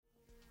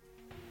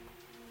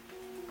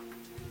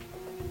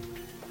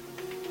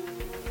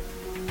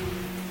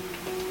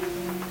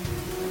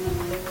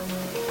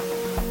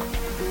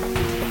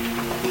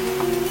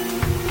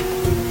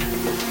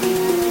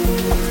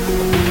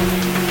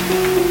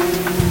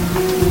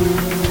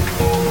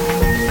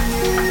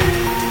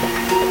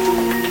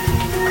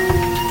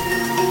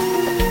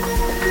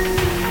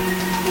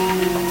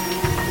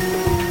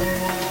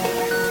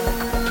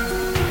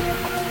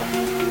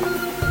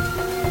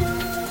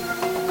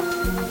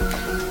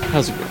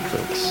How's it going,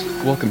 folks?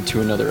 Welcome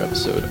to another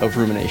episode of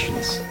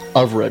Ruminations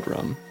of Red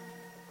Rum.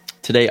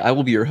 Today, I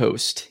will be your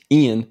host,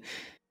 Ian,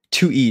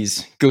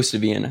 2E's, Ghost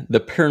of Ian,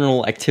 the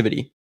Paranormal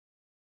Activity.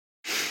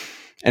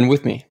 And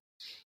with me,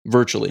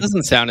 virtually.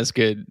 Doesn't sound as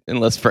good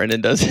unless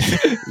Brendan does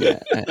it. Yeah,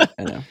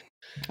 I know.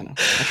 I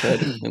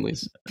tried it, at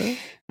least.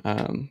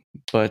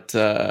 But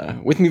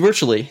with me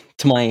virtually,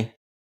 to my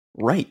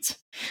right,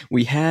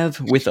 we have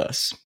with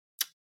us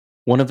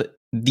one of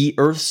the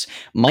Earth's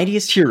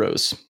mightiest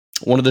heroes,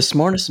 one of the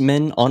smartest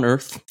men on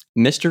Earth,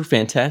 Mr.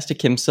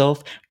 Fantastic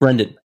himself,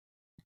 Brendan.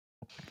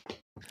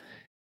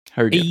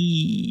 How are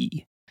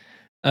you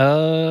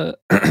doing?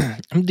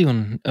 I'm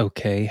doing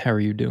okay. How are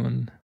you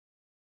doing?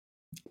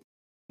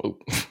 Oh,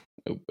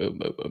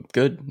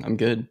 good. I'm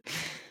good.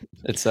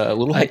 It's a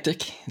little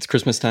hectic. It's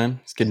Christmas time.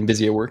 It's getting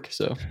busy at work,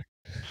 so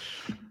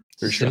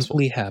very stressful.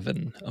 Simply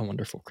having a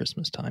wonderful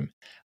Christmas time.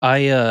 I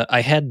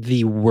had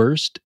the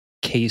worst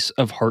case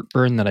of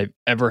heartburn that I've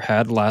ever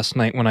had last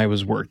night when I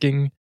was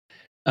working,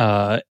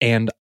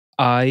 and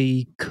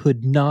I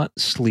could not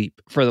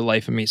sleep for the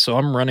life of me. So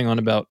I'm running on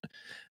about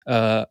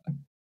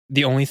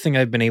the only thing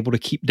I've been able to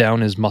keep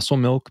down is muscle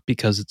milk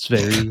because it's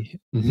very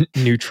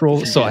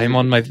neutral. So I'm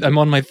on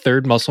my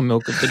third muscle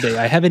milk of the day.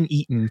 I haven't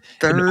eaten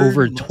in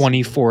over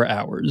 24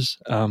 hours.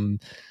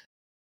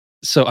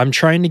 So I'm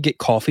trying to get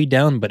coffee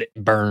down, but it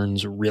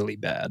burns really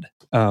bad.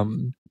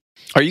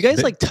 Are you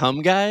guys like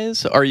Tum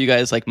guys? Are you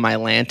guys like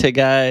Mylanta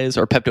guys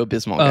or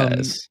Pepto-Bismol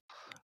guys?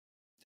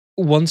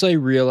 Once I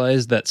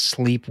realized that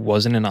sleep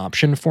wasn't an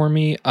option for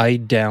me, I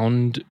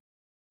downed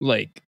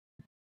like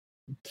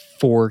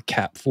 4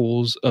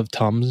 capfuls of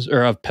Tums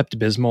or of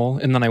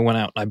Pepto-Bismol, and then I went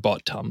out and I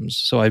bought Tums.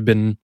 So I've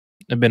been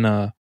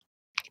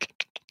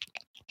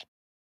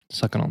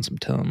sucking on some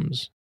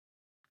Tums.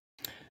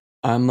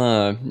 I'm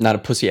not a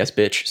pussy ass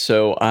bitch,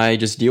 so I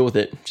just deal with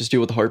it. Just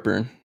deal with the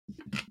heartburn.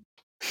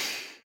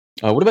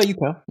 What about you,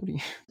 pal?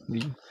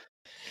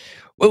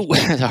 Well,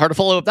 it's hard to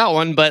follow up that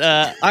one, but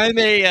I'm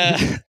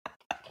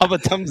a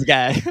Tums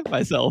guy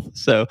myself,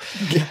 so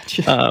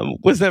Gotcha.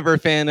 Was never a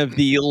fan of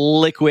the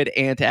liquid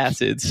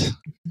antacids,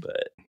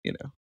 but you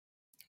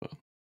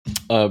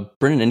know.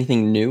 Brennan,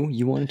 anything new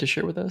you wanted to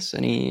share with us?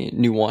 Any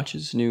new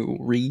watches, new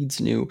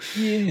reads, new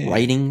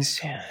writings,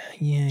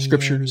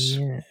 scriptures,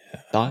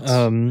 thoughts?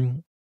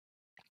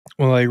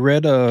 Well, I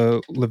read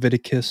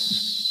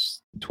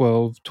Leviticus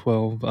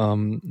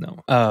 12:12. No.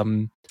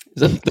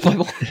 Is that the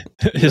Bible?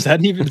 Is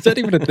that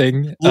even a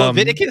thing?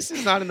 Leviticus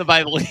is not in the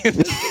Bible.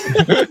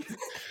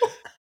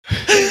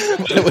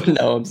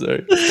 No, I'm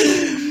sorry.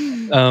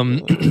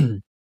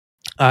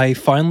 I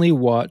finally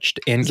watched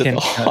Incantation.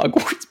 Is it the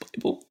Hogwarts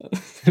Bible?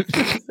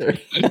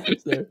 Sorry.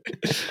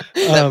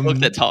 That book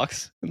that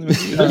talks.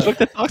 The book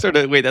that talks, or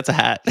wait, that's a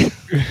hat.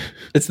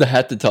 It's the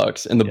hat that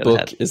talks, and the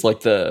book is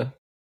like the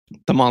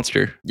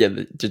monster. Yeah,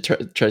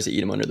 tries to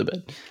eat him under the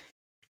bed.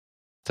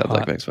 Sounds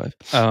like Max 5.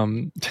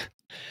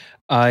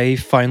 I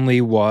finally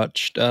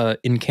watched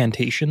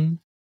Incantation.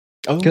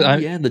 Oh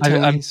yeah, the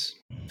Taiwanese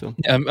film.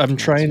 I'm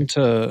trying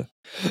to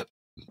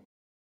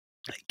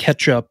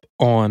catch up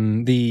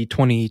on the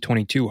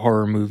 2022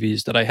 horror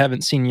movies that I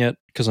haven't seen yet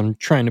because I'm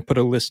trying to put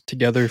a list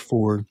together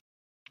for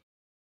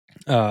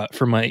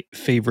my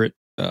favorite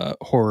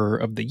horror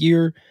of the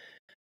year.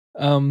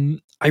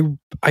 I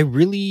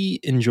really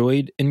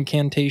enjoyed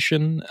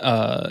Incantation.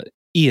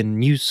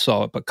 Ian, you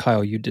saw it, but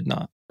Kyle, you did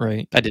not,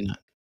 right? I did not.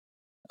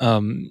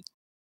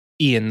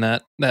 Ian,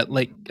 that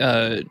like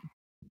I'm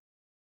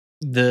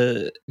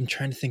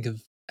trying to think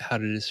of how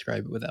to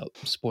describe it without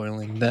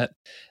spoiling that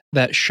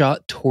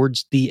shot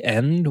towards the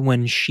end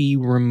when she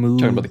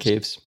removes. Talking about the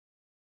caves.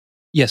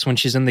 Yes, when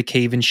she's in the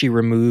cave and she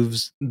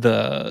removes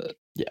the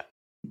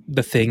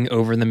thing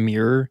over the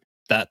mirror.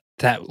 That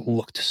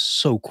looked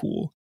so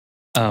cool.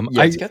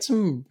 It's got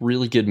some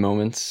really good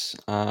moments.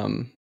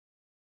 And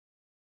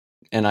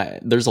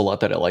there's a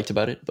lot that I liked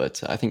about it,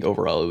 but I think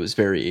overall it was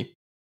very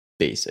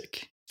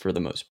basic for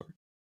the most part.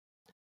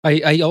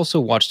 I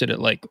also watched it at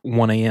like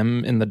 1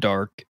 a.m. in the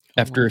dark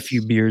after a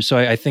few beers, so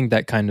I think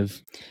that kind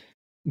of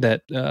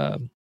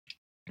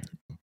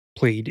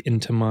played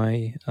into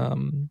my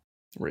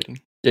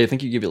rating. Yeah, I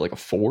think you give it like a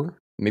 4,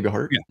 maybe a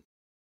heart.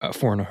 Yeah,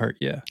 4 and a heart.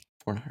 Yeah,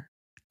 4 and a heart.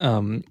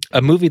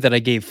 A movie that I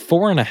gave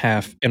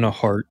 4.5 and a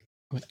heart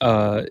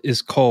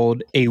is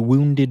called A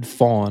Wounded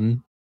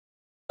Fawn.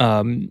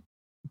 I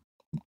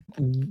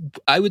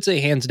would say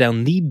hands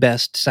down the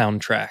best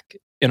soundtrack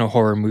in a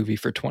horror movie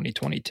for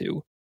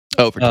 2022.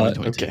 Oh, for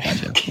 2022. Okay.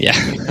 Gotcha. Yeah.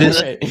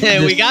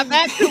 Yeah, we got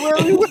back to where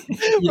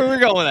we're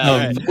going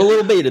at. A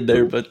little baited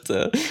there, but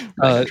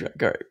all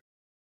right.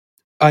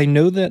 I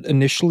know that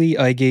initially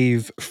I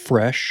gave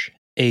Fresh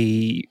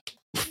a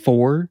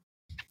 4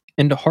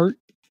 and a heart.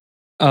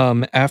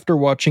 After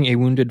watching A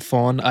Wounded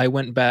Fawn, I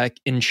went back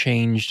and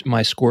changed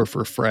my score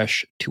for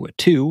Fresh to a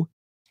 2.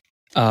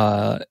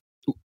 A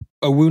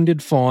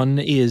Wounded Fawn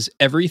is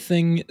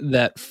everything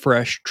that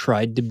Fresh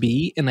tried to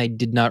be, and I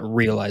did not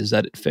realize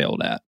that it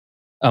failed at.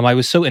 I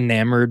was so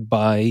enamored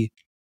by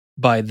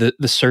the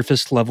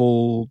surface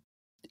level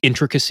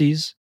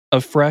intricacies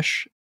of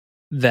Fresh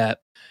that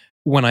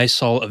when I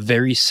saw a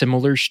very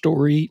similar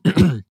story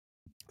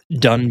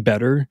done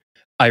better,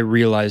 I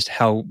realized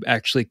how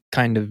actually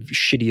kind of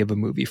shitty of a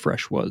movie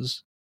Fresh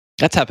was.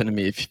 That's happened to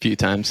me a few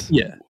times.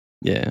 Yeah.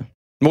 Yeah.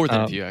 More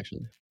than a few,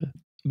 actually.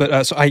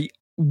 But so I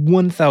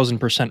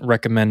 1000%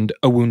 recommend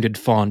A Wounded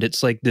Fawn.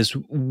 It's like this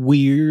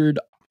weird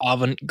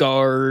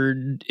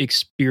avant-garde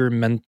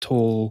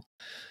experimental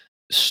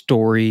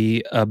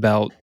story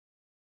about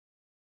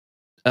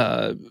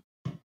a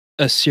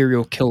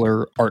serial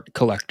killer art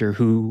collector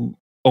who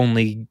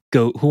only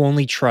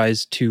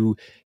tries to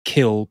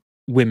kill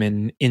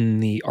women in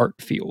the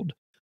art field.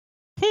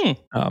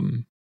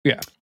 Yeah,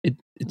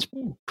 it's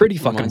pretty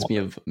fucking reminds me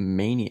of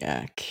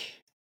Maniac.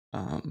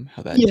 How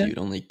that dude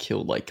only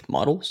killed like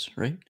models,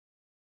 right?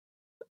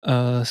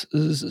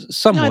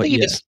 Somewhat. No, I think he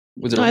yeah. just.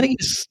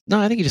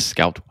 I think he just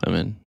scalped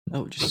women.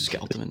 Oh, just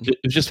scalped women. It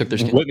was just Took their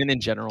skin. women in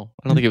general.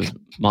 I don't think it was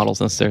models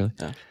necessarily.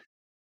 Yeah.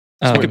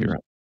 I could be wrong.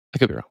 I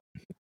could be wrong.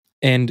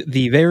 And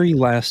the very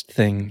last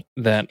thing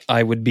that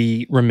I would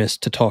be remiss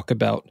to talk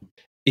about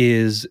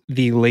is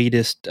the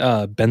latest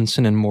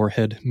Benson and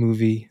Moorhead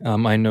movie.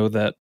 I know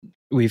that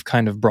we've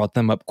kind of brought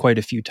them up quite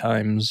a few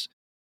times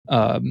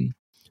on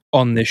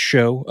this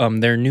show.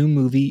 Their new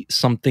movie,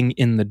 Something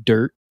in the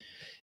Dirt,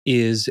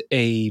 is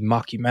a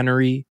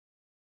mockumentary,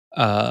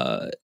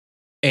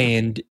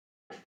 and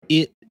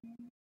it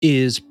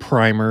is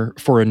primer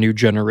for a new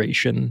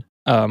generation.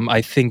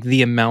 I think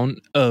the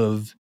amount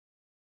of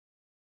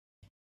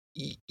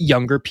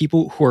younger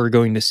people who are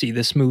going to see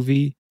this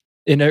movie,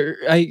 and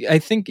I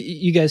think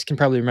you guys can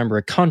probably remember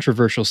a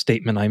controversial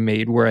statement I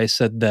made where I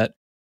said that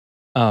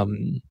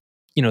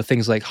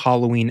things like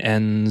Halloween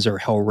Ends or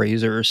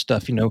Hellraiser or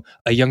stuff,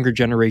 a younger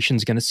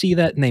generation's going to see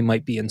that and they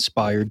might be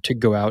inspired to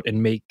go out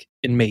and make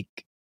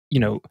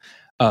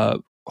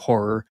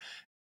horror.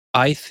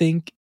 I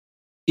think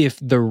if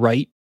the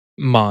right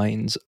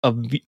minds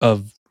of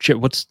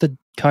what's the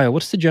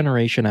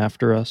generation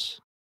after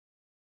us?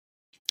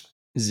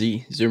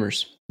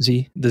 Zoomers.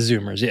 The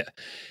Zoomers, yeah.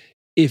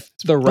 If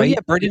the right, yeah,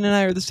 Braden and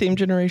I are the same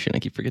generation. I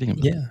keep forgetting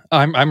about. Yeah,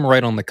 I'm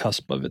right on the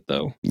cusp of it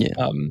though. Yeah.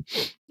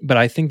 But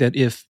I think that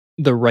if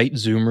the right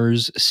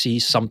Zoomers see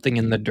Something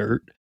in the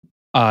Dirt,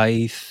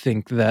 I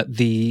think that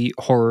the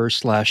horror /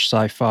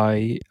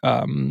 sci-fi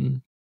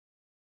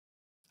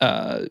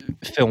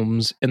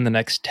films in the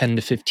next 10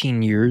 to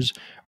 15 years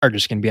are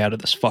just going to be out of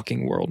this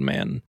fucking world,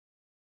 man.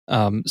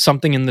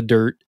 Something in the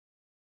Dirt.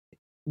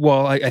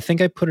 Well, I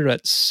think I put it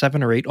at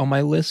 7 or 8 on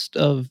my list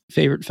of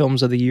favorite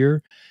films of the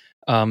year.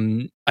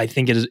 I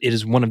think it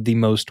is one of the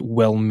most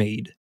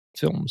well-made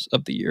films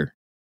of the year.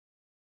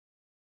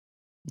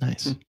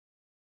 Nice.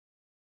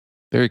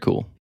 Very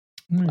cool.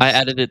 Nice. I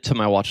added it to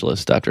my watch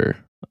list after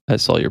I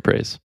saw your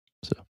praise.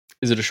 So,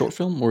 is it a short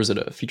film or is it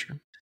a feature?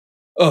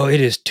 Oh, it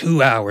is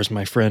 2 hours,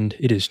 my friend.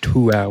 It is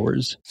 2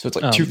 hours. So it's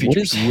like 2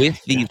 features. What is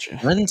with these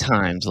run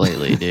times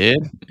lately,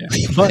 dude?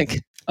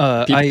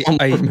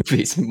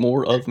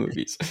 More of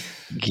movies.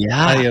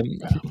 Yeah.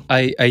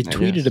 I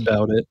tweeted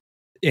about it,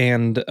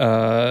 and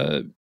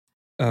I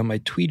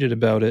tweeted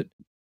about it,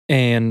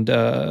 and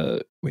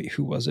wait,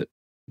 who was it?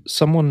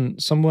 Someone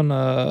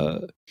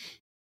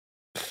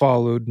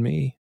followed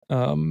me.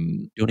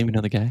 You don't even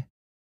know the guy?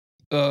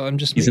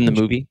 He's in the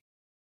movie?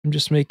 I'm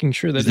just making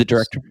sure that he's the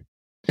director,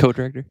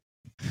 co-director.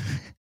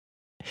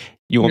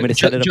 You want me to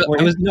set it up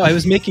for you? I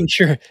was making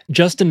sure.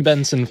 Justin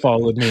Benson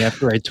followed me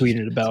after I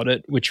tweeted about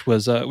it, which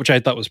I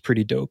thought was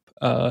pretty dope.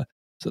 So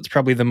it's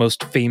probably the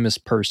most famous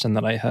person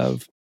that I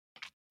have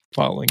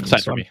following.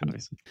 Aside from me,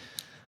 obviously.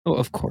 Oh,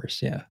 of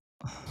course, yeah.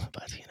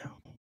 But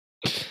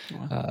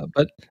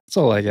but that's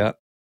all I got.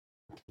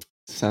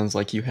 Sounds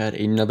like you had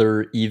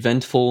another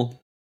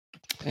eventful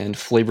and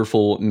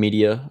flavorful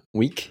media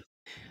week.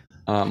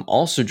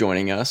 Also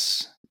joining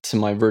us to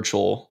my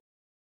virtual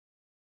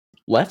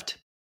left,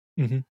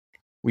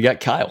 we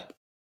got Kyle.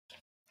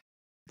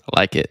 I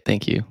like it.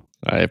 Thank you.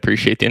 I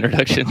appreciate the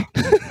introduction.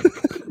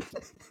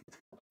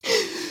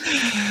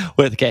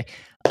 With K.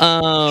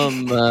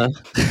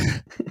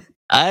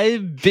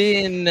 I've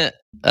been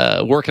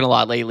working a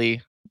lot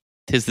lately.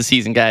 'Tis the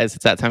season, guys.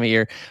 It's that time of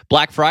year.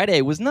 Black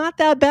Friday was not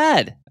that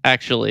bad,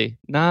 actually.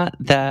 Not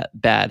that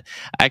bad.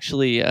 I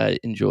actually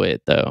enjoy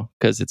it, though,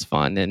 because it's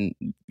fun. And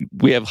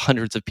we have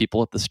hundreds of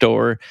people at the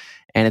store,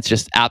 and it's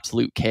just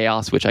absolute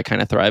chaos, which I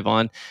kind of thrive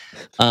on.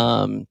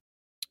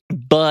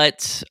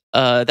 But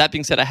that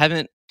being said, I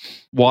haven't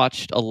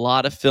watched a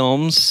lot of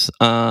films.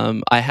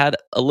 I had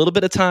a little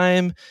bit of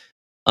time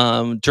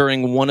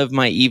during one of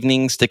my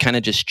evenings to kind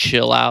of just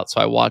chill out. So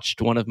I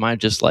watched one of my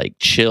just like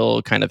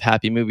chill kind of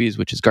happy movies,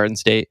 which is Garden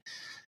State,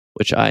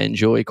 which I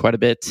enjoy quite a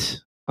bit. Is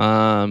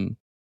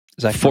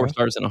that 4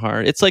 stars and a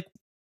heart? It's like,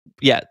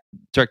 yeah,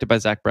 directed by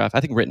Zach Braff.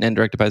 I think written and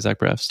directed by Zach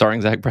Braff,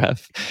 starring Zach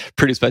Braff,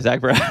 produced by Zach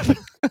Braff.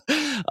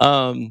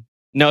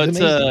 No,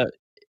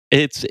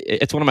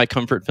 it's one of my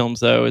comfort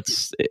films though.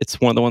 It's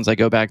one of the ones I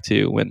go back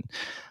to when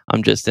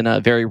I'm just in a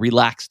very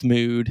relaxed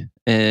mood.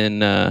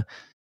 And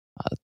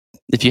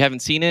if you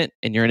haven't seen it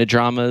and you're in a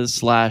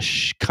dramas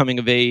 / coming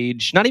of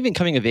age, not even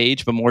coming of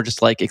age, but more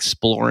just like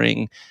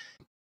exploring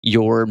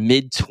your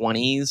mid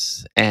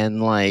 20s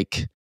and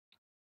like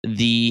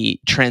the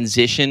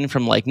transition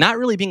from like not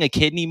really being a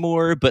kid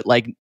anymore, but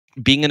like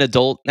being an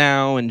adult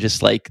now, and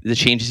just like the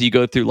changes you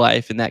go through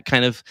life, and that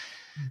kind of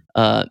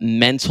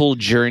mental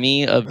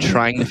journey of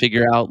trying to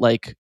figure out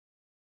like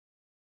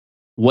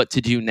what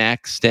to do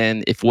next,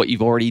 and if what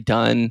you've already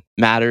done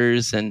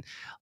matters. And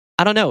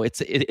I don't know,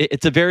 it's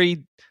a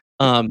very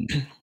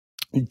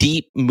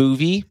deep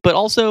movie, but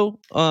also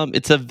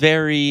it's a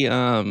very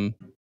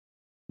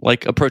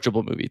like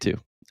approachable movie too.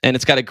 And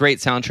it's got a great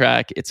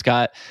soundtrack. It's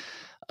got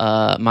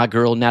my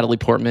girl Natalie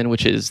Portman,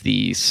 which is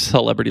the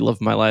celebrity love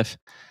of my life,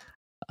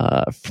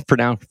 for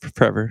now,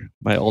 forever,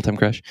 my all-time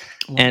crush.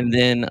 Wow. And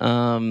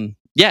then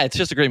yeah, it's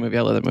just a great movie.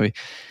 I love that movie.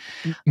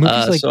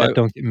 Movies like so that I-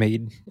 don't get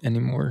made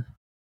anymore.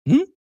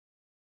 Wait,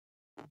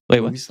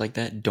 what? Movies like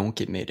that don't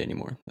get made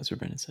anymore. That's what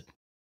Brendan said.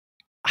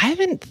 I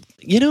haven't,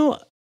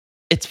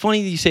 it's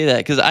funny that you say that,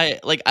 because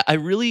I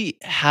really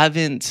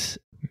haven't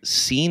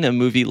seen a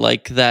movie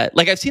like that.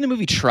 Like, I've seen a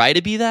movie try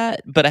to be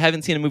that, but I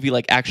haven't seen a movie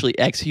like actually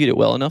execute it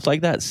well enough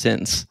like that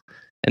since.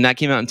 And that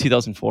came out in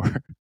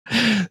 2004.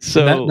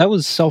 So that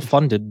was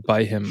self-funded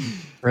by him,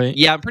 right?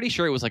 yeah, I'm pretty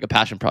sure it was like a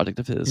passion project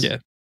of his. Yeah.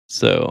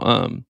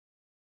 So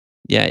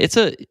yeah, it's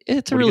a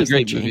What do you really guys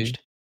think great movie. changed?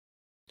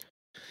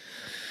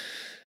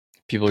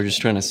 People are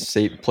just trying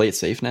to play it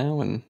safe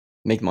now and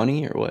make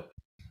money, or what?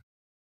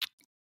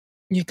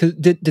 Yeah, because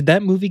did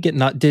that movie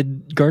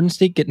did Garden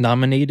State get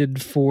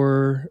nominated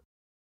for?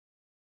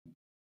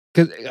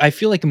 Because I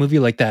feel like a movie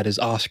like that is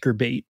Oscar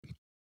bait.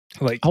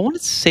 Like, I want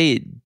to say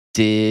it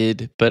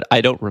did, but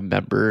I don't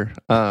remember.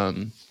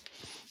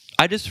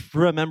 I just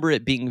remember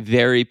it being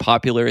very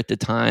popular at the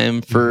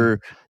time for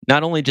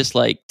not only just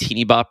like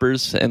teeny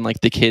boppers and like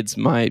the kids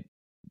my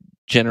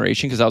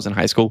generation, because I was in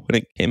high school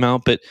when it came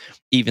out, but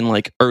even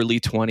like early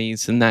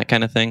 20s and that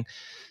kind of thing.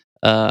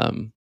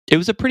 It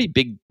was a pretty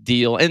big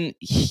deal, and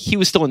he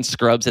was still in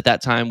Scrubs at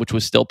that time, which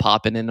was still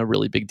popping and a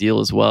really big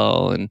deal as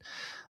well. And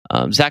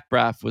Zach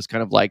Braff was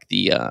kind of like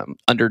the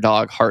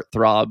underdog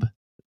heartthrob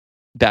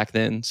back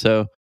then.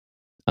 So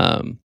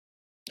I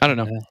don't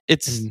know. Yeah.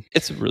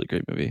 It's a really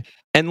great movie,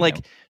 and like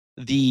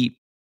the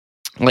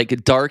like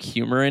dark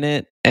humor in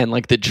it and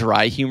like the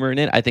dry humor in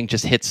it, I think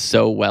just hits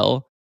so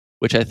well,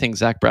 which I think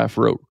Zach Braff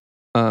wrote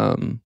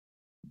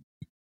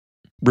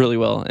really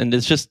well. And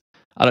it's just,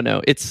 I don't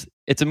know, it's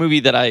a movie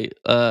that I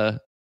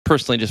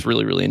personally just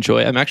really, really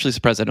enjoy. I'm actually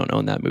surprised I don't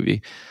own that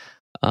movie.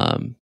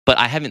 But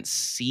I haven't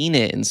seen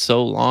it in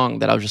so long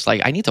that I was just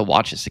like, I need to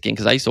watch this again,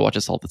 because I used to watch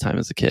this all the time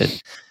as a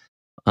kid.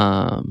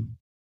 But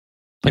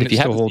And if you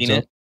it still haven't holds seen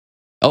up. it,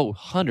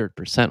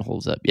 100%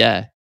 holds up.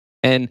 Yeah.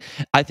 And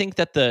I think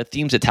that the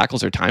themes it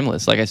tackles are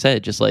timeless. Like I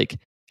said, just like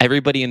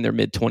everybody in their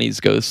mid 20s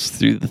goes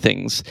through the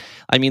things.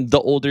 I mean, the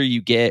older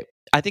you get,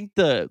 I think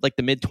the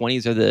mid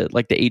 20s are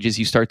the ages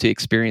you start to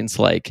experience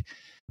like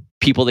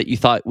people that you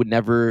thought would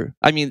never,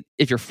 I mean,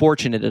 if you're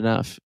fortunate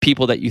enough,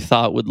 people that you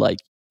thought would like,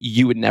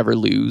 you would never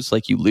lose,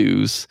 like you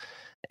lose.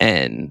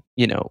 And,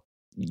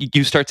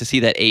 you start to see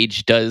that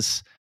age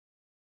does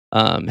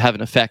have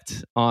an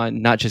effect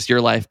on not just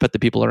your life, but the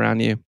people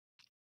around you.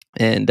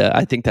 And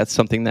I think that's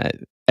something that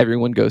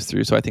everyone goes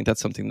through. So I think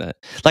that's something that,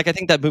 like, I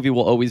think that movie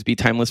will always be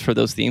timeless for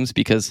those themes,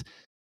 because,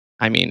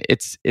 I mean,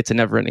 it's a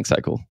never-ending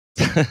cycle.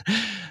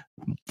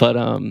 But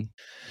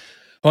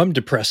I'm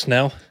depressed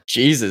now.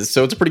 Jesus,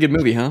 so it's a pretty good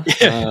movie, huh?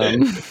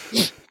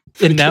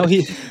 And now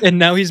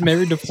he's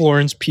married to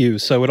Florence Pugh,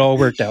 so it all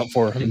worked out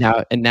for him.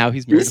 and now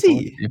he's married. Is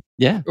he?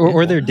 Yeah.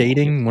 Or they're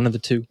dating, one of the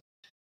two.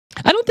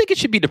 I don't think it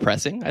should be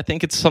depressing. I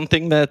think it's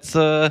something that's.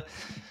 I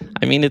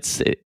mean, it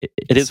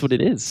is what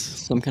it is.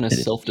 Some kind of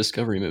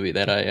self-discovery movie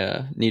that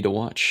I need to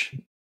watch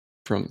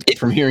from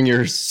hearing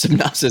your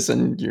synopsis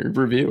and your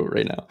review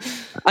right now.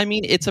 I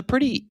mean, it's a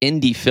pretty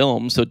indie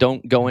film, so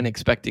don't go in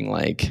expecting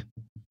like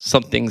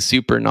something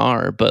super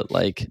gnar. But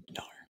like,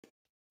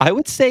 I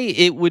would say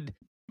it would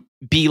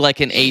be like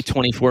an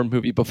A24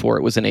 movie before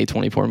it was an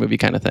A24 movie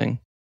kind of thing.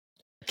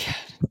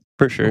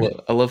 For sure.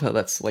 I love how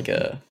that's like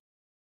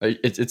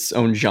it's its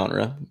own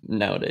genre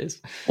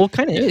nowadays. Well, it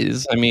kind of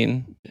is. I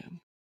mean,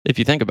 if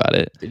you think about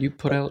it. Did you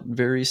put out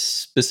very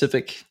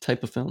specific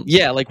type of films?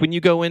 Yeah, like when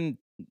you go in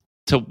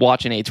to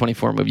watch an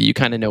A24 movie, you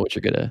kind of know what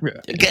you're gonna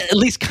at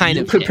least kind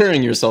you're of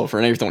preparing yourself for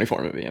an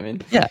A24 movie. I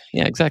mean, yeah,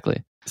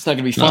 exactly. It's not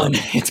gonna be fun.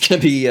 It's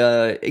gonna be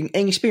an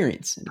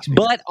experience.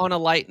 But on a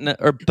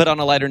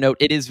lighter note,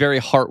 it is very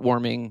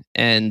heartwarming,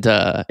 and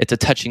it's a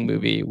touching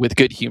movie with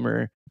good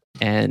humor.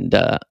 And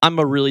I'm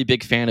a really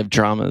big fan of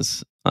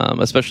dramas,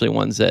 especially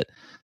ones that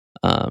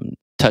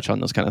touch on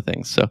those kind of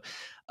things. So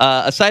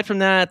aside from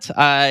that,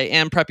 I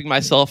am prepping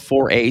myself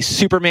for a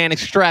Superman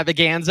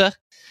extravaganza.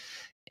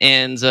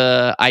 And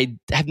I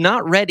have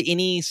not read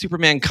any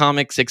Superman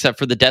comics except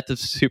for The Death of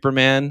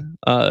Superman.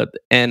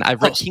 And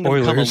I've read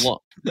Kingdom Come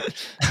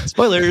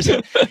spoilers.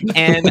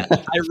 And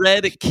I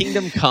read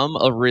Kingdom Come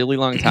a really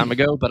long time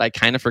ago, but I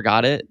kind of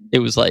forgot it. It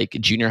was like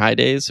junior high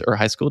days or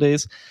high school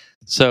days.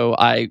 So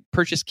I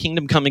purchased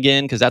Kingdom Come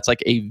again because that's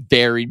like a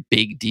very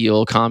big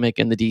deal comic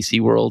in the DC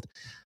world.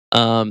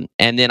 And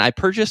then I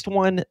purchased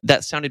one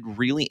that sounded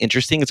really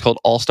interesting. It's called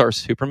All Star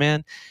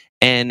Superman,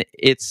 and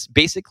it's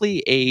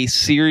basically a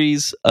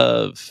series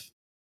of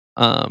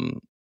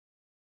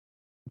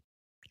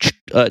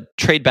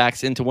trade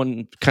backs into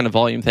one kind of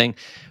volume thing,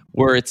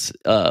 where it's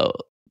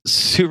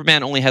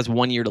Superman only has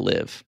 1 year to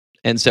live,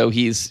 and so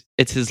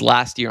it's his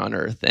last year on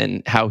Earth,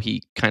 and how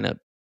he kind of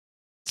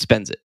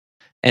spends it.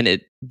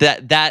 And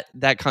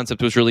that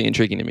concept was really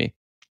intriguing to me,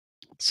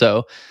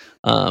 so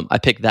I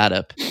picked that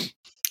up.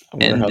 I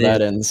wonder how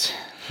that ends.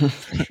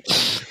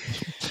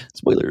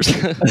 Spoilers.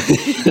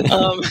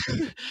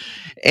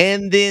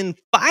 And then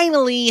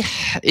finally,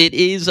 it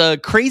is a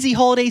crazy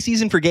holiday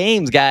season for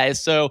games, guys.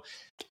 So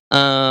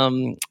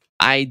I'm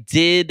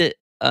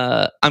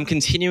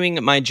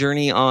continuing my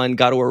journey on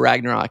God of War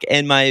Ragnarok,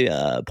 and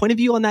my point of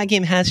view on that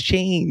game has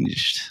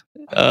changed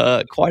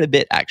quite a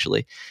bit,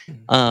 actually.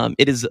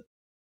 It is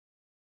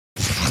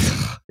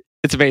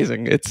it's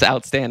amazing. It's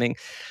outstanding.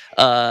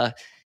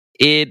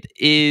 It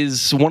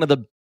is one of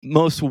the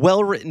most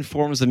well-written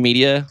forms of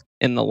media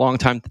in the long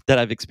time that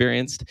I've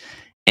experienced.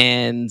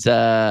 And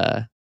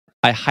I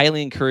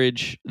highly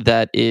encourage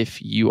that if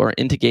you are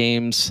into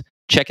games,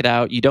 check it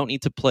out. You don't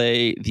need to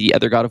play the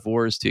other God of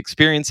Wars to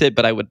experience it,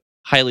 but I would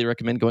highly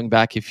recommend going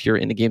back if you're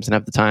into games and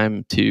have the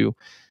time to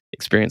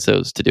experience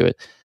those to do it.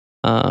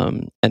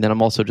 And then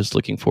I'm also just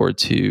looking forward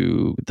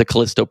to the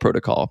Callisto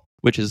Protocol,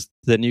 which is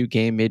the new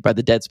game made by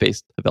the Dead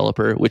Space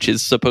developer, which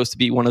is supposed to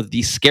be one of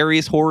the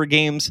scariest horror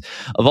games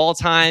of all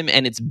time,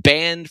 and it's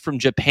banned from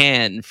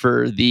Japan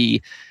for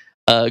the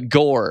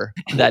gore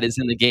that is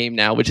in the game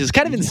now, which is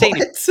kind of insane.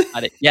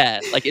 Yeah,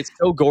 like it's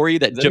so gory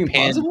that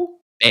Japan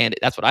banned it.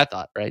 That's what I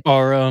thought, right?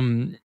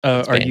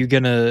 Are you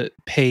gonna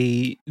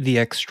pay the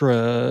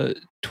extra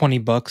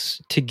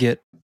 $20 to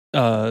get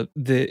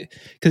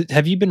because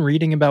have you been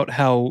reading about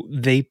how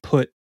they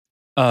put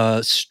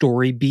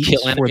story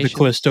beats for the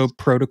Callisto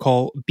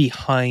Protocol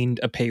behind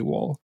a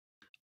paywall?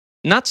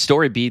 Not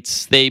story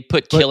beats, they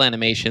put kill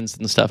animations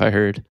and stuff, I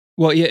heard.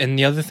 Well, yeah, and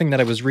the other thing that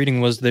I was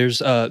reading was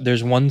there's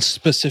one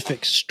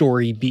specific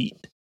story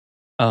beat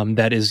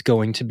that is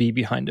going to be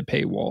behind a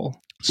paywall.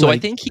 So I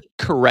think he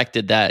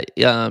corrected that.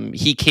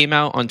 He came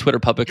out on Twitter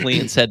publicly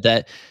and said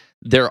that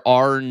there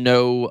are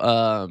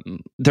no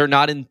they're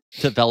not in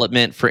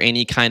development for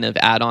any kind of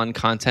add-on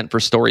content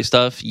for story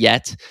stuff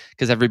yet,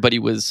 because everybody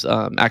was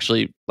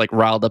actually like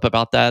riled up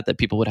about that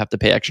people would have to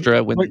pay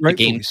extra when the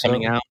game's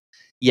coming out.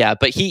 Yeah,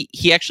 but he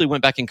actually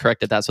went back and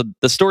corrected that. So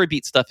the story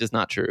beat stuff is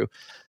not true.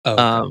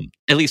 At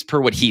least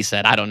per what he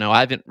said. I don't know.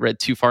 I haven't read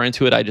too far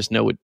into it. I just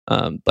know what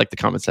like the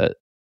comments that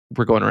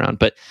were going around.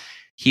 But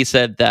he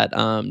said that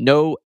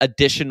no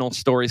additional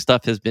story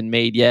stuff has been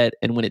made yet,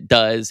 and when it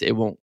does, it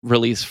won't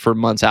release for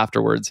months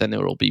afterwards, and it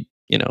will be,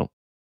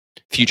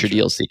 future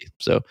DLC.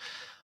 So,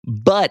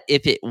 but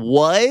if it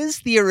was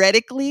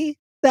theoretically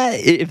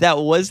if that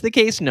was the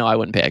case, no, I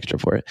wouldn't pay extra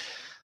for it.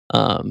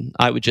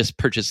 I would just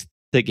purchase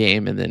the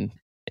game and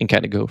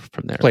kind of go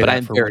from there. But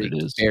I'm very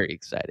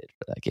excited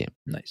for that game.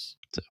 Nice.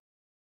 So,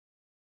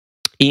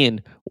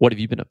 Ian, what have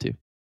you been up to?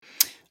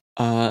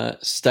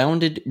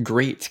 Sounded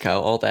great,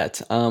 Kyle. All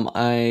that.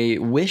 I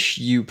wish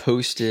you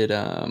posted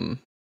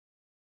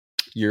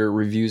your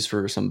reviews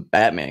for some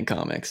Batman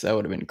comics. That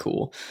would have been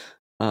cool.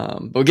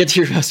 But we'll get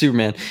to your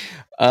Superman.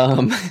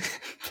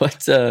 But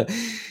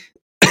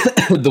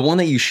the one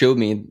that you showed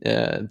me,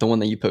 the one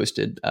that you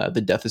posted,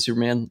 the Death of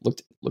Superman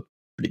looked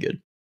pretty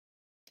good.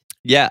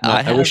 Yeah,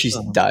 I wish he's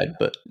died,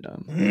 but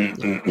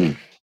yeah.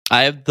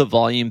 I have the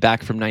volume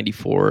back from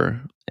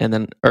 94, and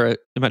then, or it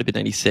might have been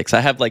 96. I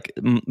have like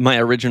my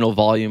original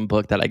volume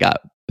book that I got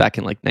back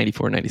in like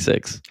 94,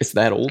 96. It's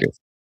that old?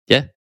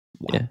 Yeah.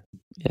 Wow.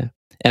 Yeah.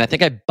 And I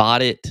think I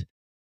bought it.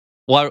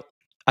 Well,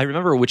 I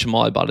remember which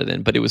mall I bought it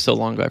in, but it was so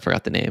long ago I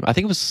forgot the name. I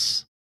think it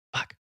was.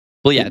 Fuck.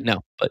 Well, yeah,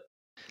 no, but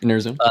in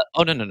Arizona.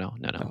 No.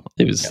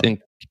 It was in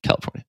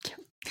California.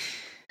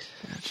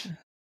 Gotcha.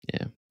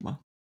 Yeah. Wow.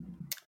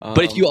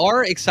 But if you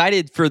are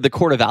excited for the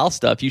Court of Owl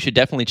stuff, you should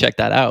definitely check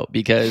that out,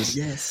 because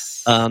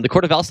the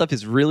Court of Owl stuff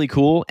is really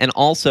cool. And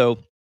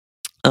also,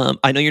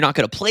 I know you're not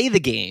going to play the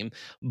game,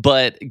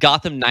 but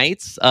Gotham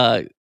Knights,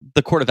 the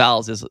Court of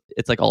Owls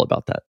it's like all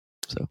about that.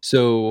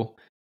 So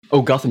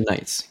Gotham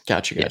Knights.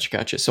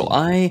 Gotcha. So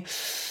I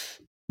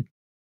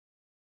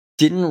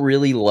didn't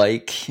really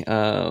like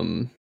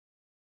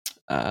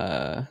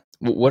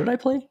what did I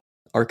play?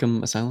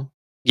 Arkham Asylum?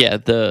 Yeah,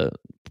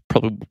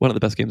 probably one of the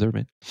best games ever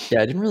made.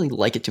 Yeah, I didn't really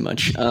like it too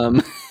much.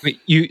 Wait,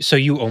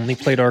 you only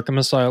played Arkham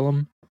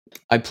Asylum?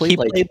 I played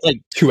like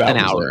 2 hours. An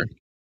hour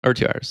or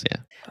 2 hours,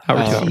 yeah. 2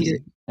 hours.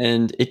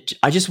 And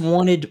I just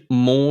wanted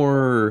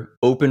more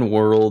open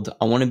world.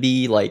 I want to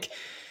be like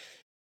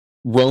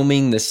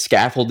roaming the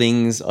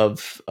scaffoldings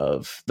of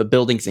the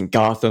buildings in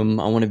Gotham.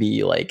 I want to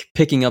be like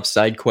picking up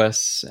side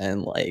quests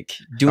and like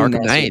doing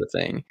that sort of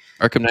thing.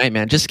 Arkham Knight,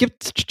 man. Just skip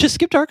to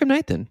Arkham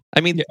Knight then.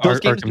 I mean, those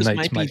games Arkham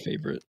Knight's my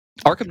favorite.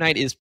 Arkham Knight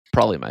is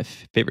probably my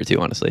favorite too,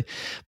 honestly.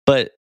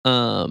 But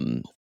I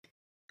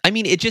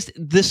mean,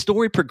 the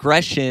story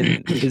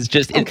progression is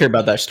just. I don't care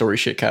about that story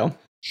shit, Kyle.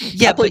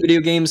 Yeah, I play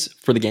video games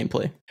for the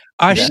gameplay.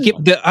 I Yeah.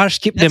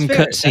 skipped them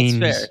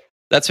cutscenes.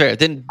 That's fair.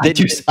 Then I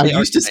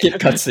used to skip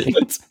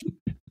cutscenes.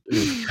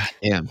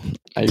 Damn.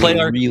 I Play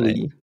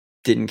really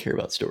didn't care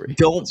about story.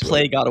 Don't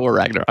play God of War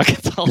Ragnarok.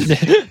 That's all.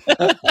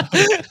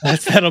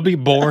 That'll be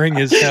boring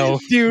as hell.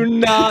 Do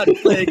not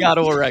play God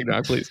of War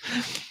Ragnarok, please.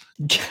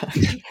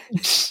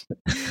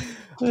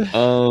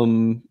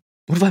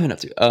 What have I been up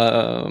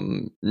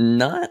to?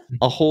 Not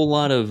a whole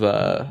lot of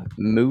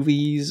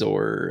movies,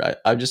 or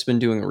I've just been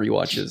doing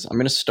rewatches. I'm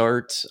gonna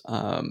start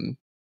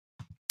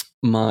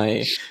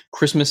my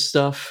Christmas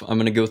stuff. I'm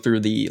gonna go through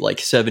the like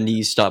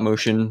 70s stop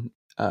motion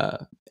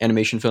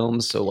animation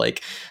films. So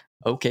like,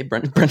 okay,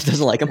 Brent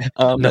doesn't like them.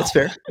 No. That's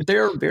fair. They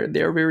are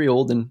very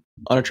old and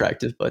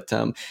unattractive, but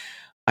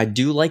I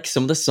do like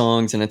some of the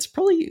songs, and it's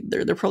probably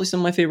they're probably some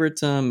of my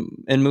favorite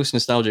and most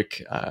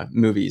nostalgic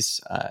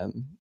movies.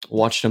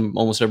 Watched them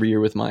almost every year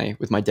with my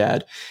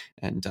dad,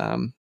 and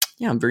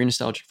yeah, I'm very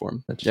nostalgic for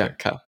them. That's yeah, fair.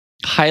 Kyle.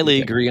 Highly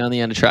Okay. agree on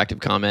the unattractive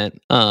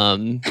comment.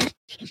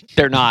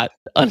 They're not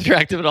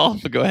unattractive at all,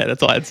 but go ahead.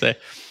 That's all I'd say.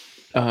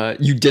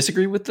 You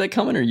disagree with that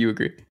comment, or you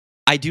agree?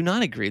 I do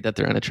not agree that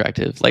they're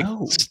unattractive. Like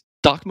Oh.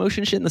 stock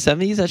motion shit in the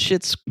 70s, that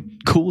shit's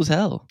cool as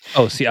hell.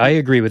 Oh, see, I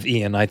agree with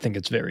Ian. I think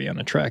it's very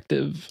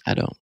unattractive. I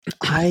don't.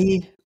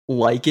 I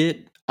like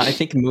it. I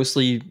think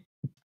mostly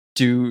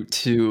due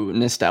to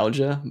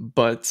nostalgia,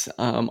 but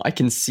I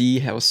can see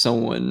how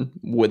someone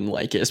wouldn't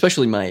like it,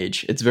 especially my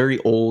age. It's very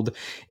old.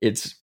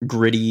 It's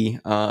gritty.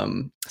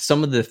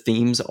 Some of the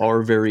themes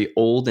are very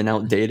old and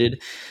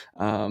outdated,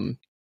 and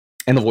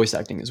the voice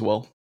acting as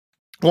well.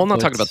 Well, I'm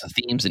not talking But- about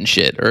the themes and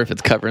shit, or if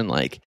it's covering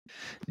like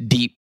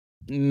deep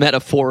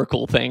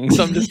metaphorical things.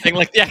 I'm just saying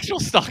like the actual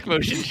stock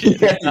motion shit.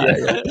 Yeah.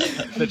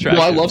 The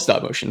Well, I love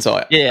stop motion, so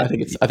I Yeah.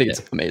 think it's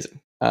amazing.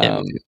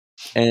 Yeah, me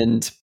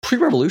And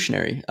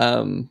pre-revolutionary.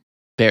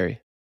 Very.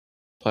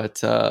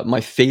 But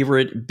my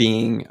favorite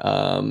being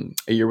A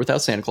Year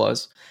Without Santa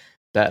Claus,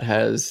 that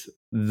has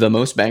the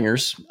most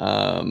bangers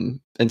and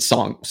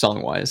song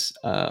wise.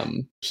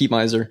 Heat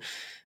Miser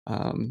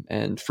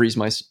and Freeze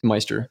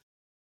Meister.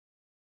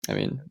 I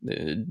mean,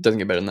 it doesn't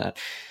get better than that.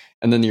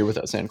 And then the Year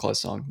Without Santa Claus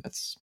song,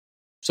 that's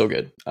so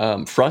good.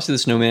 Frosty the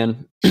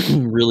Snowman,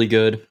 really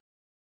good.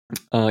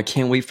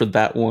 Can't wait for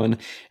that one.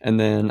 And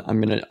then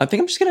I'm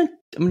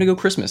gonna go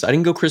Christmas. I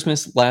didn't go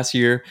Christmas last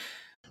year.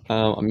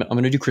 I'm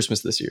gonna do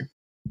Christmas this year.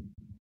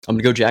 I'm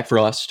gonna go Jack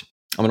Frost.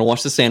 I'm gonna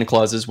watch the Santa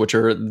Clauses, which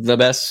are the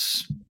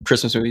best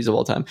Christmas movies of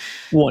all time.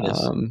 One is.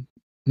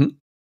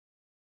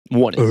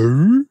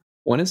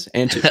 One is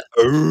and two.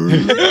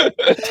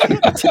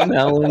 Tim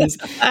Allen's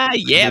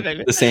Yeah,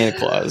 baby. the Santa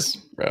Claus,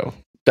 bro.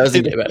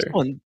 Doesn't get better.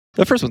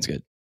 The first one's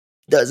good.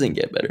 Doesn't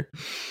get better.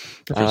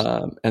 The first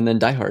And then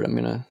Die Hard. I'm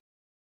gonna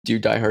do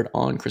Die Hard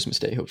on Christmas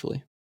Day,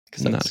 hopefully.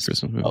 Because not a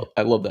Christmas movie. Oh,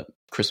 I love that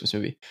Christmas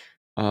movie.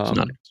 It's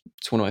not.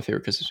 It's one of my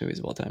favorite Christmas movies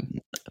of all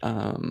time.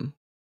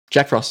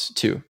 Jack Frost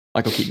 2,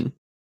 Michael Keaton.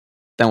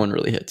 That one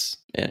really hits.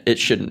 It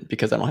shouldn't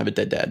because I don't have a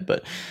dead dad,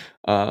 but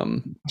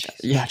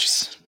yeah,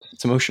 just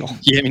it's emotional.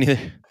 Yeah, me neither.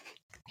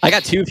 I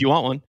got two if you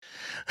want one.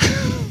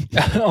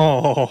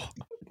 Oh.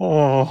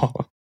 Oh.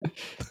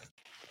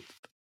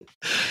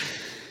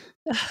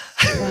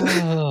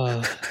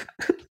 Oh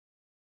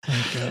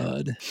my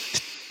God.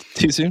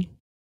 Too soon?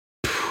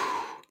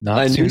 Not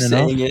I knew soon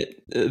enough. saying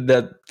it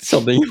that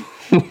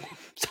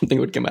something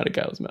would come out of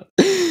Kyle's mouth.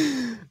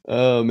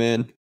 Oh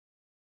man.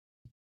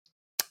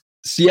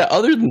 So yeah,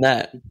 other than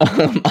that,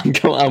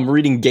 I'm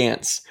reading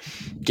Gantz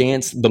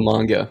the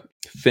manga.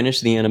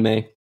 Finished the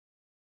anime,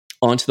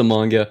 onto the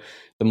manga.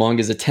 The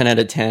manga is a 10 out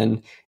of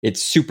 10.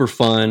 It's super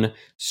fun,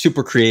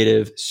 super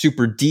creative,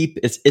 super deep.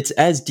 It's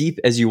as deep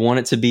as you want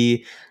it to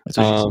be. That's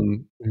what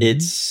she said.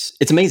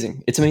 It's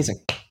amazing. It's amazing.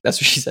 That's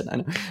what she said. I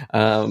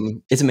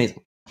know. It's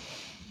amazing.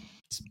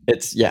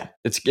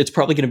 It's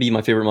probably going to be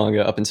my favorite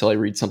manga up until I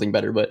read something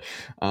better. But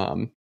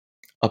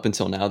up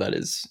until now,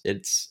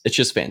 it's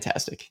just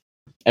fantastic.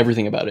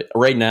 Everything about it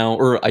right now.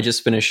 Or I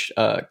just finished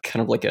kind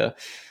of like a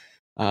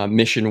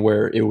mission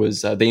where it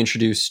was they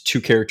introduced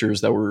two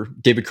characters that were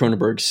David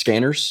Cronenberg's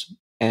scanners,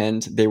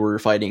 and they were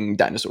fighting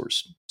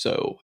dinosaurs.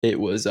 So it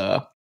was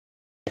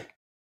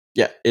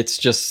it's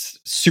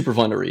just super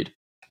fun to read.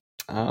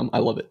 I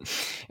love it,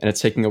 and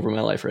it's taking over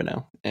my life right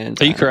now. And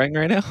Are you crying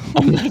right now?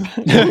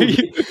 No,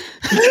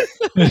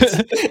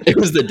 it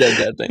was the dead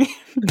dad thing.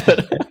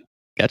 But,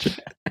 Gotcha.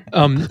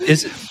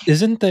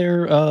 Isn't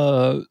there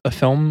a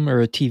film or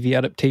a TV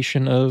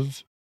adaptation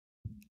of?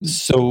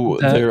 so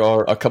there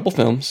are a couple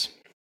films.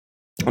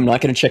 I'm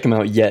not going to check them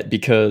out yet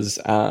because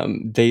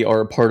they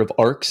are part of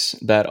arcs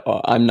that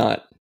I'm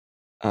not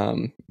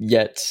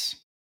yet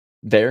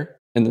there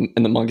in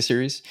the manga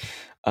series.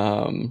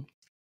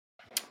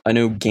 I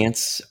know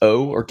Gantz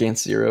O or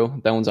Gantz Zero.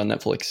 That one's on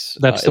Netflix.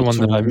 That's the It one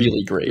looks that I'm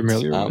really great.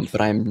 familiar with.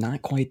 But I'm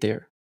not quite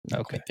there.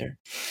 Not Okay. quite there.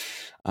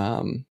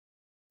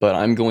 But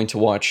I'm going to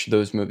watch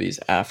those movies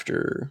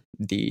after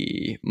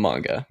the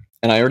manga.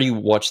 And I already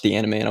watched the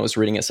anime, and I was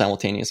reading it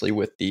simultaneously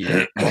with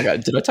the manga.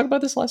 Did I talk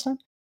about this last time?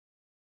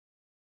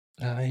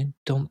 I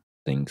don't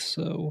think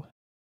so.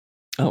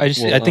 Oh, I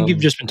think you've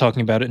just been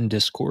talking about it in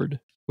Discord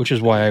which is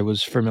why I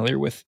was familiar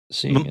with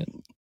seeing it.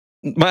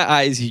 My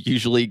eyes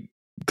usually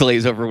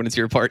glaze over when it's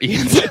your party.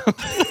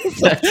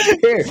 That's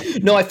fair.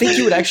 No, I think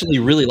you would actually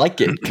really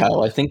like it,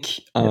 Kyle. I think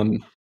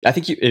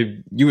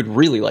you would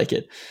really like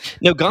it.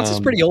 No, Gaunt's is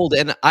pretty old,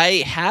 and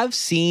I have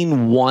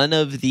seen one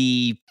of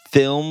the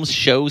films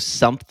show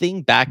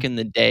something back in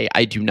the day.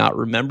 I do not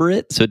remember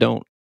it, so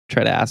don't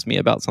try to ask me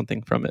about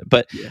something from it.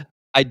 But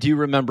I do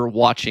remember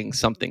watching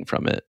something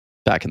from it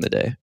back in the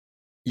day.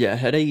 Yeah, it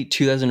had a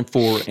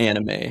 2004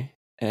 anime,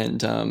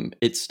 and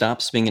it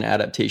stops being an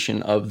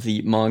adaptation of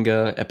the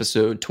manga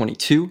episode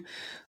 22,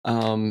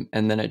 and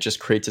then it just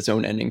creates its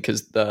own ending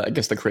because I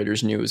guess the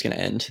creators knew it was going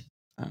to end.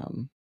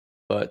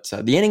 But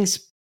the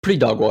ending's pretty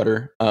dog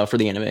water for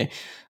the anime.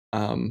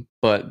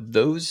 But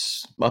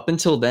those up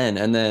until then,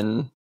 and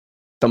then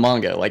the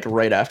manga, like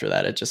right after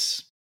that, it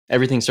just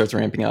everything starts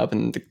ramping up,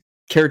 and the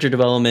character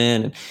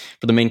development and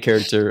for the main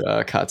character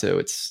Kato,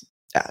 it's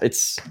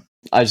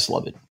I just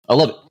love it. I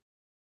love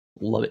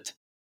it.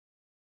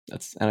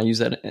 And I use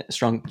that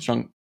strong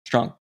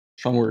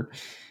word.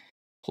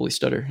 Holy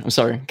stutter. I'm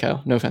sorry,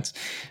 Kyle. No offense.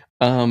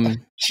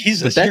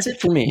 Jesus, but that's it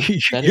for me.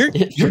 You're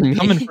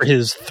coming for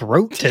his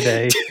throat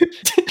today.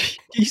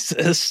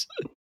 Jesus.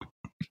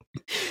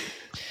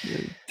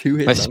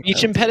 My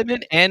speech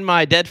impediment and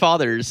my dead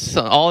fathers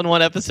all in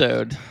one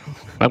episode.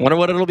 I wonder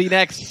what it'll be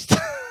next.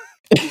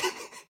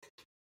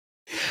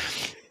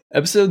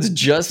 Episode's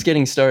just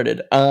getting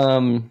started.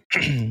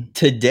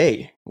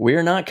 Today,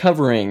 we're not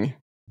covering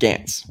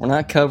Gantz. We're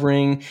not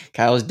covering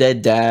Kyle's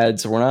dead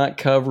dads. We're not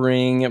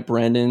covering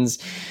Brendan's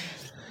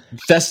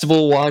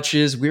festival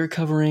watches. We're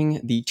covering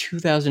the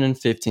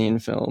 2015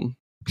 film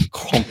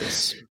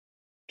Krampus,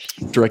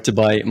 directed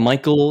by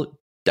Michael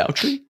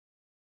Dougherty.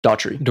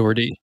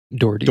 Doherty.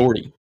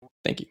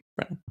 Thank you,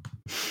 Brendan.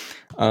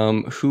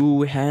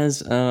 Who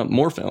has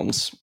more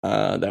films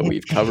that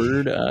we've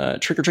covered?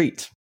 Trick or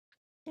Treat.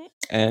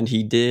 And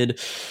he did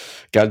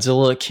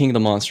Godzilla King of the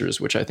Monsters,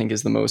 which I think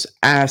is the most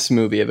ass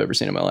movie I've ever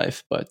seen in my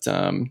life. But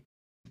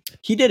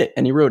he did it,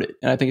 and he wrote it.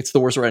 And I think it's the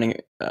worst writing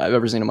I've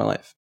ever seen in my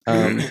life.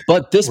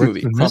 But this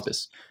movie,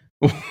 Krampus.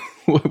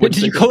 Did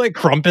you call it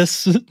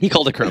Krampus? He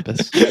called it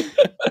Krampus.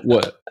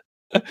 What?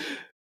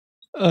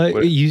 So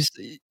you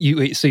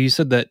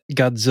said that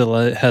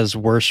Godzilla has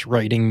worse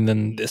writing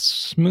than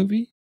this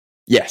movie?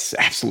 Yes,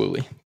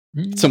 absolutely.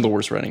 Some of the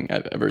worst writing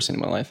I've ever seen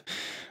in my life.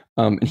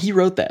 And he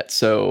wrote that,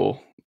 so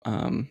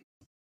kind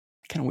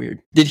of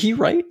weird. Did he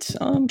write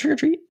Trick or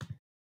Treat?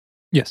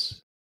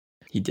 Yes,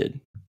 he did.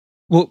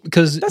 Well,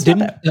 because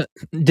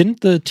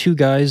didn't the two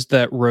guys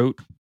that wrote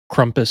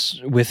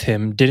Krampus with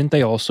him, didn't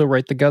they also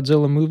write the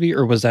Godzilla movie,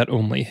 or was that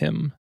only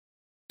him?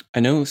 I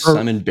know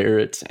Simon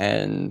Barrett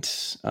and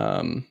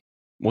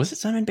was it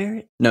Simon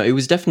Barrett? No, it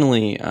was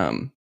definitely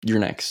your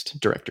next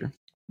director,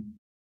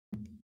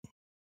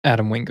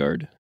 Adam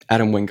Wingard.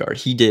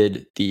 He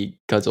did the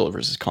Godzilla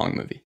vs. Kong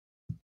movie.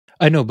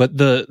 I know, but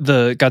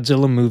the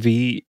Godzilla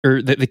movie,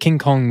 or the King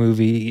Kong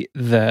movie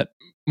that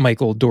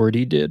Michael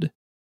Dougherty did,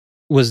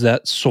 was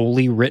that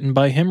solely written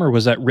by him, or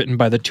was that written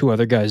by the two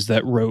other guys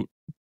that wrote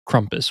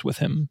Krampus with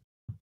him?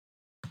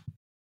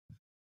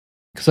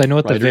 Because I know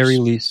at the very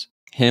least...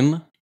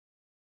 Him,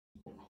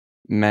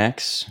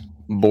 Max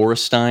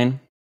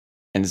Borstein,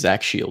 and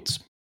Zach Shields.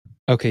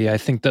 Okay, yeah, I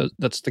think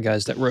that's the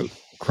guys that wrote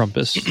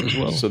Krampus as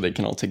well. So they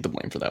can all take the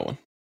blame for that one.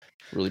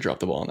 Really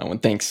dropped the ball on that one.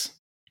 Thanks,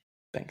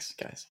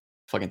 guys.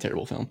 Fucking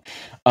terrible film.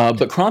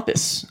 But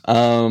Krampus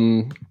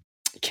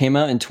came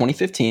out in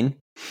 2015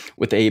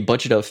 with a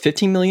budget of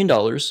 $15 million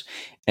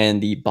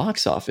and the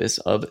box office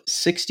of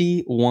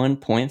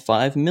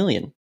 $61.5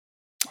 million.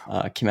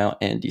 Came out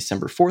on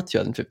December 4th,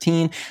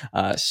 2015,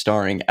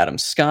 starring Adam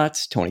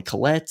Scott, Toni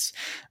Collette,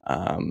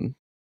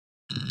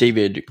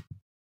 David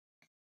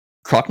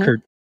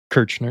Kirchner.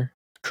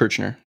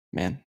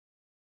 Man,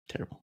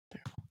 terrible.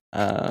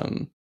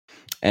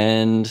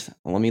 And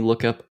let me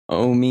look up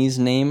Omi's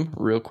name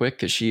real quick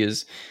because she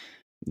is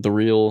the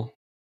real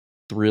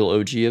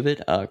OG of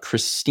it.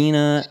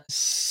 Christina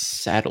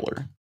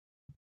Sadler.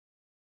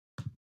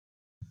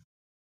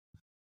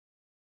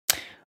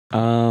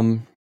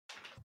 I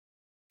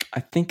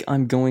think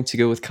I'm going to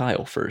go with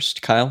Kyle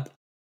first. Kyle,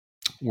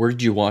 where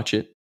did you watch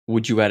it?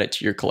 Would you add it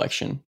to your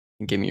collection?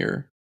 And give me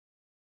your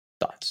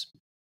thoughts.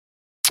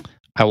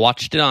 I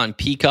watched it on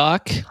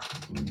Peacock,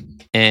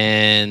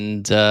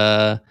 and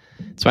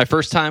it's my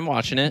first time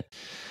watching it.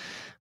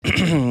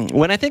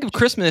 When I think of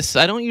Christmas,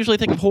 I don't usually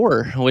think of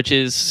horror, which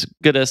is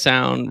going to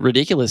sound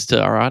ridiculous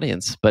to our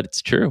audience, but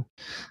it's true.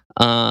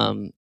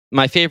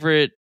 My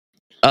favorite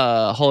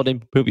holiday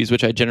movies,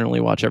 which I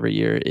generally watch every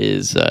year,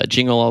 is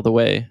Jingle All the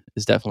Way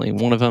is definitely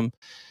one of them.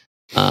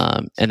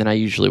 And then I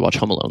usually watch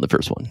Home Alone, the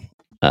first one.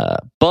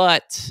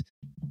 But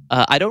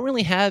I don't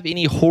really have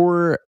any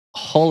horror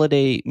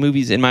holiday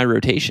movies in my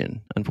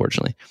rotation,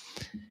 unfortunately.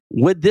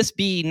 Would this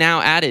be now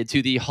added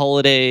to the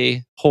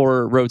holiday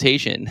horror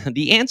rotation?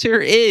 The answer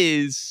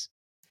is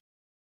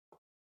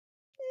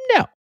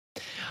no.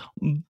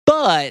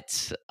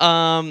 But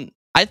I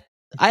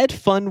had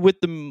fun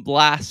with the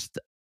last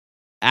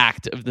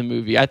act of the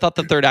movie. I thought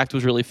the third act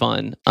was really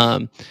fun.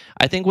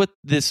 I think what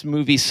this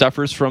movie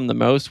suffers from the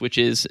most, which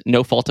is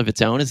no fault of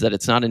its own, is that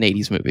it's not an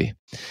 80s movie.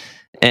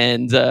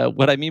 And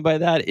what I mean by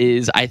that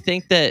is I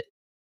think that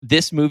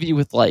this movie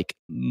with like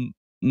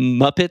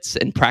Muppets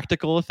and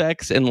practical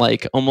effects and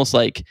like almost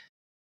like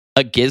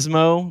a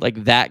gizmo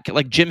like that,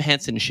 like Jim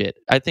Henson shit,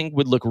 I think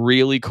would look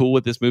really cool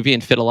with this movie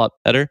and fit a lot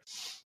better.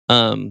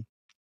 I'm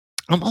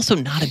also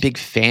not a big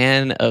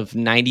fan of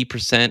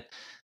 90%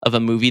 of a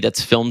movie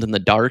that's filmed in the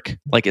dark.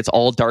 Like it's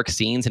all dark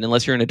scenes, and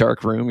unless you're in a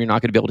dark room, you're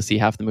not going to be able to see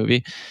half the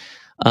movie.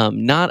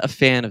 Not a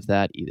fan of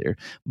that either.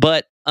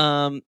 But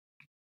the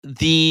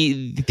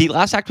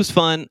last act was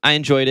fun. I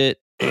enjoyed it.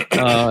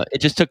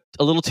 It just took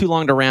a little too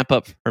long to ramp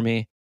up for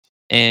me,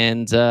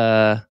 and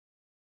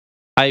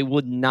I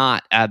would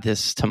not add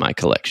this to my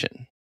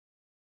collection.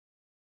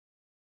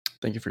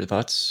 Thank you for your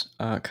thoughts,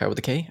 Kai with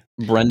a K.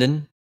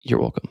 Brendan, you're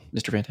welcome,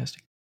 Mr.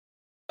 Fantastic.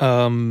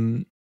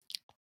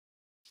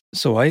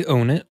 So I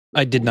own it.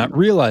 I did not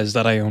realize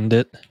that I owned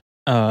it.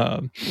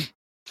 I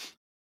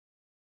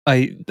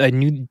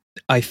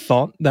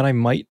thought that I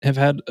might have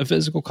had a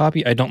physical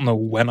copy. I don't know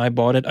when I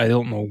bought it. I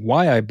don't know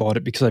why I bought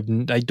it because I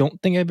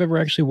don't think I've ever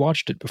actually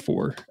watched it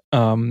before.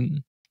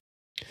 Or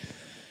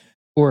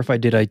if I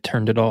did, I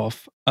turned it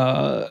off.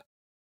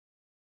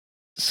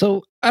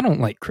 So I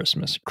don't like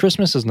Christmas.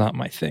 Christmas is not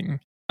my thing.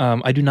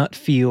 I do not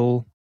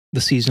feel the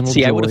seasonal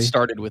joy. I would have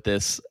started with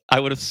this. I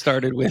would have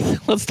started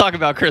with, let's talk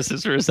about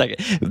Christmas for a second.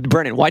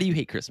 Brennan, why do you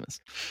hate Christmas?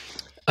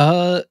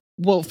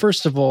 Well,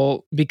 first of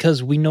all,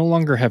 because we no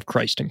longer have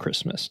Christ in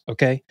Christmas,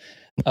 okay?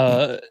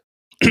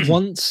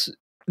 Once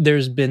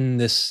there's been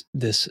this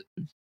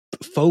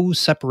faux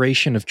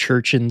separation of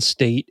church and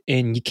state,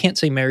 and you can't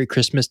say Merry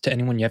Christmas to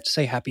anyone. You have to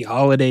say Happy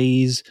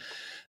Holidays.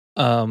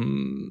 No,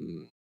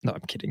 I'm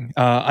kidding.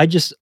 I'm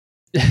just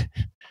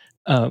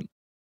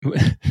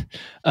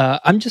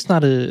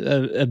not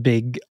a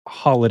big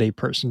holiday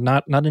person.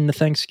 Not into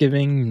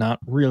Thanksgiving, not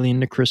really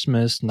into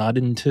Christmas, not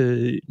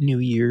into New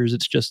Year's.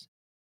 It's just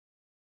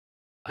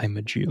I'm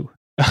a Jew.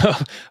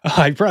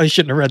 I probably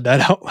shouldn't have read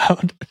that out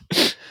loud.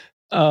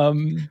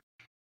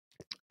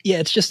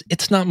 Yeah,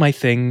 it's not my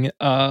thing.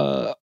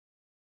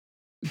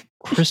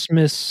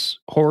 Christmas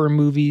horror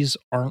movies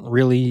aren't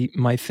really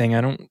my thing.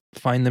 I don't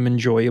find them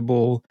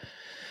enjoyable.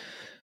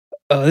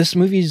 This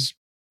movie's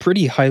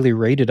pretty highly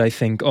rated, I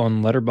think,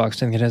 on Letterboxd. I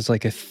think it has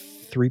like a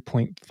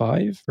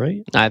 3.5,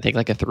 right? I think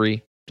like a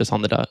 3, just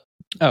on the dot.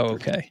 Oh,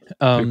 okay.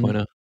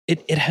 3.0.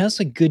 It has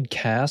a good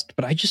cast,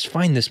 but I just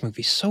find this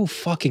movie so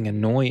fucking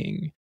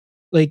annoying.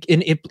 Like,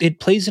 and it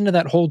plays into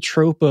that whole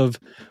trope of,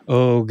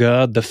 oh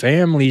god, the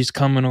family's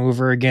coming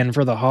over again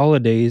for the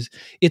holidays.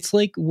 It's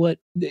like what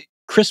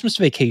Christmas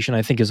Vacation,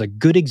 I think, is a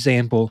good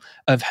example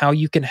of how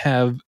you can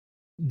have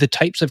the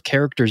types of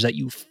characters that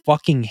you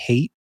fucking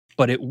hate,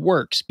 but it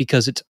works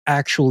because it's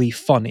actually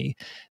funny.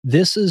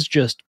 This is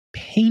just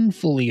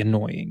painfully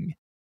annoying.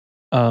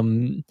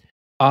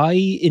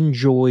 I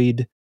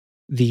enjoyed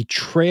the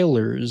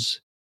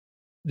trailers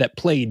that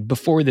played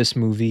before this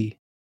movie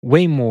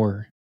way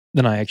more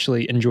than I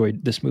actually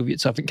enjoyed this movie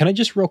itself. Can I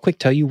just real quick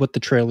tell you what the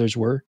trailers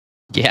were?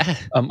 Yeah.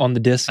 On the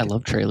disc. I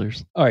love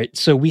trailers. All right,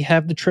 so we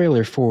have the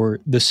trailer for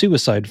The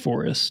Suicide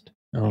Forest.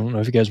 I don't know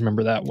if you guys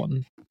remember that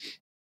one.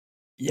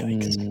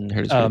 Yikes.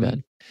 Heard it's pretty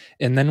bad.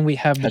 And then we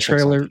have the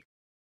trailer.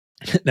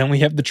 Then we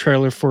have the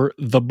trailer for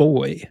The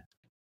Boy.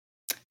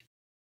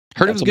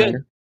 Heard it was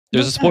good.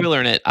 There's a spoiler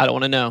in it. I don't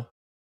want to know.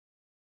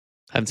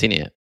 Haven't seen it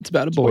yet. It's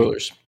about a boy.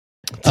 Spoilers.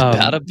 It's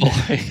about a boy.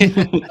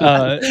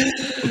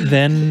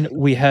 Then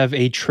we have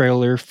a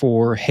trailer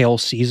for Hail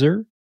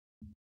Caesar.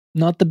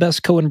 Not the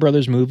best Coen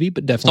Brothers movie,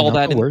 but definitely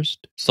not the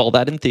worst. Saw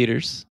that in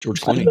theaters. George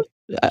Clooney.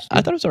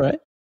 I thought it was all right.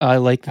 I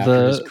like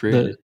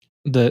the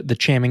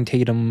Channing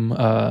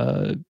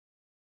Tatum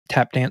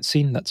tap dance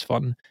scene. That's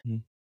fun.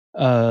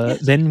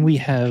 Then we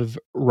have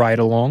Ride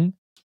Along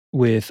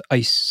with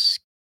Ice.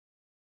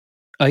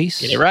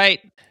 Get it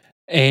right.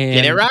 And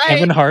Get it right.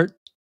 Kevin Hart.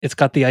 It's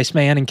got the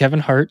Iceman and Kevin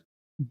Hart.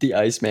 The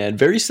Iceman.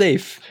 Very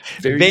safe.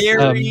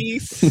 Very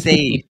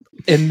safe.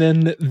 And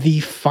then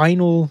the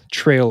final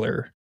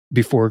trailer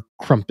before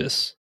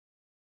Krampus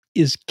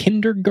is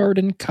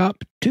Kindergarten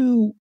Cop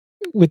 2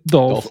 with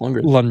Dolph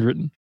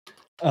Lundgren.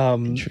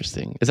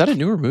 Interesting. Is that a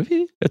newer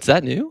movie? It's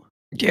that new?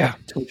 Yeah.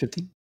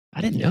 2015. I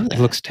didn't know that. It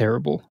looks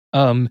terrible.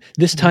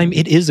 This time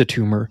it is a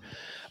tumor.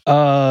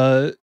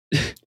 Or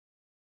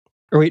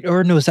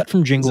no, is that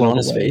from Jingle All the Way?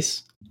 On his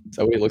face? Is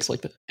that what he looks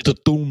like? That? It's a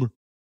tumor.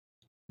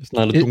 It's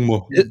not a tumor.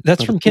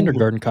 That's from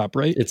Kindergarten Cop,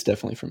 right? It's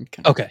definitely from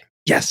Okay.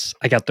 Yes,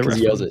 I got the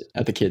reference. He yells it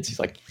at the kids. He's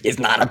like, "It's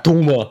not a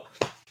tumor."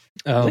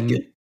 No,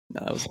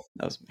 that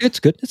was. It's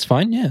good. It's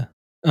fine. Yeah.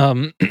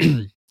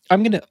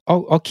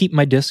 I'll keep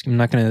my disc. I'm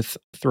not gonna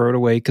throw it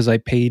away because I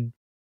paid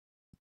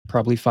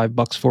probably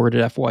 $5 for it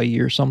at FYE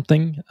or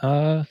something.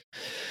 But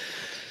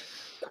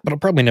I'll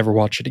probably never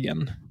watch it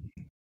again.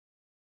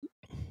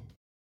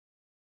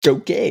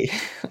 Okay.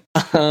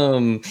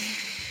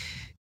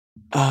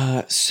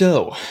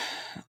 So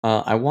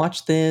I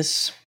watched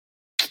this,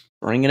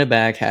 bringing it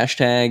back,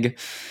 hashtag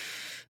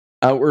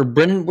Or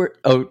Brendan,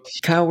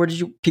 Kyle, where did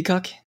you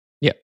Peacock?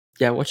 Yeah.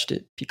 Yeah, I watched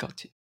it. Peacock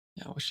too.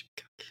 Yeah, I watched it.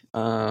 Peacock.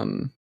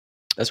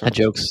 That's right.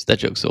 That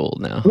joke's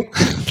old now.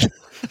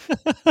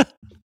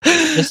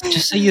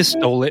 Just say you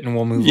stole it and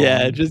we'll move on.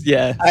 Yeah.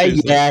 I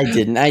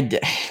didn't. I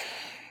did.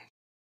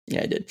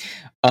 Yeah, I did.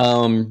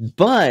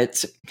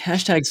 But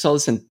hashtag saw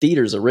this in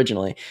theaters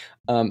originally.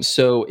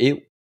 So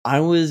I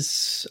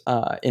was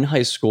in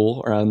high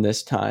school around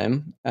this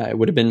time. It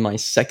would have been my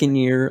second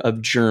year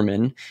of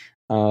German,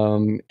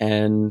 and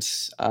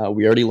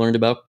we already learned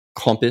about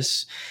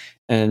Compass,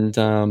 and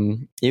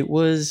it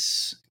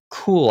was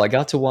cool. I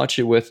got to watch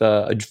it with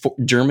a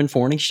German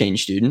foreign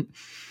exchange student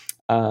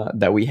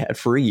that we had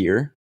for a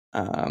year.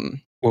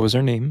 What was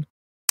her name?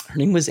 Her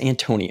name was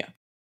Antonia.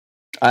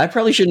 I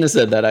probably shouldn't have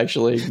said that,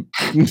 actually.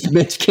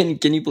 Mitch,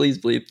 can you please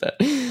bleep that?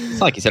 It's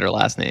not like you said her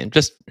last name.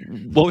 Just,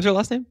 what was her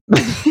last name?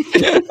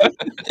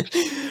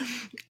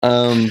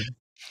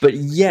 But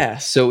yeah,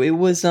 so it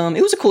was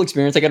a cool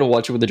experience. I got to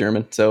watch it with the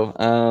German. So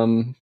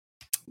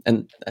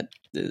and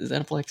is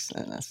that a flex?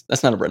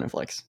 That's not a Brendan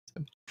flex.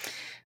 So,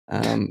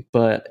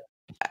 but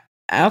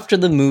after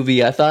the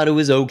movie, I thought it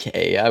was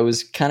okay. I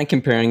was kind of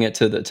comparing it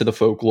to the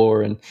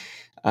folklore, and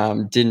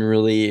didn't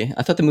really.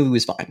 I thought the movie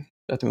was fine.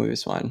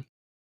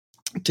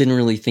 Didn't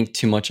really think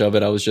too much of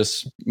it. I was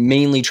just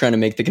mainly trying to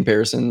make the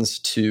comparisons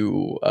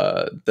to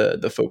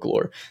the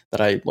folklore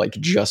that I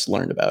just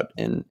learned about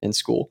in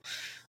school.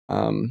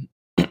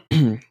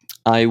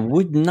 I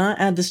would not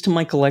add this to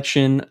my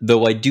collection,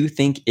 though I do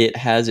think it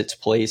has its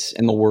place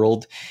in the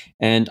world,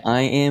 and I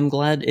am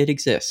glad it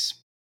exists.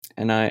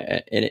 And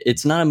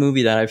it's not a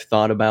movie that I've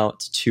thought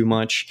about too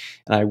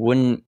much, and I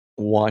wouldn't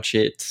watch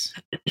it.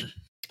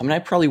 I mean,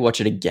 I'd probably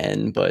watch it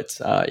again, but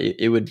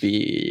it would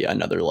be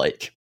another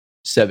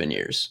 7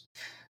 years.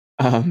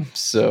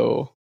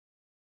 So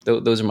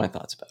those are my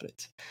thoughts about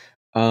it.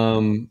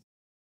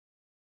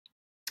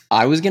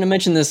 I was going to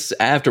mention this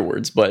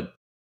afterwards, but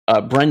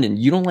Brendan,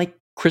 you don't like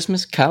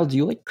Christmas? Kyle, do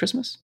you like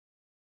Christmas?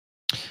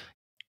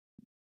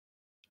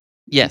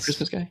 Yes.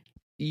 Christmas guy?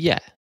 Yeah,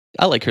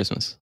 I like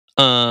Christmas.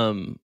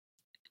 Go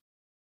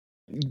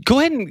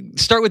ahead and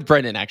start with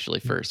Brendan actually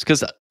first,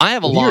 because I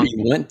have a long.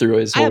 You went through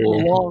his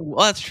whole.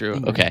 Well, that's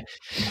true. Okay.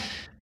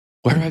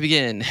 Where do I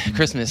begin?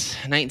 Christmas,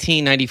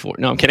 1994.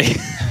 No, I'm kidding.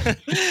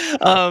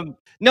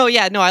 No,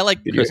 I like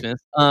Christmas.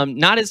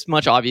 Not as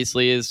much,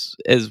 obviously, as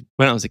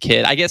when I was a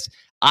kid. I guess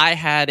I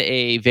had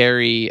a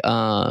very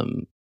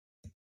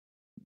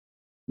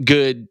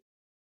good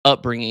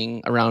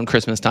upbringing around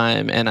Christmas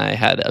time, and I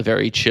had a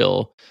very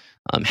chill,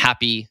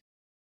 happy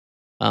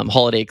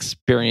holiday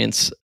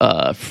experience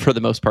for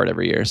the most part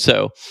every year.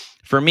 So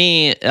for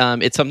me,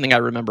 it's something I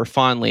remember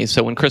fondly.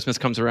 So when Christmas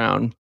comes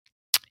around,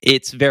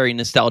 it's very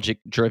nostalgic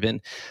driven.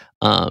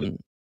 There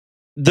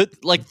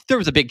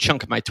was a big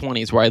chunk of my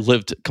 20s where I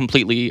lived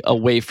completely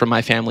away from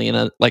my family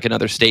in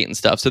another state and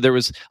stuff. So there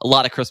was a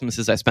lot of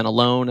Christmases I spent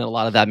alone, and a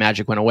lot of that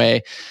magic went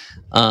away.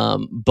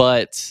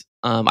 But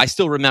I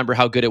still remember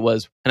how good it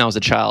was when I was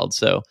a child.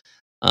 So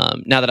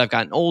now that I've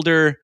gotten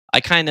older, I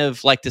kind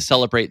of like to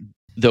celebrate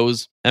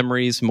those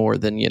memories more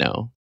than,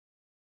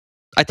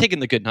 I take in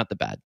the good, not the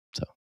bad.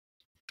 So,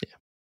 yeah.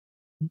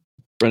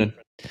 Brennan.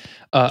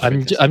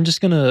 I'm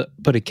just gonna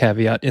put a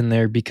caveat in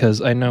there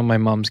because I know my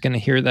mom's gonna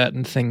hear that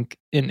and think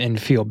and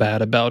feel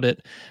bad about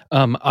it.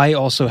 I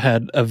also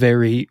had a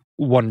very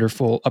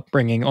wonderful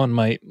upbringing on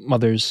my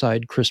mother's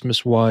side,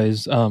 Christmas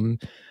wise.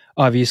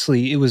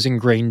 Obviously, it was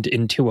ingrained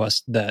into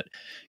us that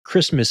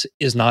Christmas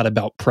is not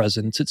about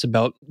presents; it's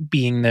about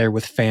being there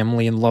with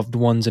family and loved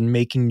ones and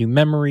making new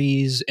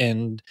memories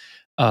and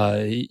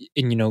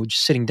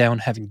just sitting down,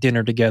 having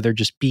dinner together,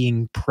 just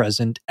being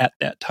present at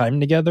that time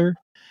together.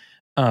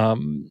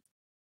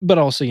 But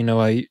also,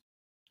 I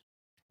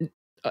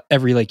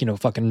every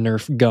fucking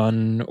Nerf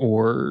gun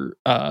or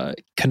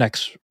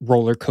K'NEX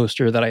roller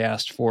coaster that I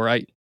asked for,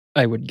 I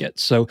would get.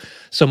 So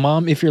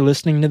Mom, if you're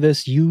listening to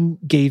this, you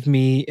gave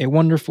me a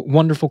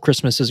wonderful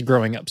Christmases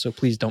growing up. So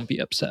please don't be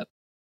upset.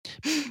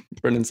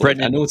 Brendan's I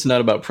know it's not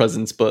about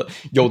presents, but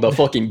the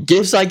fucking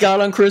gifts I got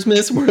on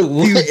Christmas were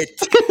lit.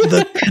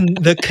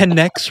 The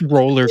K'NEX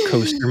roller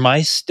coaster. My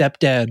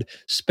stepdad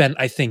spent,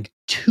 I think,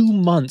 2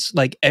 months,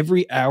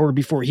 every hour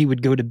before he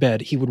would go to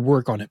bed, he would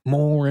work on it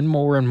more and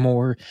more and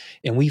more,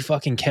 and we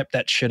fucking kept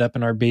that shit up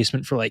in our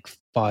basement for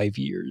 5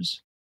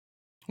 years.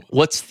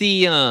 What's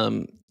the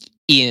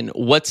Ian?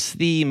 What's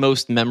the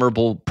most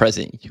memorable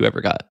present you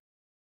ever got?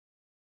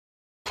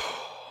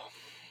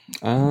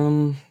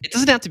 It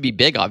doesn't have to be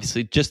big,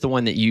 obviously. Just the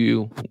one that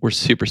you were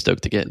super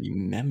stoked to get.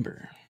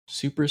 Remember,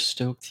 super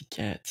stoked to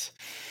get.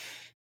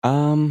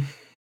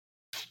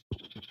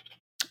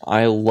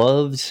 I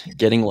loved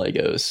getting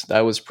Legos.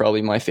 That was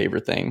probably my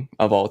favorite thing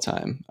of all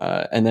time.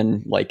 And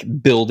then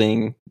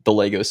building the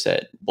Lego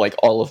set,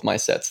 all of my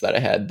sets that I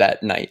had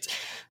that night.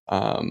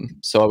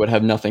 So I would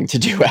have nothing to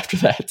do after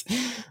that.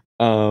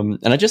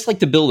 And I just like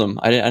to build them.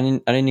 I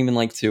didn't even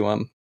like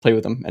to play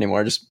with them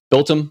anymore. I just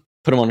built them,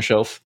 put them on a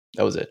shelf.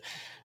 That was it.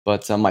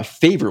 But my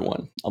favorite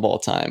one of all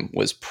time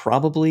was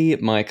probably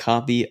my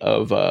copy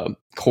of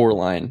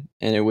Coraline,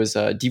 and it was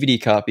a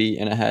DVD copy,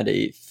 and it had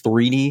a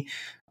 3D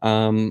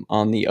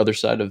on the other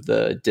side of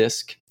the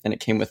disc, and it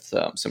came with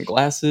some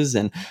glasses,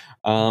 and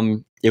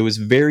it was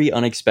very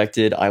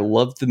unexpected. I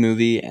loved the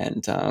movie,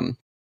 and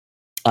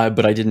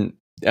but I didn't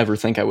ever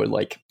think I would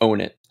like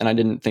own it, and I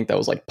didn't think that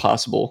was like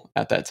possible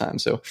at that time.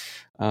 So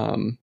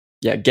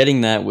yeah,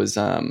 getting that was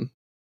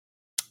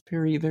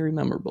very, very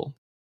memorable.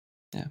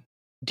 Yeah.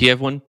 Do you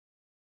have one,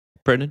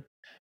 Brendan?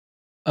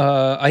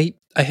 I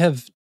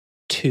have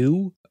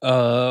two.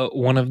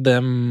 One of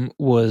them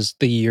was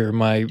the year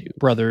my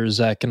brother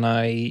Zach and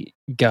I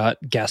got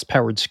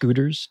gas-powered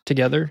scooters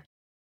together.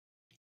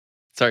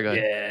 Sorry, go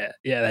ahead.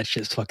 Yeah, that's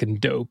just fucking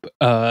dope.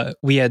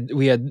 We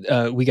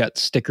got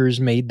stickers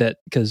made that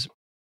because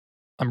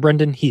I'm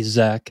Brendan, he's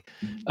Zach,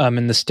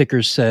 and the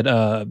stickers said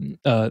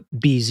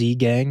BZ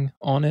Gang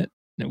on it.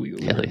 And we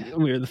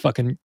were the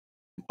fucking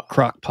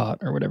crock pot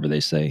or whatever they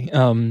say.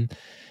 And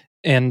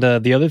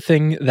the other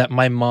thing that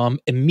my mom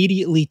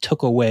immediately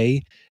took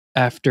away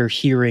after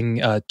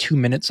hearing 2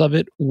 minutes of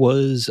it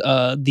was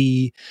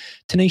the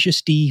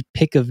Tenacious D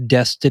Pick of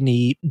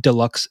Destiny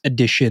Deluxe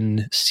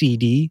Edition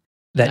CD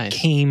that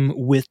came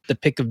with the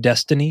Pick of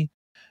Destiny.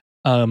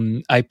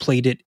 I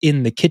played it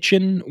in the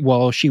kitchen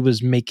while she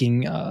was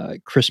making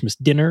Christmas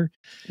dinner.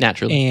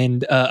 Naturally.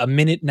 And a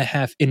minute and a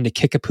half into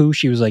Kickapoo,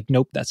 she was like,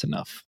 nope, that's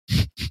enough.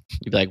 You'd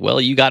be like, well,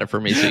 you got it for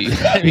me. So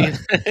I mean,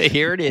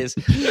 here it is.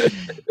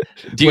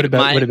 Dude,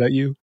 what about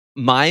you?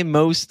 My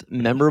most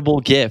memorable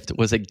gift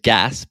was a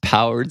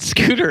gas-powered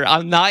scooter.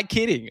 I'm not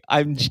kidding.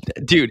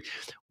 Dude,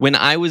 when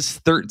I was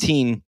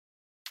 13,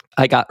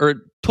 or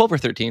 12 or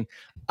 13,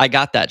 I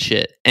got that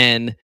shit.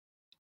 And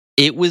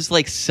it was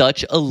like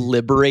such a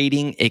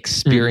liberating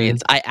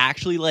experience. I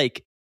actually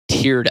like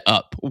teared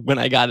up when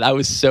I got it. I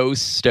was so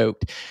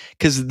stoked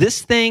because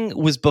this thing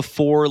was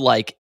before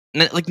like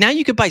now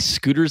you could buy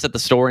scooters at the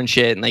store and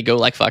shit, and they go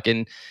like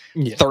fucking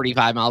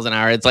 35 miles an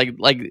hour. It's like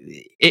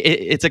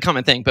it's a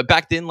common thing. But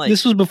back then, like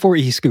this was before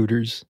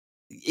e-scooters.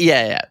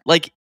 Yeah.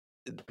 Like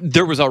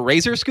there was a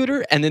Razor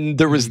scooter, and then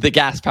there was the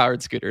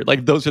gas-powered scooter.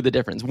 Like those are the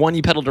difference. One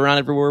you pedaled around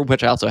everywhere,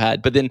 which I also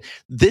had. But then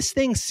this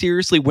thing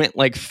seriously went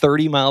like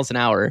 30 miles an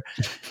hour,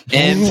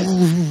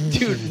 and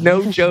dude,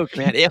 no joke,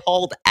 man, it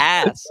hauled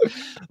ass.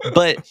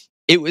 But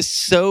it was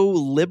so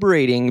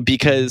liberating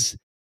because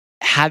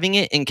having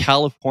it in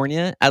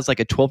California as like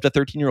a 12 to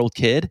 13-year-old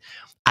kid,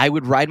 I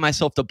would ride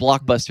myself to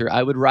Blockbuster.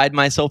 I would ride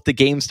myself to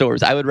game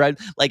stores. I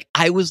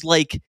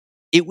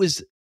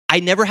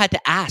never had to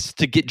ask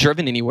to get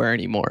driven anywhere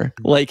anymore.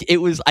 Like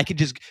I could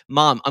just,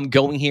 Mom, I'm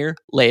going here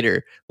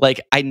later.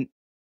 Like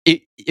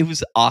it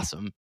was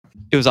awesome.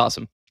 It was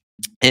awesome.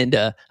 And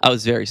I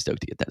was very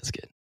stoked to get that as a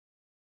kid.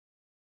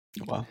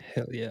 Wow.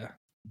 Hell yeah.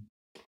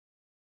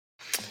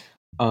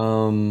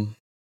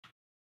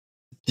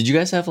 Did you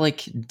guys have like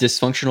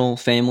dysfunctional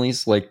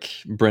families like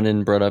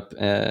Brendan brought up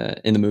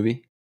in the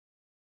movie?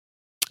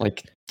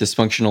 Like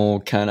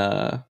dysfunctional kind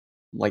of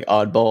like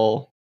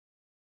oddball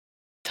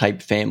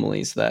type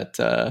families that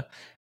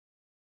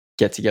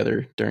get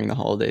together during the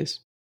holidays?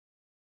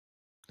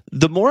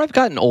 The more I've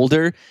gotten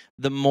older,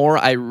 the more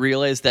I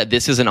realize that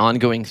this is an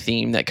ongoing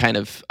theme that kind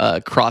of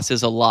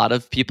crosses a lot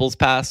of people's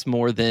paths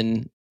more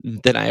than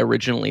I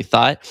originally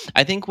thought.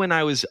 I think when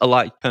I was a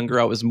lot younger,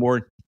 I was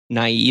more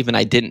naive and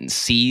I didn't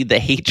see the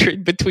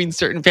hatred between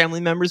certain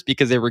family members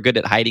because they were good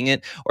at hiding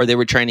it, or they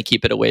were trying to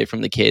keep it away from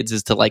the kids,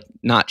 as to like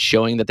not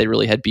showing that they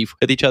really had beef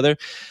with each other.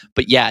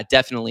 But yeah,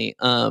 definitely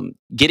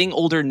getting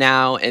older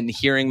now and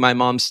hearing my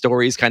mom's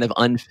stories kind of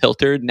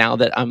unfiltered now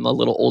that I'm a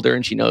little older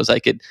and she knows I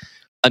could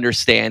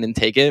understand and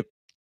take it.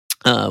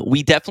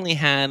 We definitely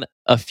had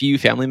a few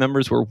family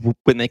members where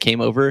when they came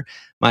over,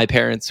 my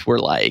parents were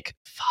like,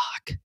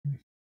 fuck,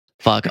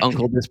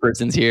 uncle, this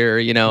person's here,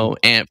 you know,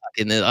 and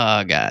fucking,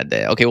 oh god,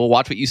 okay, well,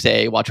 watch what you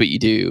say, watch what you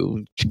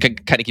do,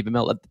 kind of keep them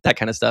out, that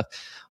kind of stuff.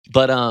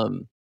 But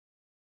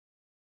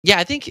yeah,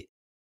 I think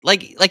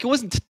like it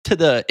wasn't to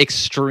the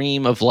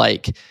extreme of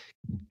like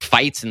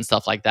fights and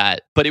stuff like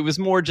that, but it was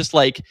more just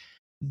like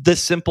the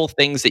simple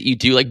things that you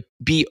do, like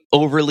be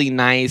overly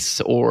nice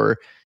or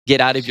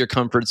get out of your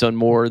comfort zone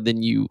more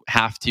than you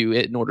have to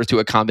in order to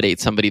accommodate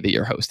somebody that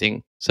you're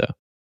hosting. So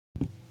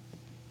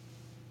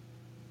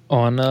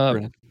on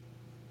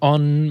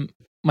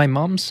my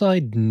mom's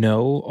side,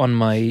 no. On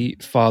my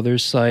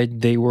father's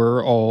side, they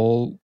were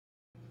all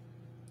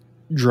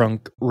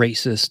drunk,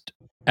 racist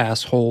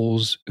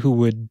assholes who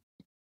would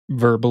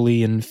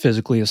verbally and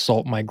physically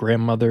assault my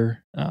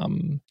grandmother.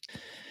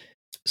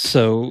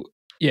 So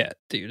yeah,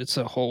 dude, it's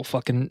a whole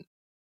fucking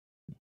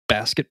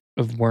basket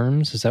of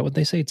worms. Is that what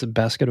they say? It's a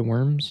basket of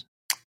worms?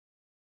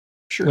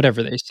 Sure.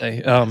 Whatever they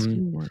say.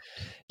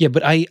 Yeah,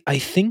 but I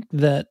think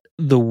that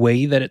the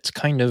way that it's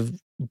kind of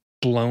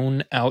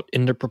blown out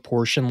into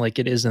proportion like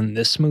it is in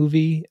this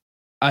movie,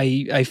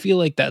 I feel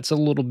like that's a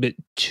little bit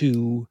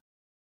too...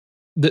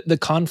 The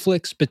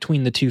conflicts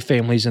between the two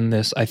families in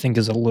this, I think,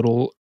 is a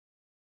little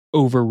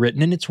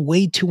overwritten, and it's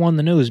way too on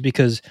the nose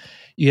because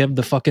you have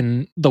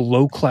the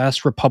low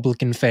class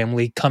Republican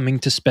family coming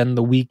to spend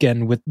the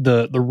weekend with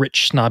the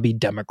rich snobby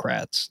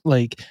Democrats.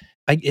 Like,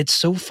 it's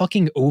so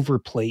fucking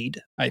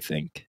overplayed, I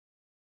think.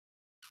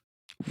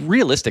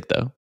 Realistic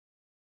though.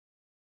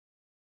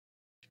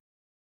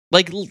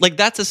 Like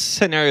that's a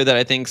scenario that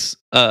I think's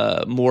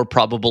more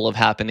probable of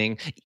happening.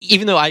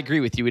 Even though I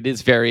agree with you, it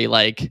is very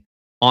like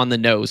on the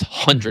nose,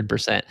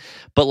 100%.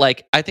 But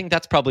like, I think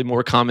that's probably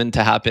more common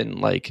to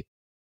happen like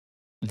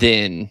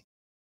than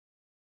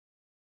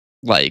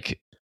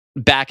like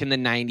back in the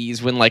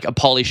 90s when like a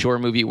Pauly Shore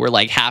movie where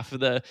like half of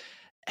the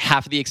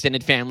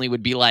extended family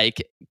would be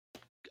like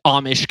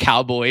Amish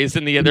cowboys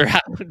and the other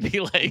half would be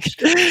like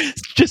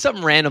just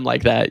something random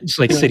like that. It's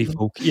like city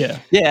folk. Yeah.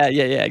 Yeah,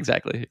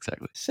 exactly.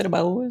 City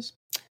boys.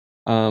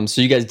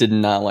 So you guys did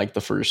not like the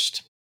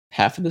first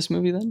half of this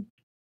movie then?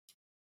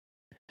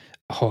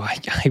 Oh,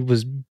 I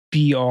was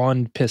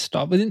beyond pissed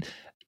off. But then,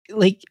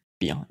 like,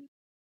 Beyond.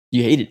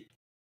 You hate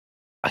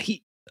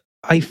it.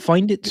 I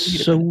find it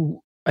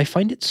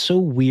so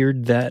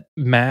weird that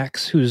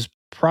Max, who's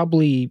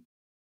probably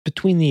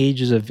between the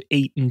ages of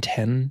 8 and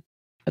 10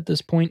 at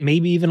this point,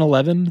 maybe even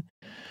 11,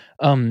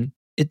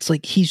 it's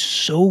like he's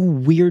so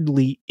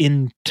weirdly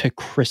into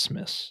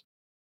Christmas.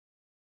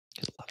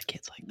 There's a lot of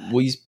kids like that. Well,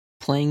 he's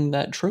playing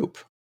that trope.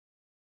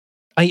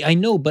 I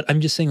know, but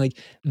I'm just saying, like,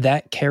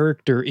 that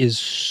character is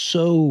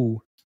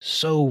so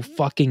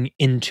fucking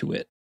into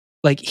it.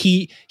 Like,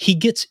 he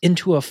gets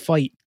into a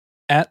fight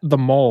at the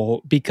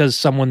mall because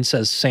someone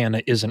says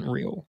Santa isn't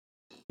real.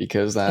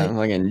 Because that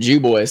fucking Jew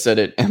boy said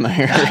it. Am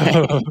I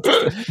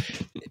right?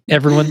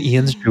 Everyone,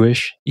 Ian's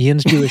Jewish,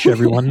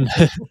 everyone.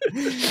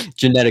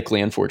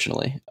 Genetically,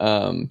 unfortunately.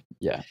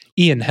 Yeah.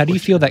 Ian, how do you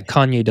feel that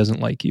Kanye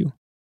doesn't like you?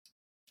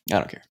 I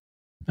don't care.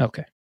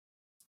 Okay.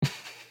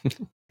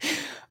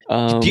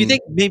 Do you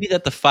think maybe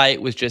that the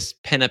fight was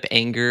just pent up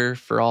anger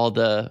for all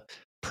the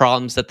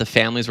problems that the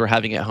families were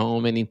having at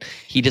home, and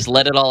he just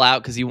let it all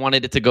out because he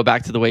wanted it to go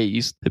back to the way it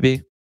used to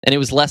be, and it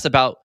was less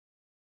about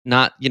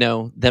not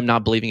them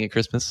not believing in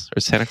Christmas or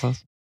Santa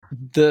Claus?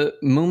 The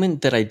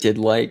moment that I did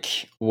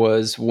like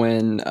was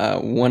when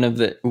one of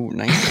the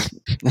nice.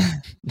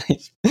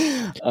 Nice.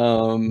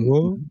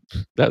 That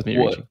was me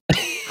reaching.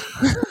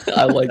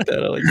 I like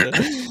that.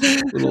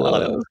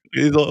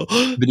 Little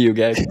video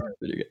gag.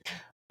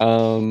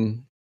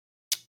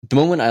 The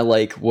moment I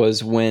like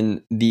was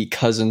when the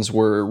cousins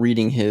were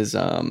reading his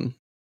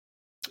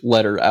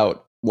letter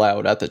out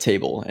loud at the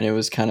table, and it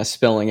was kind of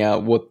spelling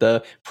out what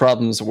the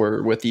problems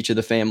were with each of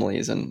the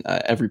families and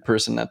every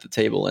person at the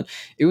table, and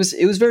it was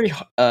very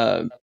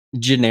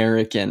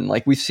generic, and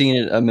like we've seen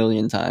it a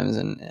million times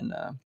in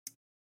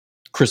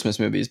Christmas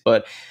movies,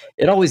 but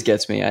it always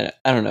gets me. I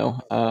don't know.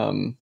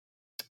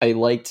 I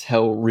liked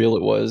how real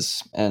it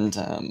was, and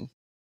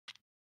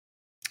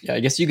yeah, I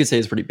guess you could say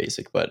it's pretty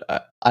basic, but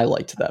I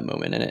liked that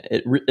moment, and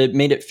it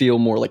made it feel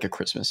more like a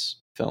Christmas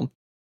film.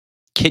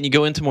 Can you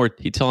go into more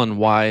detail on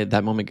why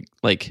that moment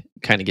like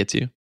kind of gets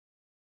you?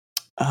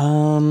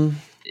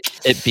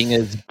 It being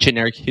as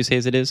generic you say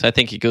as it is, I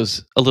think it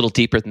goes a little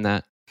deeper than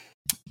that.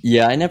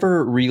 Yeah, I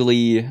never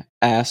really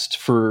asked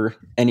for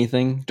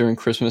anything during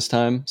Christmas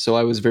time, so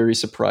I was very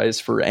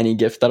surprised for any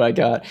gift that I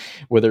got,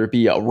 whether it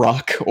be a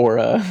rock or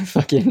a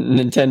fucking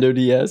Nintendo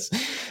DS.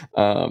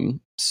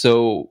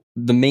 So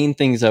the main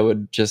things I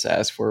would just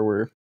ask for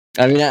were,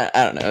 I mean, I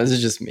don't know, this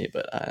is just me,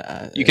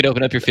 but you could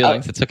open up your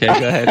feelings. It's okay.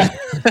 Go ahead.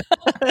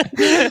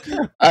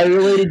 I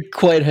related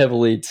quite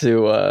heavily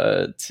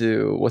to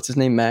what's his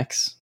name,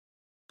 Max?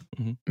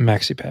 Mm-hmm.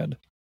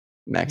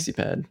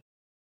 Maxipad.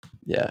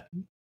 Yeah.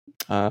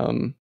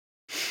 I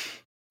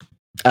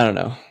don't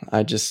know.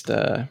 I just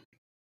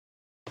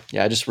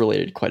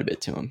related quite a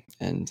bit to him,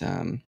 and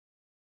I'm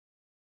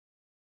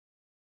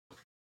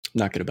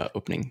not good about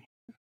opening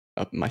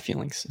up my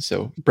feelings.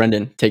 So,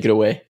 Brendan, take it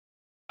away.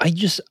 I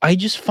just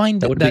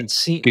find that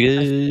scene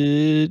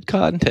good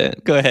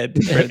content. Go ahead.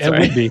 It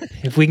would be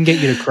if we can get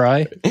you to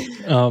cry.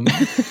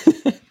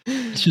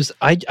 It's just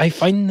I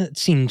find that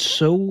scene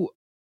so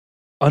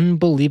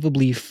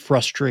unbelievably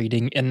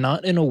frustrating, and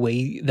not in a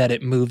way that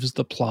it moves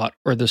the plot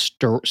or the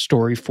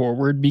story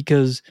forward,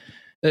 because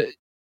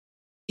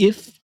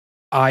if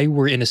I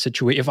were in a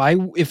situation,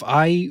 if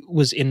I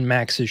was in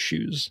Max's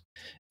shoes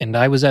and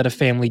I was at a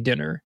family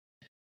dinner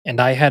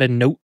and I had a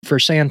note for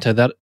Santa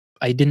that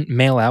I didn't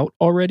mail out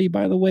already,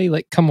 by the way,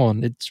 like, come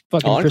on, it's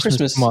fucking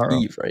Christmas tomorrow.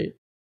 Eve, right?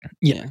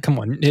 Yeah, come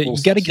on. You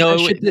gotta get no,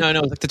 it's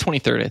like the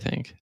 23rd, I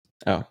think.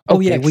 Oh,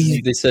 yeah.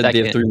 They said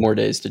they have 3 more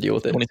days to deal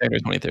with it. 23rd or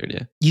 23rd,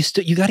 yeah.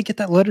 You got to get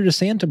that letter to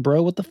Santa,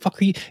 bro. What the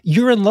fuck are you?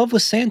 You're in love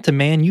with Santa,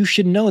 man. You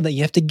should know that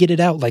you have to get it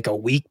out like a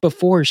week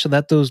before, so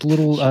that those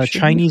little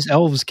Chinese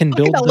elves can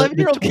build.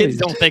 11-year-old kids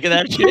don't think of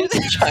that shit.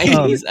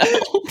 Chinese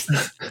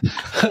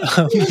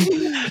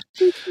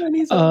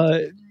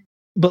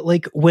elves. But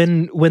like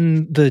when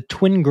the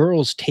twin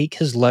girls take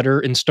his letter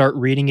and start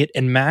reading it,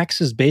 and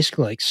Max is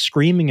basically like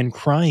screaming and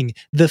crying,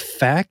 the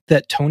fact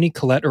that Toni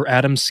Collette or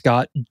Adam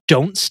Scott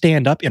don't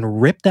stand up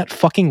and rip that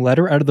fucking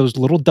letter out of those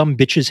little dumb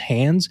bitches'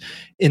 hands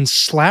and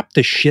slap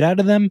the shit out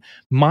of them,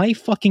 my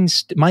fucking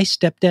my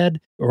stepdad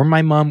or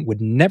my mom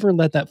would never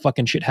let that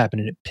fucking shit happen,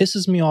 and it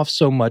pisses me off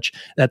so much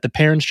that the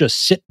parents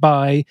just sit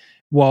by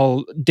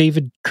while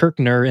David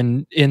Kirkner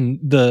and in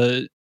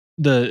the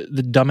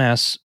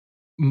dumbass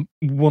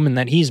woman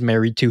that he's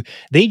married to,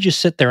 they just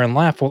sit there and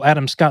laugh while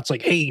Adam Scott's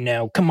like, "Hey,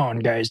 now, come on,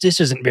 guys, this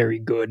isn't very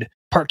good."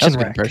 Parks and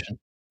Rec. That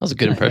was a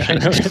good impression.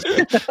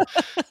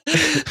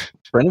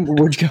 Brendan,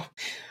 where'd you go?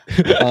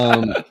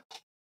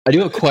 I do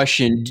have a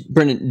question.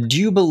 Brendan, do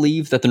you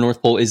believe that the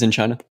North Pole is in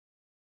China?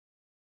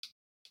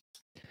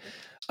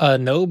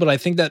 No, but I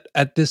think that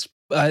at this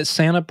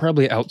Santa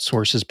probably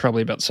outsources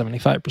probably about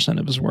 75%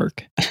 of his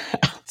work.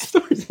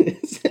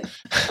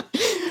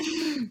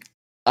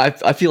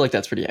 I feel like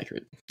that's pretty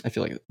accurate. I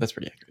feel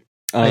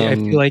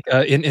like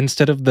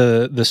instead of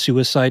the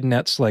suicide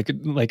nets like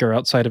are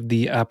outside of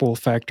the Apple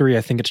factory,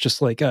 I think it's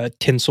just like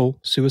tinsel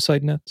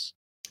suicide nets.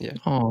 Yeah.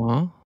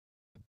 Aww.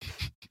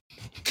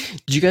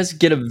 Did you guys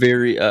get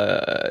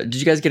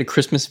a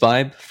Christmas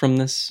vibe from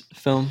this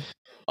film,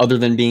 other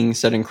than being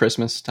set in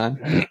Christmas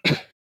time?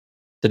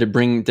 Did it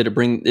bring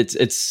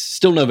it's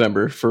still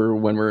November for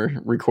when we're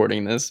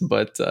recording this,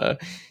 but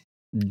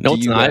no,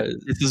 it's not.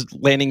 This is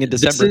landing in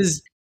December.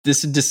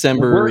 This is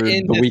December,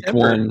 the week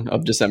 1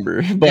 of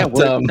December. But yeah,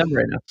 we're in December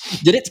right now.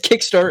 Did it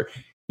kickstart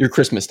your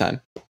Christmas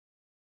time?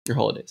 Your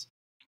holidays?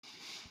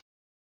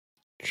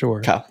 Sure.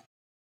 Kyle.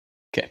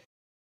 Okay.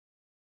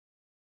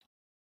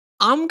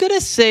 I'm going to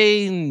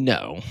say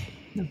no.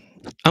 And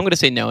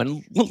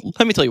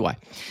let me tell you why.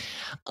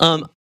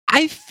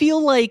 I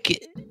feel like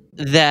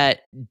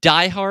that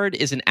Die Hard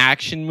is an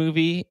action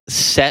movie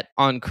set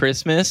on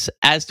Christmas,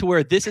 as to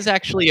where this is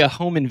actually a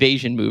home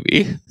invasion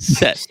movie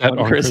set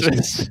on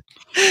Christmas.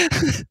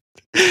 So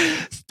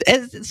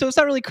it's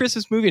not really a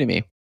Christmas movie to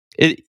me.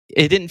 It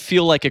didn't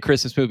feel like a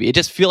Christmas movie. It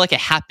just feel like it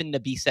happened to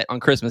be set on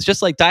Christmas.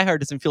 Just like Die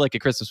Hard doesn't feel like a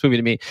Christmas movie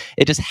to me.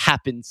 It just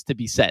happens to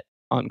be set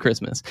on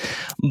Christmas.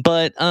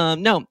 But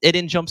no, it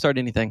didn't jumpstart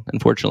anything,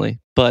 unfortunately.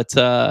 But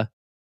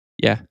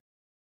yeah.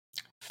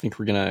 I think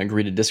we're going to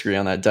agree to disagree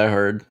on that Die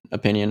Hard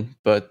opinion.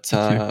 But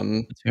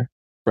That's fair.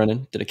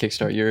 Brendan, did it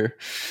kickstart your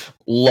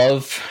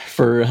love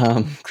for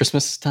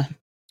Christmas time?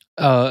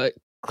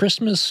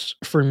 Christmas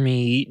for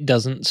me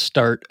doesn't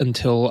start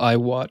until I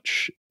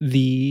watch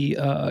the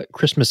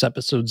Christmas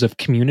episodes of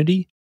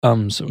Community.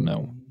 So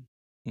no.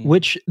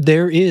 Which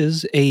there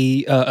is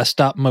a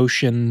stop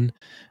motion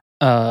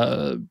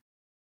one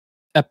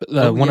of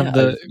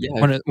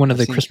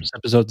the Christmas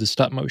episodes is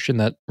stop motion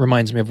that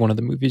reminds me of one of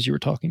the movies you were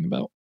talking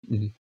about.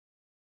 Mm-hmm.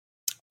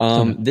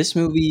 This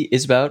movie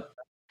is about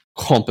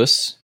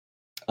Krampus,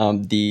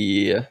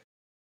 the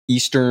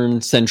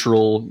Eastern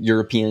Central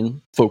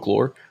European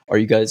folklore. Are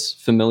you guys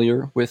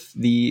familiar with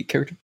the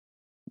character?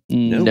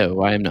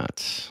 No, I am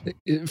not.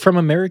 From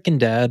American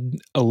Dad,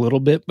 a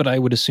little bit, but I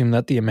would assume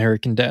that the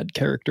American Dad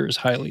character is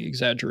highly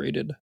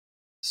exaggerated.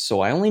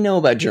 So I only know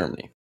about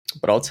Germany,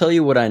 but I'll tell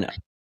you what I know.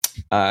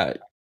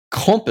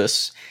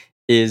 Krampus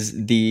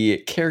is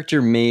the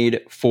character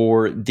made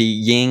for the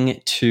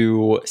yin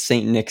to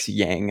Saint Nick's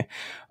yang,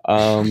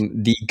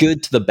 the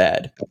good to the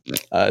bad.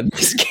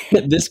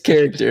 This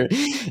character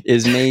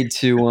is made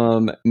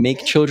to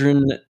make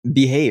children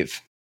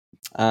behave.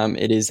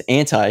 It is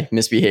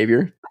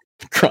anti-misbehavior,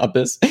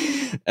 Krampus,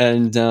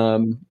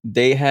 and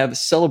they have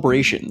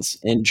celebrations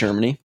in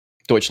Germany,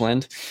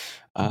 Deutschland,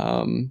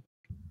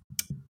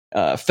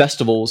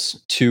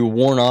 festivals to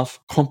warn off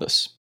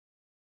Krampus.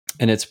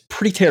 And it's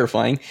pretty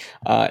terrifying.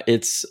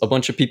 It's a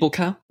bunch of people,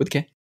 Kyle, with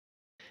K.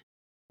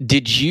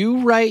 Did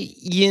you write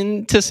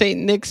yin to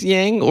Saint Nick's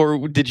yang,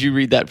 or did you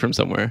read that from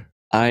somewhere?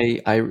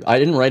 I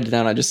didn't write it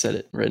down. I just said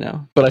it right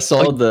now. But I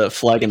saw the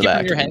flag in the back.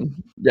 From your head?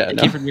 Yeah, it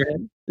came from your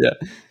head? Yeah.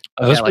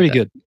 Oh, that's pretty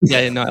good.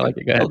 Yeah, no, I like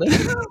it. Go ahead.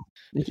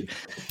 Thank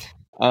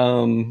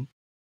you.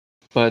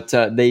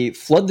 But they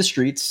flood the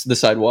streets, the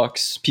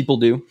sidewalks. People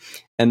do,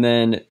 and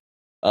then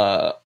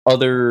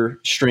other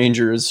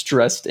strangers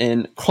dressed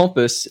in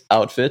Krampus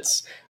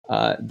outfits.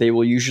 They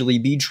will usually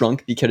be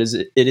drunk because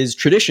it is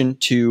tradition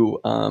to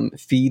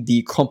feed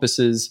the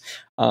Krampuses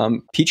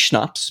peach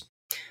schnapps.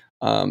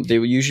 They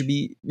will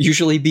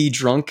usually be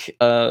drunk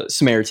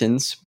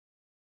Samaritans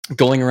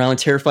going around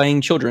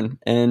terrifying children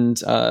and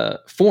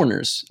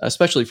foreigners,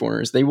 especially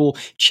foreigners. They will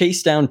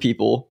chase down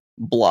people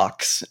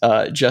blocks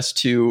just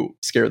to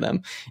scare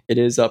them. It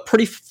is a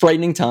pretty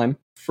frightening time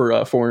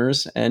for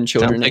foreigners and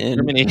children like in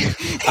Germany.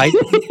 I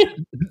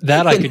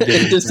could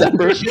get in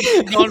December.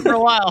 Going for a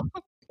while.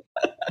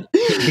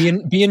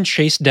 Being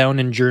chased down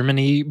in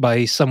Germany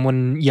by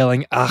someone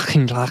yelling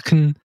 "Aachen,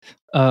 Lachen"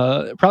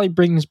 probably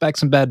brings back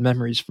some bad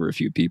memories for a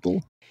few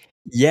people.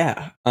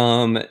 Yeah,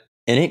 and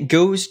it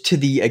goes to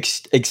the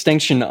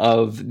extension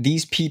of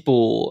these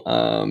people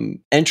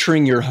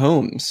entering your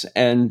homes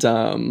and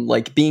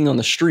like being on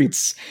the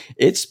streets.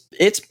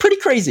 It's pretty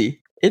crazy.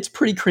 It's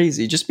pretty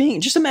crazy. Just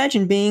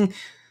imagine being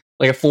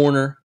like a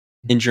foreigner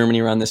in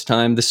Germany around this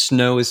time. The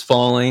snow is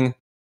falling.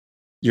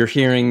 You're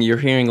hearing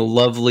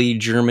lovely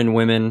German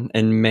women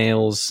and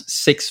males,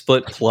 6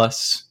 foot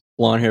plus,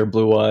 blonde hair,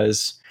 blue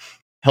eyes,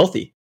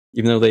 healthy,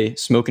 even though they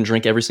smoke and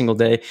drink every single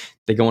day.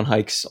 They go on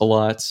hikes a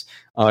lot.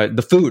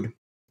 The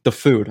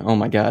food. Oh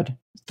my god,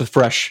 the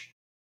fresh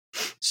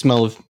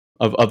smell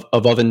of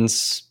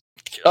ovens.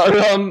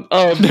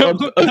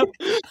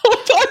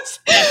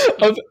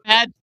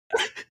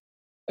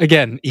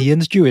 Again,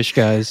 Ian's Jewish,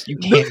 guys. You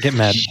can't get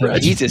mad at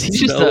that. Jesus,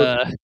 he's just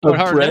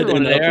bread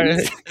and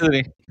ovens.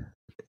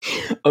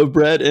 Of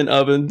bread and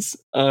ovens.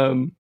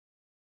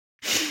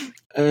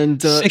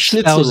 And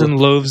 6,000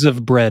 loaves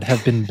of bread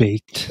have been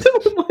baked.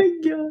 Oh my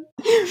god!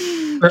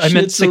 Or I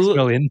meant 6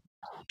 million.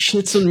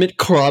 Schnitzel mit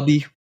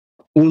Krabi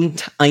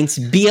und eins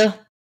Bier.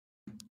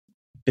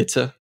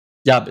 Bitte.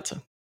 Ja,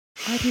 bitte.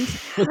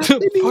 What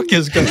the fuck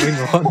is going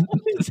on?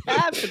 What is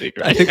happening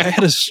right I think I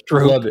had a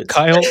stroke. Love it.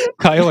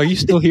 Kyle, are you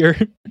still here?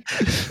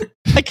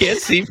 I can't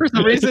see for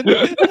some reason.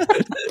 Love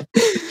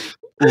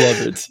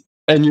it.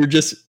 And you're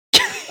just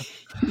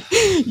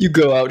you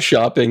go out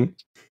shopping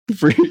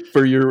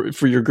for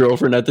your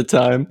girlfriend at the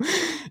time,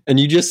 and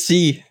you just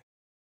see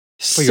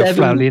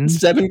seven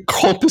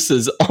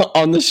Krampuses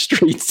on the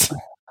streets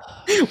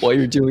while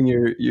you're doing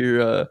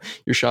your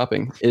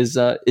shopping. Is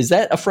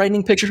that a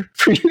frightening picture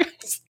for you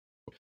guys?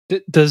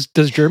 Does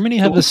Germany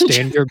have a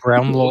stand your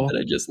ground law? That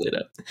I just laid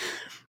out.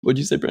 What'd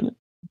you say, Brendan?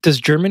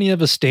 Does Germany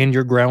have a stand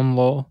your ground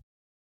law?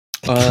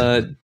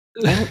 I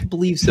don't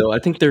believe so. I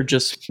think they're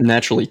just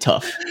naturally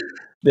tough.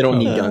 They don't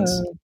need guns.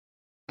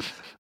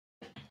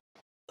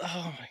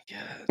 Oh my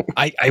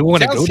god! I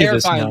want to go to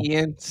this now.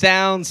 Ian.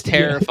 Sounds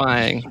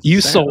terrifying.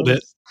 You sold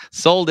it.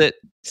 Sold it.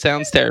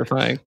 Sounds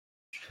terrifying.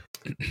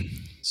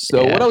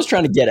 So what I was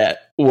trying to get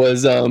at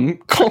was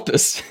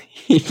Krampus.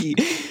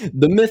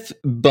 The myth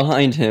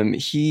behind him.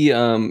 He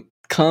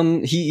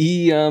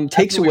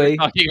takes away.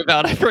 I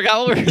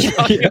forgot what we were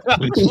talking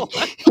about.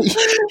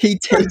 He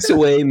takes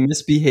away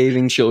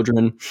misbehaving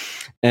children,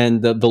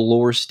 and the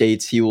lore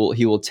states he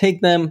will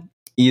take them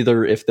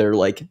either if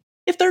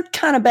they're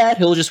kind of bad,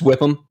 he'll just whip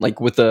them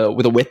like with a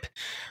whip,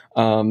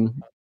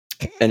 and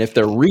if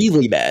they're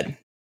really bad,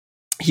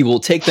 he will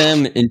take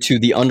them into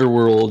the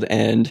underworld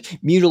and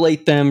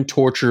mutilate them,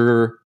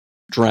 torture,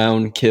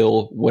 drown,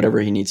 kill, whatever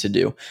he needs to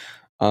do.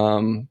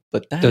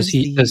 But does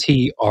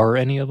he are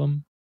any of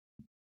them?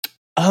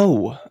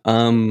 Oh,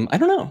 I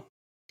don't know.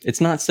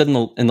 It's not said in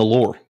the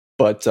lore,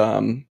 but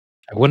I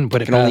wouldn't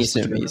put it past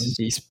him.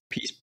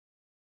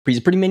 He's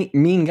a pretty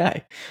mean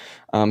guy,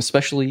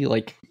 especially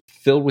like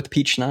filled with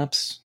peach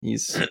schnapps.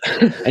 He's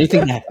anything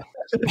can happen.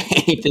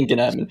 Anything can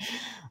happen.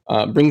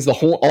 Brings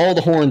all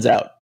the horns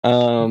out.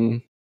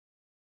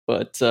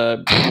 But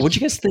what'd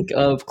you guys think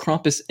of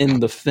Krampus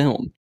in the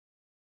film?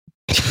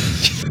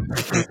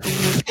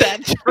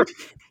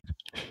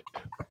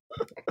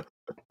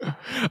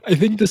 I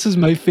think this is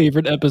my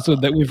favorite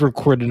episode that we've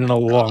recorded in a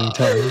long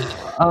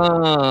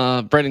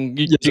time. Brendan,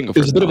 you can go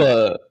first. There's a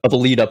bit of a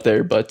lead up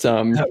there, but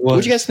what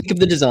did you guys think of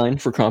the design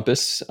for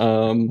Krampus?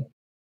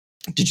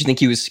 Did you think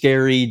he was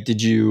scary?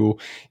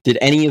 Did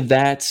any of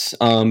that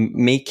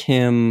make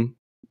him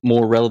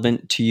more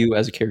relevant to you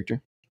as a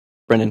character,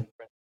 Brendan?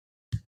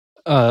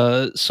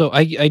 So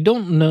I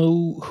don't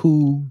know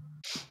who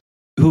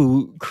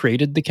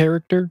created the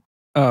character,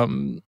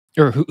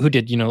 or who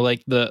did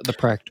like the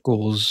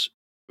practicals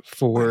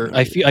for.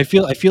 I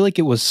feel like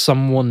it was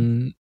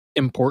someone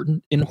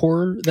important in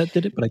horror that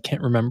did it, but I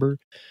can't remember.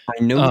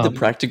 I know the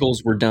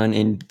practicals were done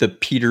in the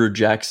Peter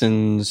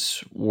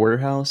Jackson's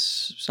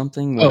warehouse,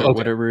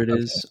 whatever it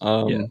is.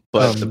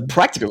 But the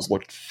practicals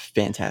looked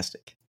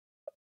fantastic.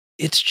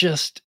 It's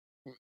just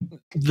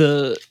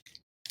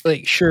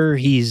sure,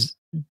 he's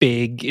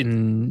big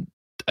and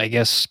I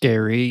guess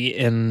scary,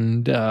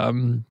 and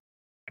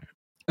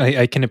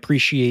I can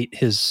appreciate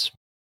his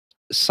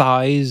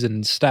size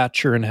and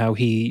stature and how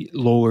he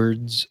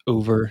lords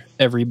over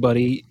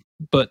everybody.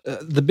 But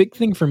the big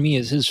thing for me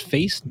is his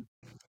face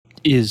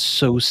is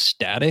so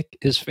static.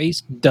 His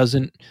face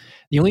doesn't.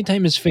 The only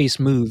time his face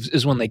moves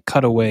is when they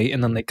cut away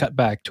and then they cut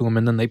back to him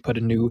and then they put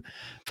a new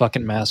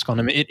fucking mask on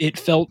him. It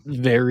felt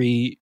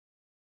very,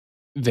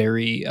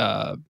 very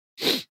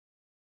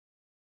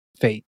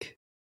fake.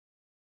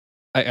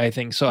 I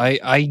think so.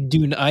 I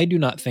do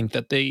not think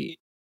that they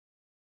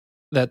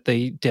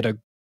did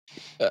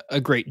a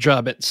great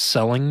job at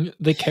selling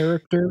the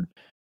character.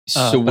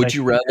 So would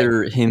you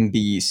rather him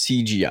be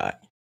CGI?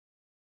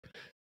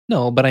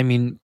 No, but I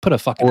mean, put a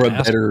fucking or a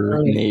mask better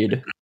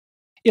made.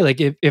 Yeah, like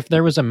if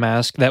there was a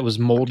mask that was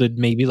molded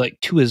maybe like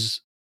to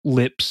his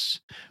lips,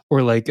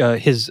 or like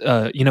his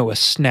a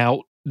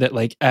snout that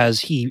like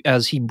as he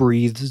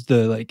breathes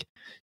the like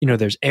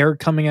there's air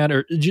coming out,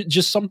 or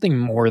just something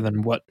more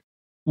than what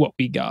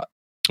we got.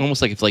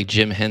 Almost like if like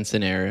Jim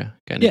Henson era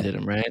kind of did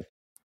him, right?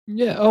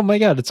 Yeah. Oh my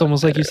god, it's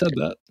almost like you said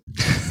that.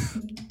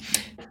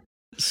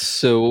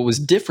 So what was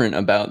different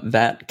about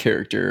that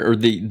character, or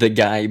the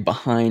guy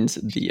behind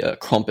the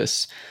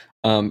Krampus,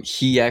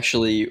 he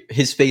actually,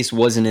 his face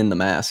wasn't in the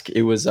mask.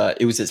 It was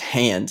his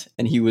hand,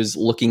 and he was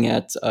looking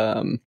out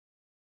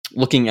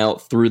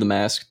through the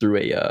mask through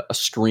a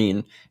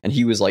screen, and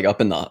he was like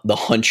up in the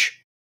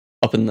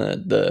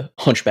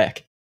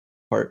hunchback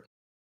part.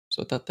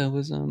 So I thought that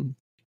was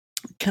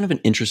kind of an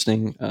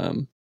interesting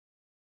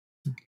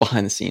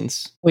behind the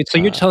scenes. Wait, so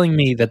you're telling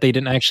me that they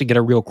didn't actually get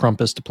a real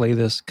Krampus to play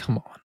this? Come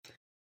on.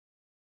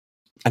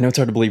 I know it's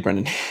hard to believe,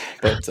 Brendan,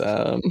 but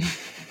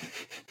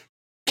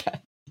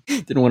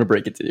didn't want to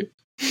break it to you.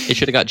 It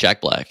should have got Jack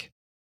Black.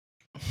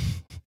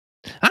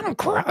 I don't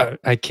cry.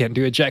 I can't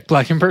do a Jack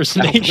Black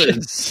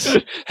impersonation.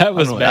 That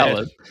was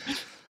bad.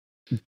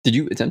 Did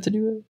you attempt to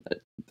do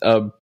it?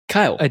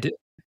 Kyle. I did.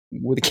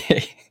 With a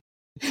K.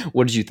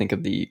 What did you think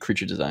of the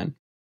creature design?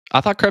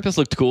 I thought Krampus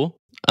looked cool.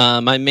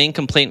 My main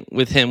complaint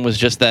with him was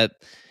just that,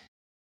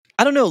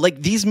 I don't know,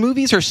 like these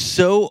movies are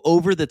so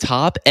over the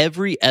top.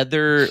 Every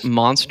other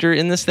monster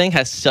in this thing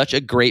has such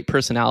a great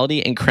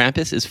personality, and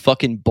Krampus is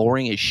fucking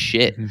boring as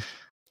shit. Mm-hmm.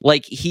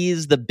 Like,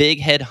 he's the big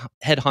head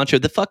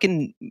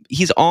honcho.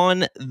 He's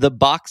on the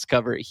box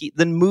cover.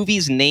 The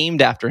movie's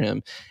named after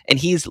him, and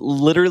he's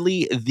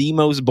literally the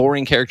most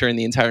boring character in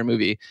the entire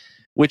movie,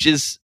 which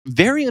is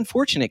very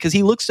unfortunate because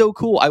he looks so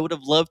cool. I would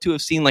have loved to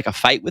have seen like a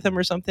fight with him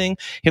or something,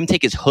 him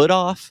take his hood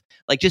off,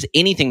 like just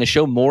anything to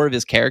show more of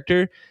his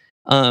character.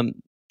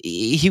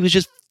 He was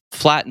just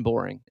flat and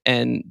boring,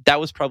 and that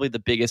was probably the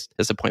biggest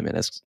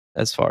disappointment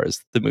as far as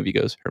the movie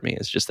goes for me.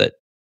 Is just that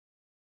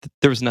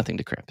there was nothing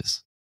to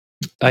Krampus.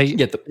 I can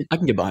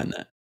get behind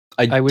that.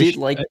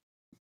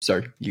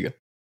 Sorry, you go.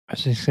 I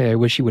was going to say, I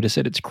wish you would have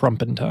said it's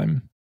Crumpin'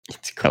 time.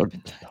 It's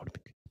Crumpin' time. That would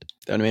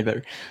have made it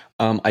better.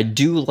 I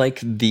do like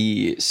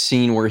the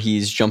scene where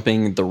he's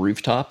jumping the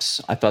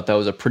rooftops. I thought that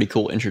was a pretty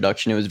cool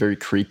introduction. It was very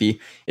creepy.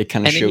 It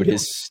kind of showed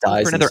his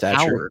size and stature.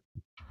 Hour.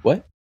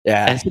 What?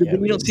 Yeah.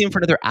 We don't see him for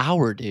another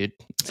hour, dude.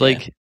 It's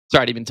like,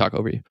 sorry, I didn't even talk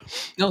over you.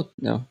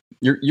 No,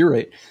 you're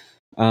right.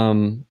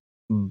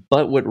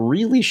 But what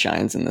really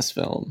shines in this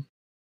film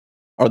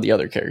are the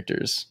other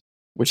characters,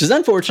 which is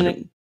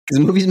unfortunate because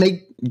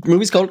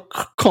movies called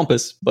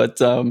Krampus, but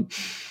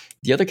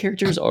the other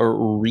characters are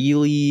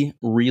really,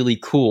 really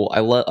cool. I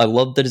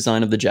love the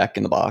design of the Jack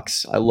in the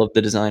Box. I love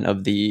the design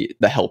of the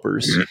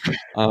helpers.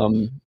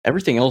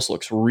 Everything else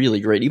looks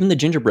really great. Even the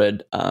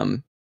gingerbread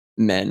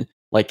men,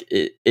 like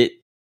it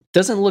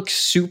doesn't look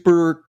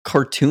super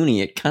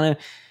cartoony. It kind of,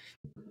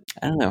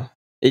 I don't know.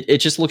 It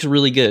just looks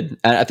really good.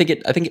 I think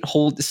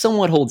it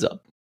somewhat holds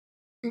up.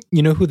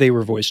 You know who they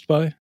were voiced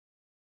by?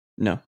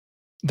 No.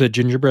 The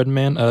gingerbread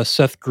man,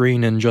 Seth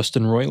Green and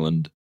Justin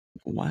Roiland.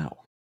 Wow.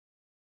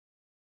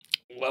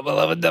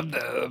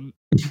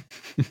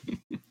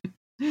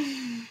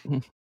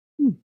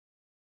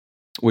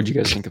 What'd you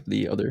guys think of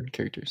the other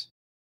characters?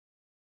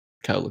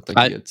 Kyle looked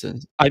like he had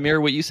said. I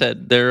mirror what you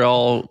said. They're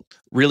all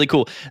really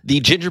cool. The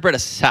gingerbread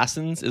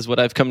assassins is what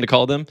I've come to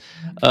call them.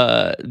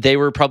 They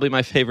were probably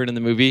my favorite in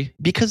the movie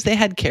because they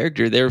had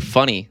character. They were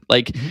funny.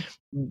 Like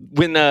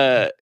when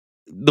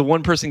the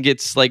one person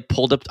gets like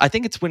pulled up, I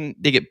think it's when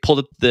they get pulled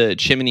up the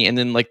chimney, and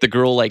then like the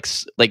girl like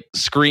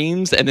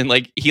screams, and then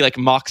like he like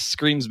mocks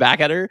screams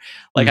back at her.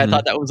 Like I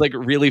thought that was like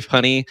really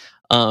funny.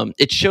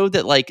 It showed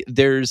that like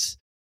there's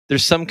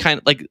some kind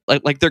of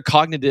like they're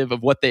cognitive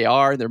of what they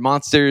are. They're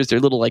monsters. They're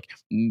little like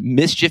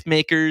mischief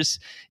makers.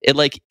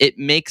 It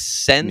makes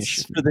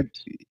sense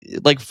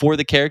for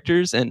the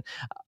characters, and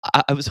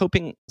I was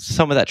hoping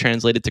some of that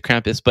translated to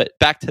Krampus. But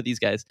back to these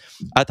guys,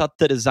 I thought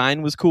the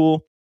design was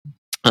cool.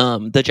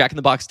 The Jack in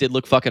the Box did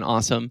look fucking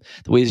awesome.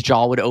 The way his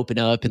jaw would open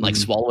up and like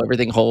swallow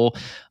everything whole.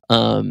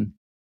 The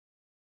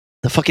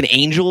fucking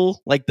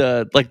angel, like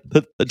the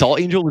doll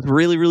angel, was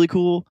really, really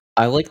cool.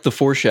 I like the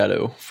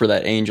foreshadow for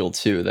that angel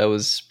too. That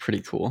was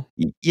pretty cool.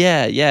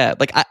 Yeah.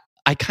 Like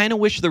I kind of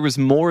wish there was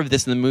more of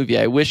this in the movie.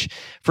 I wish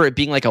for it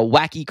being like a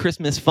wacky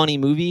Christmas funny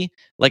movie.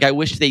 Like I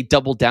wish they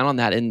doubled down on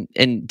that and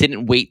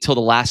didn't wait till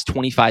the last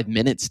 25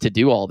 minutes to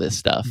do all this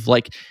stuff.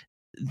 Like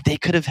they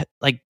could have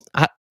like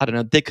I don't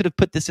know. They could have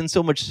put this in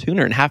so much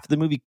sooner, and half of the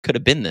movie could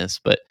have been this.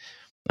 But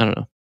I don't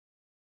know.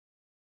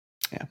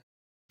 Yeah,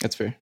 that's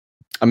fair.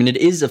 I mean, it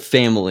is a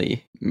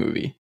family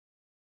movie.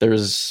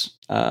 There's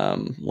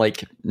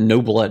like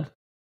no blood.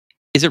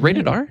 Is it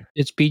rated R?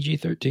 It's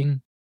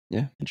PG-13.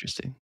 Yeah,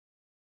 interesting.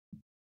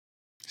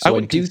 So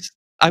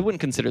I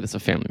wouldn't consider this a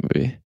family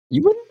movie.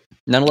 You wouldn't?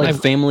 Not like a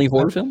family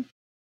horror film?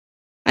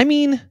 I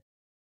mean,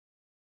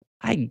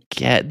 I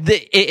get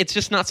it's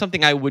just not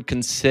something I would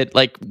consider,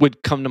 like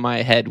would come to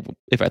my head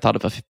if I thought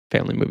of a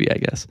family movie, I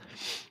guess.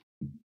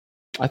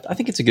 I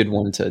think it's a good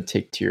one to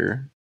take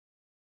your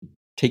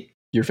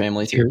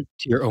family to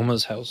your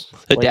Oma's house.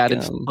 The dad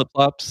in flip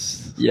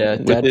flops. Yeah,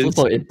 dad flip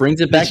flop. It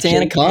brings it back to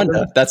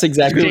Anaconda. That's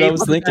exactly what I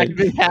was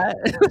thinking.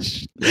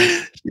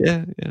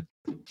 Yeah.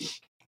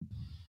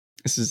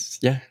 This is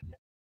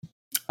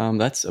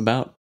that's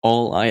about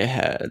all I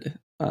had.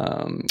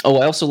 I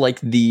also like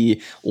the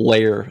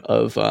layer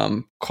of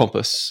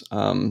Krampus,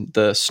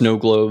 the snow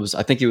globes.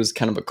 I think it was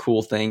kind of a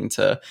cool thing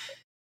to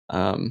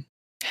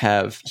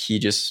have. He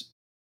just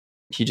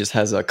he just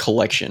has a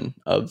collection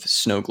of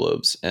snow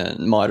globes and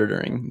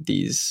monitoring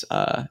these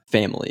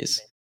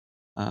families.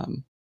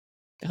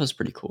 That was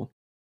pretty cool.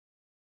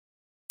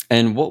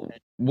 And what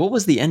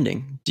was the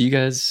ending? Do you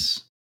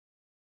guys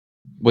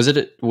was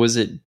it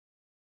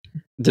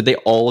did they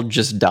all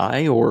just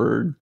die,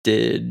 or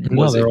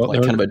was it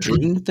like kind of a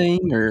dream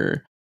thing,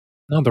 or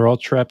no, they're all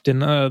trapped in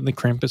the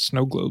Krampus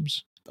snow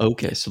globes.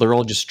 Okay, so they're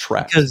all just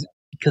trapped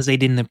because they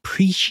didn't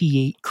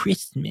appreciate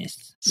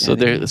Christmas. So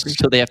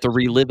they have to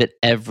relive it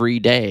every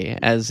day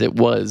as it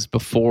was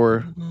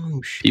before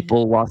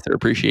people lost their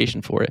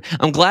appreciation for it.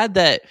 I'm glad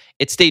that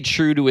it stayed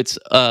true to its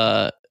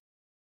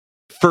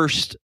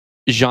first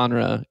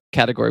genre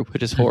category,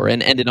 which is horror,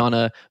 and ended on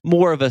a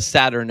more of a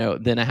sadder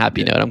note than a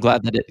happy note. I'm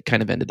glad that it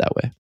kind of ended that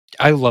way.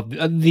 I love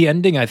the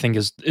ending. I think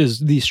is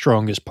the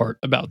strongest part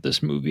about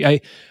this movie. I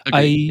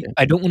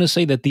don't want to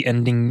say that the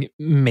ending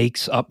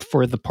makes up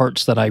for the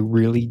parts that I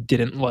really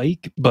didn't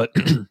like, but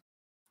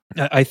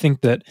I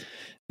think that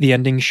the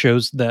ending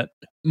shows that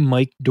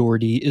Mike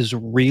Dougherty is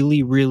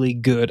really, really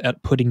good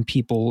at putting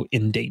people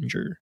in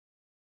danger,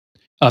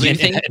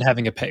 and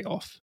having a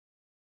payoff.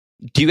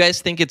 Do you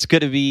guys think it's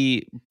going to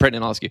be,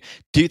 Brendan, I'll ask you,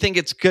 do you think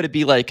it's going to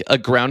be like a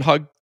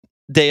Groundhog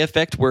Day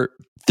effect where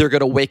they're going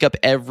to wake up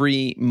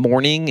every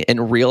morning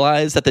and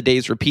realize that the day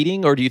is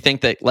repeating? Or do you think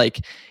that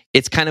like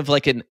it's kind of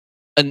like an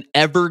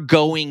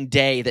ever-going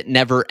day that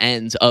never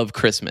ends of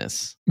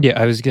Christmas?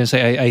 Yeah, I was going to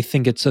say, I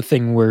think it's a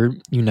thing where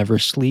you never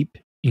sleep,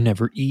 you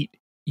never eat,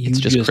 you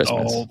just Christmas.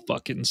 All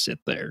fucking sit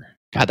there.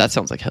 God, that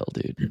sounds like hell,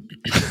 dude.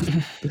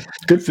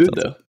 Good food,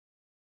 though.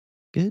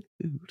 Good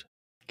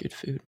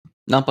food.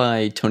 Not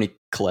by Toni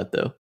Collette,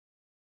 though.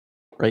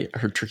 Right?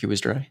 Her turkey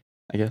was dry,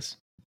 I guess.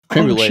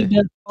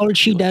 All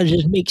she does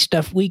is make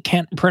stuff we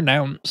can't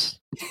pronounce.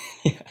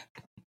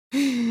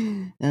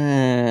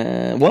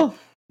 Well,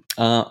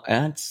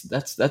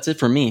 that's it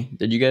for me.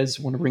 Did you guys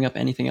want to bring up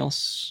anything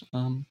else?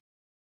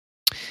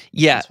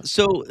 Yeah.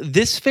 So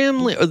this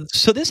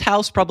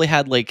house probably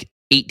had like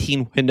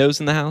 18 windows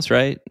in the house,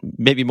 right?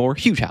 Maybe more.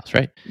 Huge house,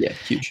 right? Yeah,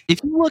 huge.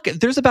 If you look,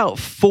 there's about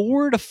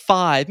 4 to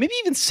 5, maybe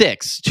even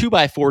 6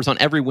 2x4s on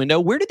every window.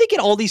 Where did they get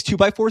all these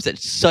 2x4s at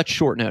such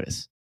short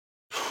notice?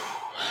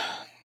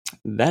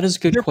 That is a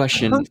good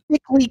question.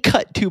 Perfectly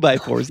cut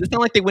 2x4s. It's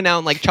not like they went out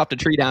and like chopped a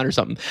tree down or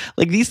something.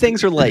 Like these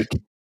things are like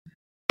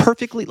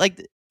perfectly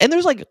like, and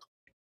there's like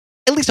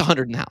at least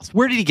 100 in the house.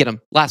 Where did he get them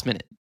last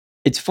minute?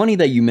 It's funny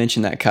that you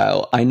mentioned that,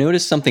 Kyle. I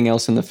noticed something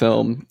else in the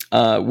film.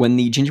 When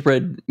the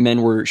gingerbread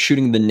men were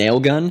shooting the nail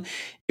gun,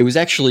 it was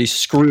actually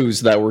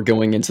screws that were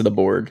going into the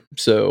board.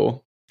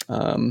 So,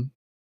 thought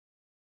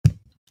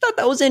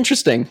that was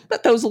interesting.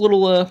 That was a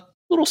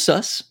little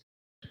sus.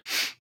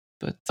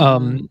 But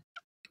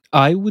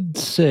I would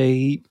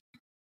say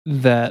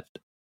that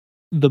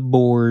the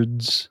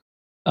boards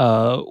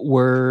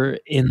were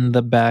in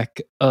the back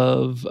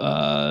of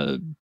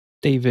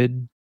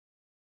David,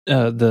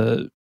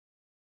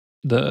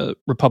 the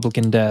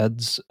Republican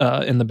dad's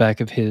in the back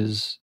of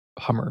his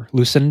Hummer.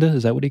 Lucinda,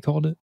 is that what he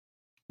called it?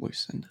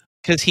 Lucinda.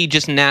 Because he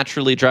just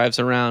naturally drives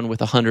around with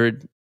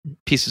 100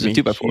 pieces of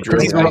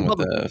 2x4. He's with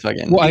the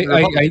fucking. Well,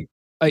 gun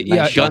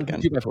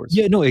 2x4s.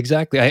 Yeah, no,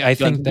 exactly. I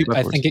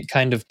think it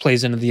kind of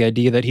plays into the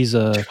idea that he's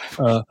a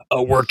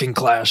working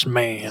class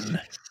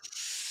man.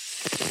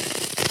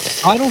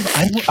 I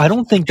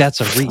don't think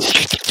that's a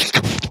reach.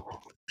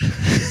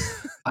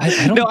 I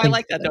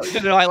like that though.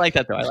 No, I like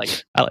that though. I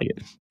like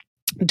it.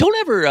 Don't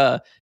ever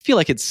feel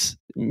like it's.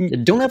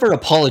 Don't ever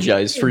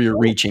apologize for your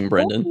reaching,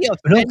 Brendan. No,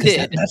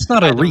 that's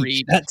not a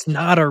reach. That's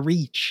not a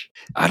reach.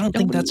 I don't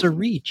think that's a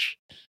reach.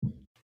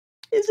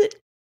 Is it?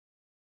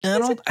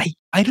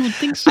 I don't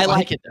think so. I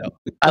like it though.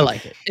 I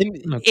like it.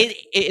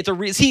 It's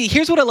a see.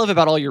 Here's what I love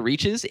about all your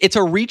reaches. It's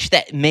a reach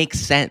that makes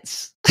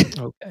sense.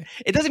 Okay.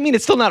 It doesn't mean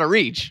it's still not a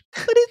reach,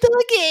 but it's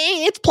like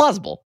it's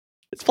plausible.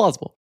 It's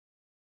plausible.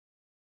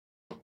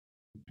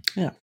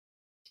 Yeah.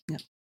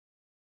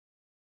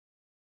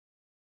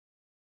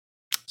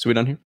 So we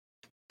done here?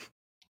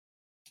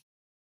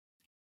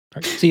 All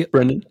right, see you,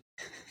 Brendan.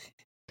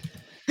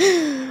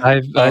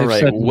 I've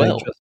said well,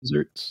 just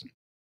desserts.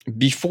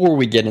 Before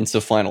we get into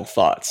final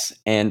thoughts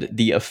and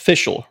the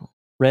official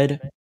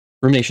Red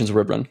Ruminations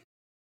Rib Run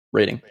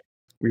rating,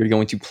 we are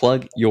going to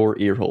plug your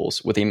ear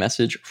holes with a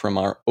message from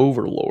our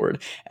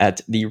overlord at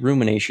the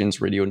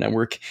Ruminations Radio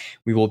Network.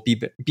 We will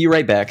be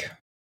right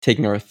back,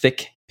 taking our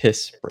thick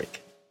piss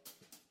break.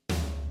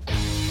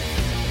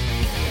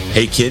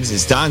 Hey kids,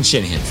 it's Don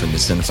Shanahan from the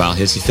Cinephile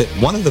Hissy Fit,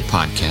 one of the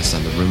podcasts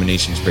on the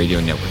Ruminations Radio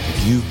Network.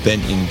 If you've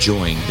been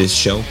enjoying this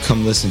show,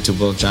 come listen to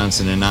Will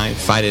Johnson and I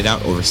fight it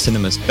out over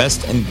cinema's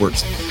best and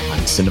worst on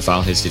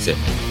Cinephile Hissy Fit.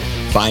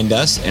 Find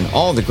us and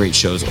all the great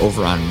shows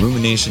over on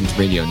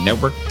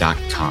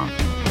RuminationsRadioNetwork.com.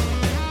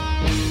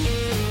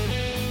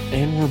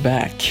 And we're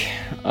back.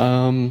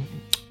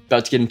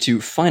 About to get into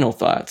final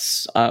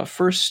thoughts.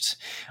 First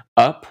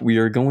up, we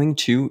are going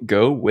to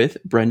go with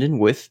Brendan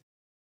with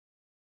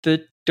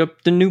the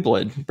new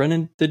blood.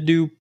 Brendan, the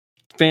new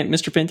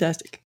Mr.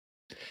 Fantastic.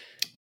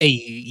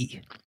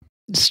 Hey,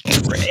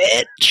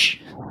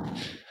 stretch.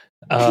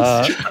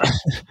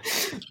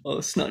 Oh,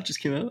 the snot just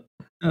came out.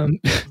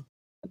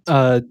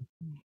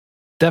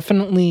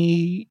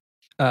 Definitely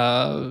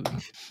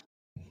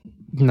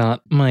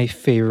not my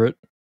favorite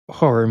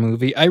horror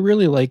movie. I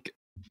really like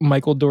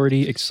Michael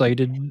Dougherty,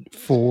 excited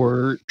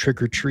for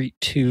Trick or Treat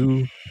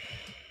 2.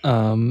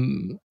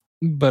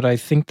 But I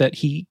think that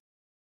he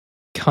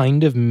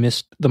kind of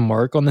missed the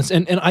mark on this,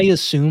 and I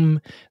assume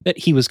that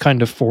he was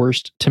kind of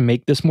forced to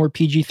make this more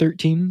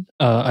PG-13.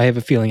 I have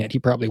a feeling that he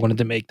probably wanted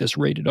to make this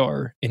rated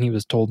R, and he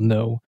was told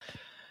no.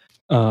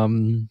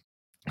 Some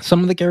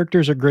of the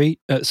characters are great.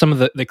 Some of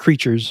the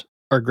creatures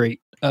are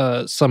great.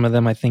 Some of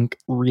them I think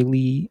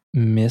really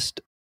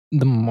missed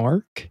the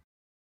mark.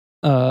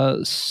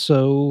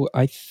 So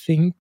I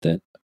think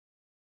that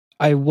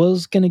I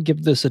was gonna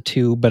give this a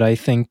 2, but I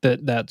think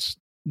that that's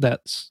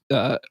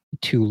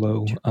too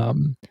low.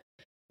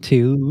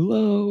 Too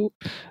low.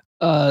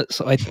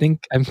 So I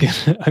think I'm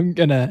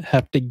gonna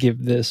have to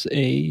give this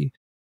a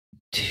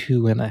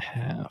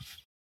 2.5.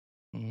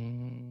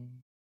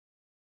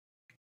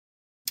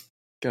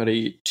 Got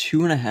a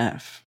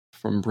 2.5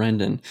 from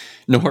Brendan.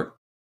 No heart.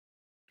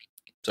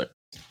 Sorry.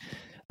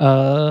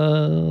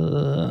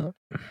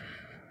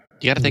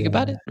 You got to think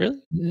about it,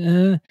 really?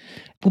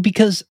 Well,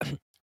 because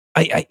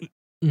I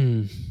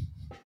No,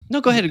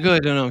 go ahead. Go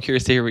ahead. No, I'm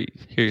curious to hear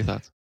your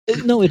thoughts.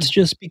 no, it's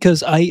just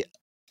because I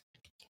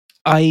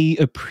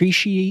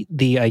appreciate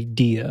the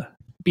idea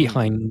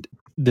behind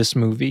this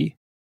movie,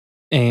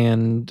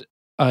 and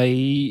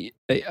I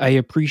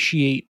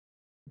appreciate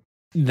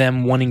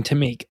them wanting to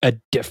make a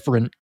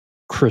different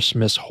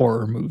Christmas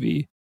horror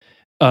movie.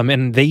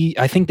 And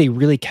I think they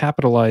really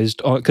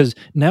capitalized on, because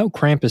now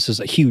Krampus is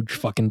a huge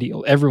fucking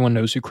deal. Everyone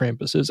knows who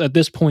Krampus is. At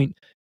this point,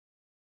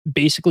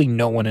 basically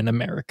no one in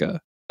America,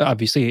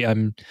 obviously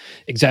I'm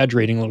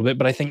exaggerating a little bit,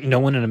 but I think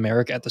no one in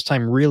America at this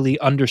time really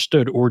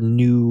understood or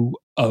knew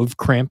of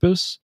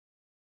Krampus.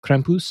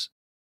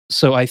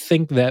 So I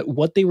think that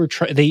what they were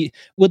trying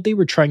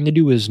to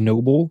do is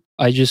noble.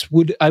 I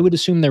would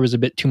assume there was a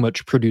bit too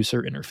much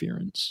producer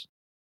interference.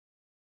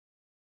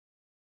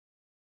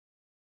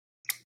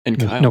 And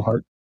Kyle, no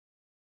heart.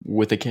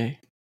 With a K.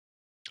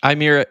 I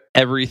mirror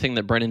everything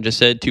that Brennan just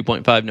said.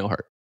 2.5, no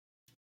heart.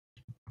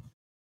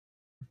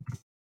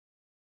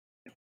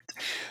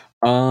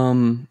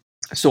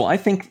 So I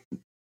think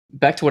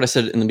back to what I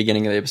said in the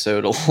beginning of the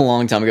episode a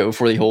long time ago,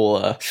 before the whole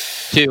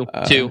 2.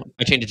 I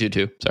changed it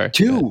to 2. Sorry.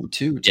 Two.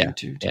 Yeah.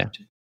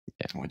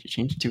 Why'd you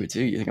change it to a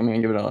 2? You think I'm gonna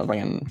give it a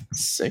fucking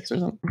 6 or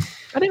something?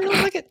 I didn't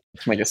really like it.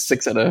 Like a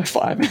 6 out of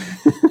 5.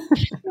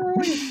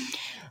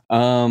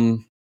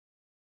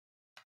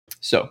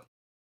 So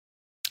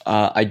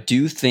I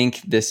do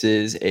think this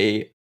is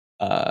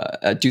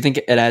I do think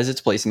it has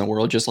its place in the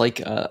world, just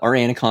like our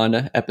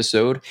Anaconda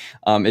episode.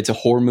 It's a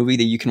horror movie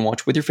that you can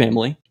watch with your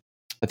family.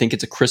 I think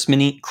it's a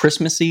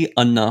Christmassy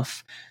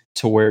enough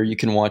to where you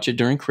can watch it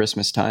during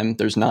Christmas time.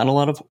 There's not a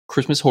lot of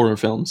Christmas horror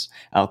films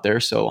out there,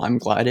 so I'm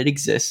glad it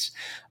exists.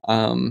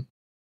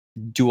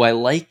 Do I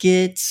like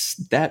it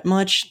that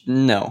much?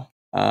 No.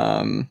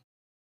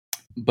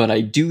 But I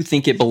do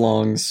think it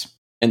belongs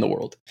in the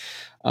world.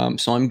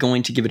 So I'm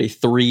going to give it a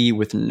 3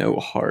 with no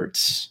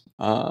hearts.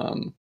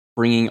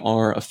 Bringing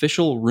our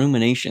official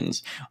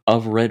ruminations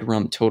of Red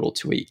Rum total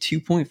to a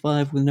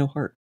 2.5 with no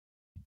heart.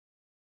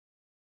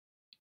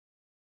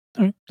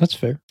 All right, that's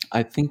fair.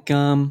 I think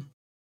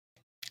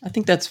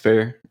that's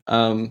fair.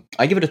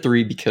 I give it a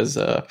 3 because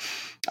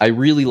I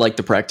really like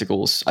the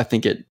practicals. I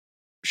think it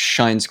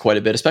shines quite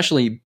a bit,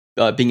 especially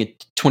being a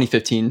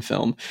 2015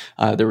 film.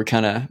 They were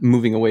kind of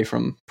moving away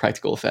from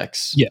practical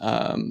effects.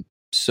 Yeah.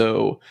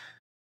 So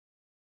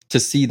to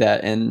see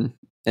that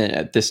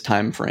at this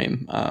time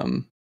frame,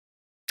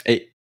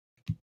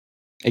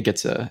 it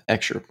gets a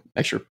extra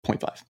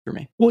 0.5 for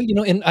me. Well,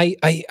 and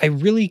I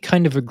really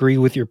kind of agree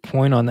with your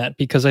point on that,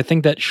 because I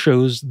think that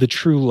shows the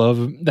true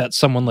love that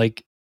someone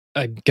like,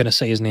 I'm gonna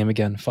say his name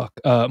again. Fuck,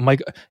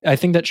 Mike. I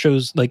think that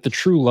shows like the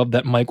true love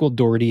that Michael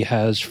Dougherty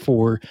has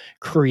for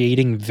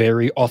creating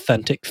very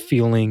authentic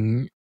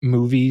feeling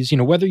movies.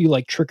 Whether you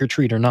like Trick or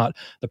Treat or not,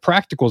 the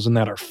practicals in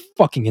that are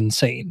fucking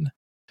insane.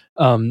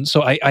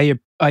 So I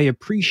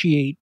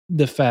appreciate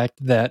the fact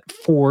that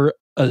for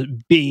a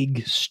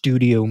big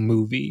studio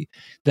movie,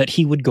 that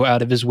he would go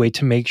out of his way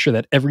to make sure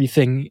that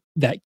everything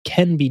that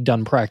can be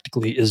done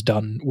practically is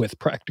done with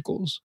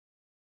practicals.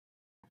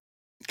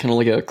 Kind of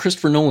like a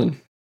Christopher Nolan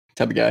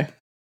type of guy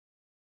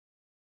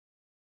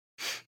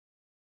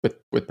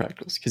with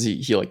practicals, because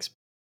he likes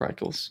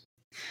practicals.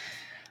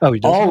 Oh, he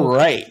does. All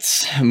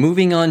right,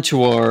 moving on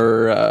to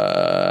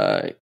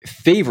our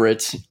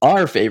favorite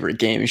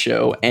game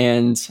show,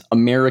 and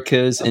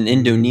America's and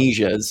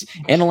Indonesia's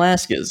and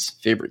Alaska's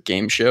favorite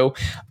game show.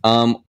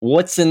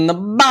 What's in the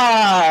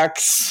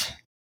box?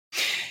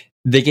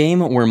 The game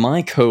where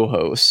my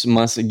co-hosts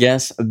must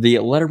guess the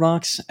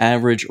Letterboxd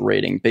average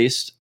rating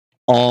based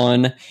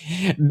on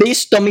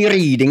me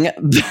reading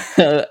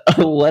the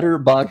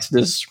Letterboxd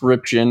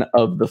description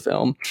of the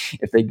film.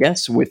 If they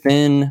guess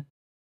within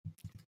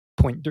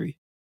 0.3.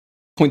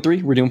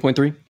 0.3? We're doing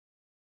 0.3?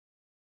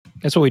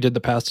 That's what we did the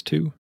past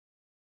 2.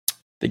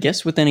 They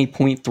guess within a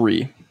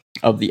 0.3.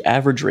 of the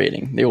average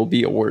rating, they will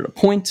be awarded a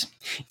point.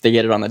 If they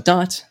get it on the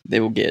dot, they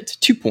will get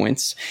 2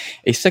 points.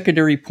 A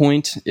secondary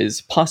point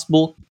is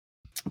possible.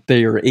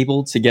 They are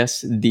able to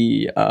guess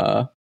the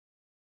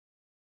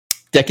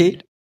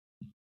decade.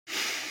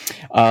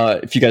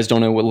 If you guys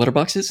don't know what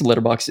Letterboxd is,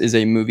 Letterboxd is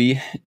a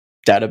movie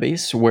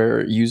database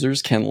where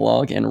users can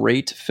log and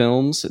rate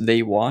films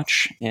they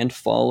watch and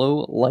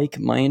follow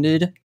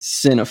like-minded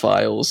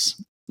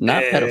cinephiles,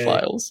 not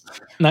pedophiles.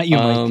 Not you,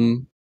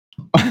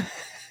 Mike.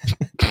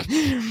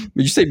 Did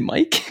you say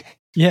Mike?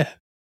 Yeah.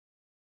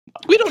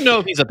 We don't know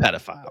if he's a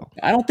pedophile.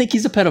 I don't think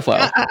he's a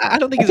pedophile. I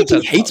don't think I he's think a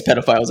he pedophile. hates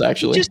pedophiles,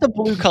 actually. He's just a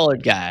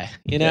blue-collared guy,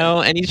 you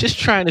know, and he's just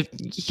trying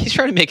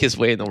to make his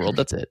way in the world.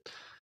 That's it.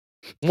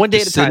 One day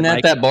Just at a time, sitting at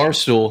Mike. that bar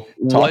stool,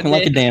 talking One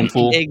like a day- damn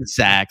fool.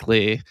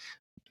 Exactly.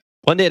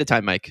 One day at a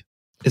time, Mike.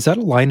 Is that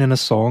a line in a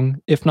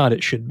song? If not,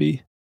 it should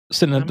be.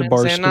 Sitting at the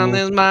bar Sitting on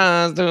stool. this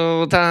bar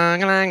stool,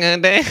 talking like a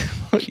day.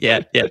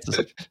 Yeah.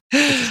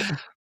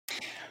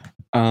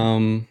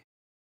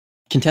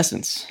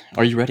 Contestants,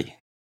 are you ready?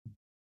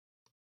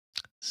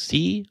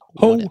 See?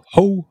 Ho,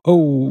 ho,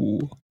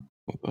 ho.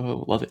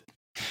 Oh, love it.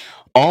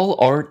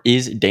 All art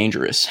is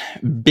dangerous.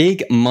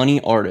 Big money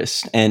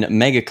artists and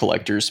mega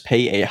collectors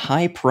pay a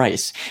high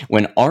price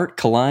when art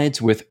collides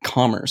with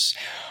commerce.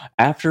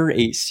 After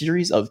a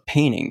series of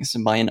paintings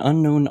by an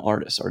unknown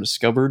artist are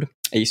discovered,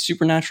 a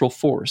supernatural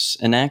force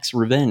enacts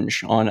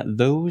revenge on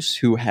those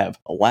who have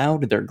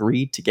allowed their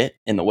greed to get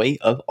in the way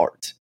of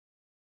art.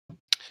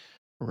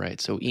 Right.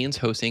 So Ian's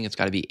hosting. It's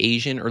got to be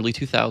Asian, early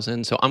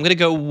 2000s. So I'm going to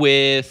go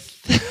with...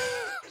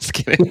 Just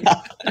kidding.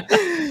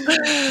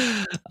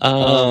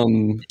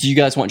 Do you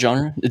guys want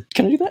genre?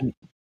 Can I do that?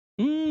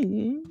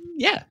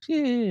 Yeah.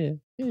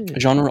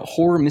 Genre: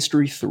 horror,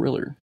 mystery,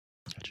 thriller.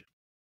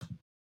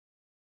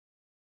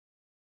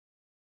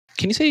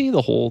 Can you say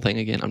the whole thing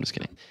again? I'm just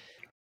kidding.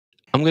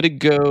 I'm going to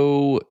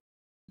go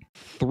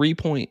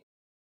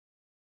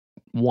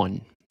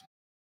 3.1.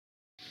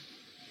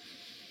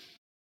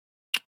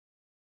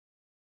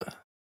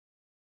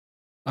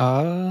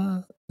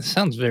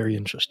 Sounds very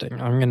interesting.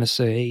 I'm gonna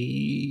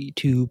say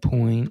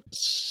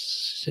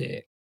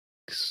 2.6.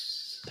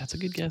 That's a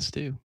good guess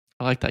too.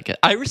 I like that guess.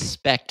 I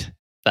respect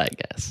that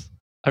guess.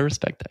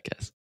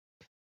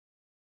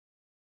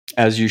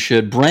 As you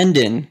should.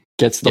 Brendan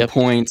gets the Yep.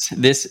 point.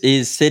 This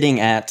is sitting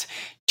at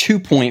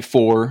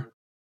 2.4.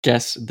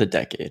 Guess the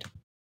decade.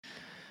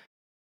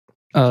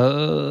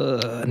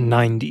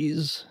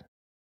 90s.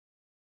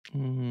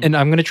 And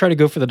I'm gonna try to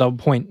go for the double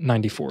point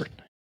 94.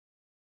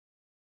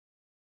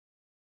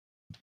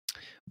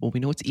 Well, we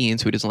know it's Ian,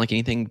 so he doesn't like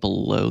anything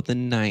below the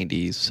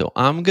 90s. So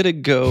I'm going to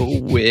go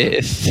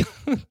with...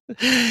 Well,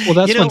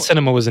 that's when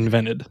cinema was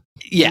invented.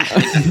 Yeah. My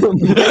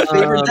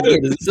favorite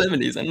decade is the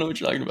 70s. I don't know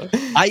what you're talking about.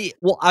 I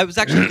was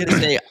actually going to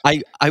say,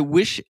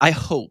 I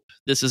hope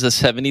this is a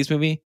 70s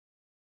movie.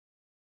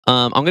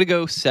 I'm going to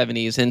go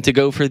 70s. And to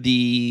go for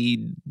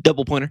the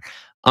double pointer,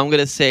 I'm going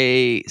to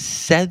say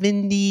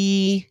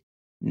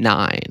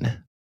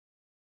 79.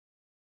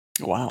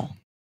 Wow.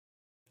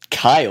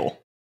 Kyle,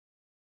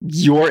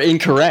 you're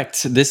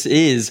incorrect. This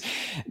is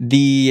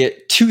the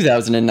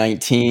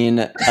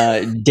 2019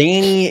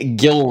 Danny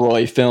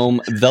Gilroy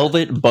film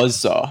Velvet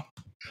Buzzsaw.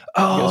 You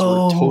guys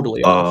were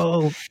totally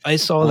off. I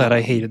saw that. I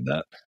hated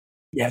that.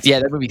 Yeah, it's Yeah,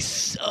 that movie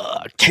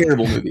sucked.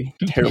 terrible movie.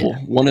 Terrible.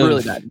 One of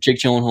Really bad. Jake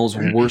Gyllenhaal's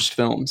worst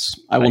films.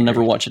 I will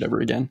never watch it ever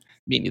again.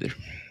 Me neither.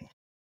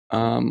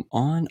 By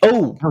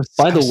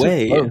the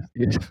way,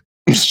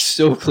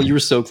 you were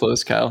so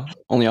close, Kyle.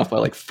 Only off by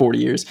like 40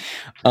 years.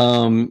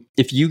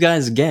 If you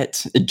guys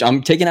get,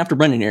 I'm taking after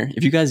Brendan here.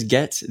 If you guys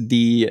get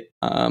the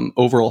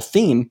overall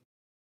theme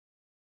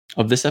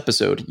of this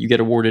episode, you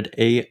get awarded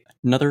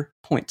another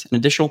point, an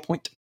additional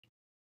point.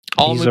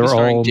 All These movies are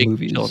starring all Jake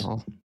movies.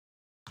 Gyllenhaal.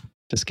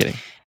 Just kidding.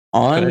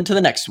 On to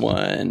the next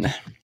one.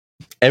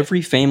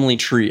 Every family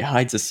tree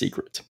hides a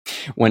secret.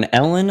 When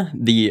Ellen,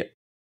 the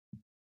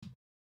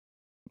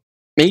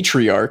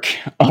matriarch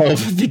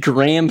of the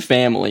Graham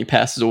family,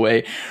 passes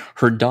away,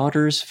 her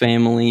daughter's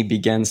family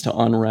begins to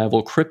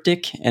unravel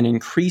cryptic and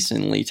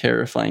increasingly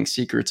terrifying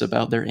secrets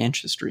about their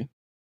ancestry.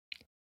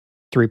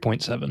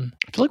 3.7.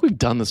 I feel like we've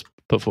done this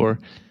before.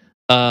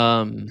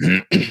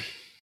 3.7.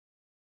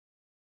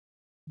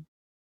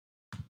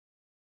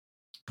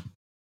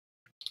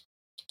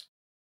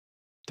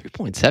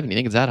 You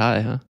think it's that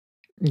high, huh?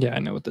 Yeah, I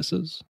know what this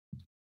is.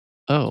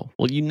 Oh,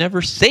 well, you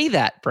never say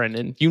that,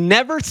 Brendan. You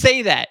never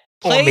say that.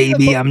 Or Play the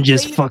maybe poker I'm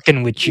just game.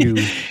 fucking with you.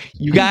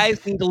 You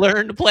guys need to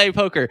learn to play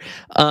poker.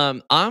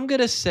 I'm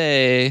going to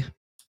say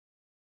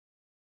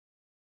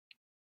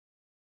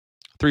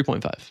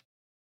 3.5.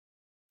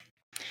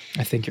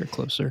 I think you're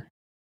closer.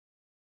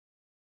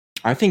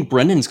 I think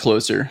Brendan's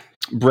closer.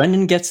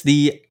 Brendan gets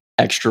the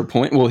extra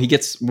point. Well, he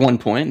gets 1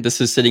 point.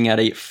 This is sitting at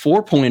a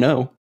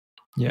 4.0.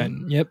 Yeah.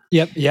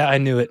 Yep. Yeah, I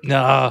knew it.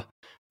 Nah.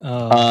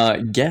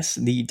 Guess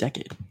the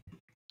decade.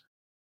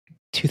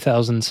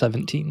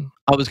 2017.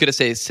 I was going to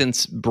say,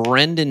 since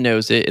Brendan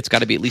knows it, it's got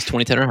to be at least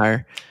 2010 or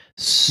higher.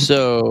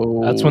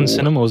 So That's when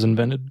cinema was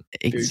invented.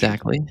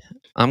 Exactly.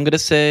 I'm going to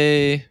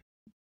say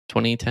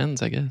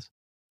 2010s, I guess.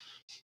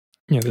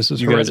 Yeah, this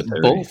is You guys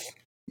Hereditary. both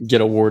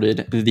get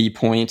awarded the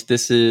point.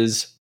 This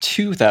is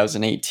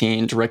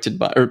 2018's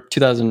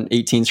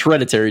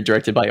Hereditary,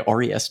 directed by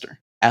Ari Aster.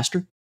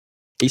 Aster?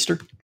 Gotcha.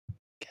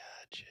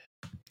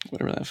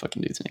 Whatever that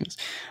fucking dude's name is.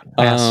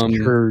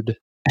 Asterd.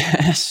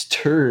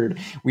 Asterd.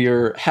 We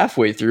are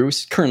halfway through,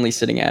 currently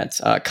sitting at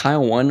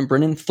Kyle 1,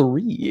 Brennan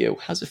 3.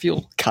 How's it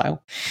feel,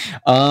 Kyle?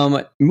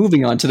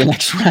 Moving on to the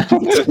next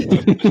round.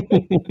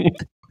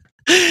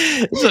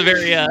 It's a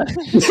very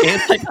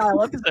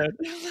anti-Kyle episode.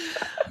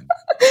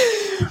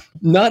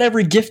 Not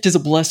Every Gift is a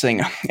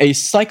Blessing, a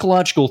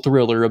psychological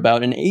thriller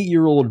about an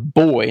 8-year-old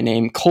boy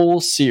named Cole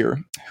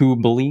Sear who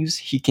believes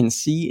he can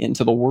see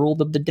into the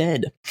world of the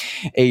dead.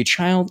 A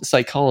child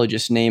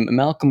psychologist named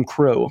Malcolm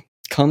Crowe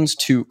comes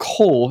to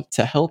Cole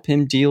to help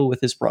him deal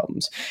with his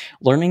problems,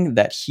 learning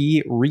that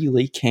he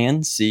really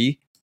can see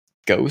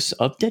ghosts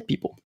of dead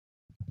people.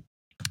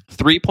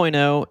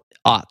 3.0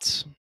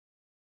 aughts.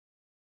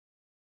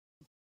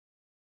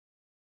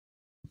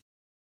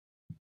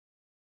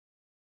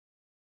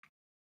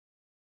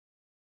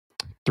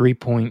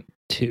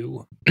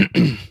 3.2.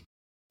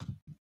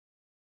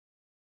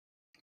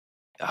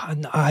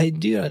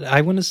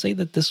 I want to say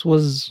that this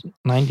was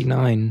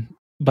 99,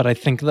 but I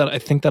think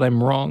that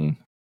I'm wrong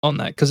on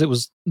that because it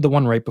was the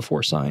one right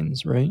before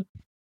Signs, right?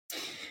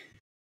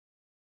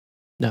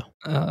 No.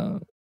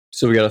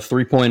 So we got a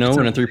 3.0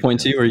 and a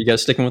 3.2. Are you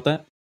guys sticking with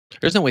that?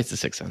 There's no way it's The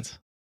Sixth Sense.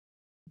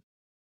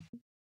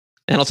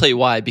 And I'll tell you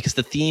why. Because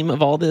the theme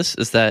of all this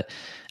is that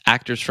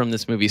actors from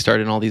this movie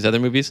starred in all these other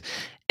movies.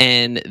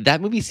 And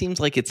that movie seems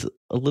like it's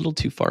a little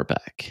too far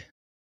back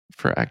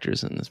for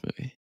actors in this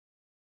movie.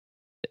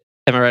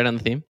 Am I right on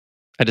the theme?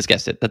 I just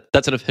guessed it.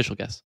 That's an official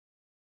guess.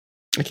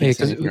 I can't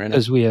say anything right now.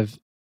 Because we have...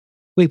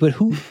 Wait, but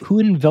who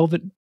in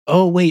Velvet...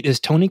 Oh, wait, is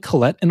Toni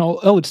Collette in all...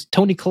 Oh, it's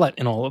Toni Collette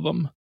in all of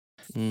them.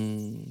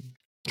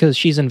 Because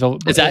she's in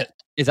Velvet...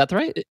 Is that the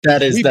right?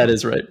 That is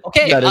right.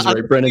 Okay, that is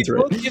right. Brennan's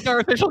right. We'll give our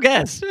official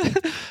guess.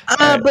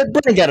 But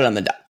Brennan got it on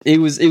the dot. It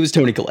was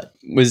Toni Collette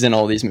was in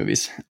all these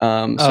movies.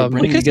 So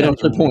Brennan, you get on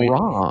the point.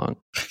 Wrong.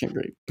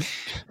 Great.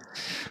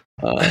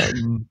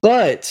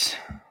 But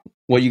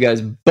what you guys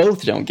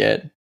both don't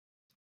get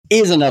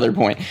is another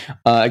point,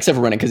 except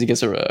for Brennan because he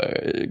gets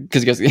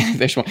the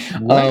official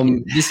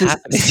one. This is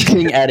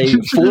sitting at a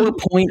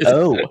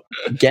 4.0.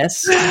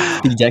 Guess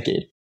the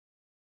decade.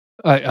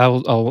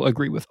 I'll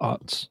agree with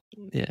odds.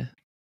 Yeah.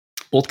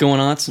 Both going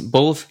on,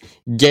 both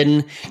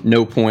getting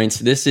no points.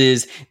 This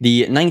is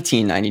the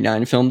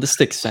 1999 film The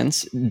Sixth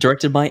Sense,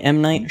 directed by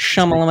M. Night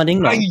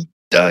Shyamalan.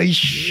 I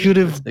should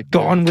have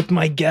gone with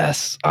my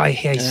guess. I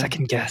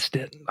second guessed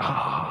it.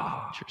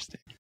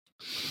 Interesting.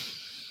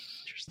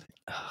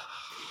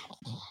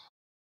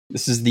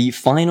 This is the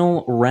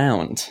final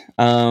round.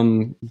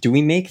 Do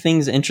we make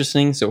things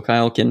interesting so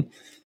Kyle can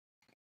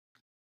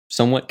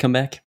somewhat come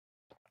back?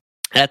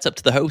 That's up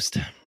to the host.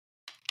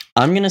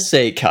 I'm going to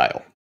say,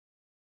 Kyle,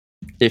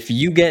 if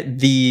you get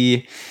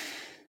the...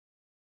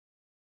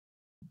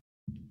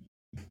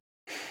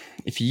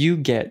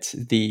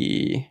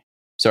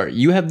 Sorry,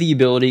 you have the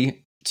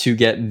ability to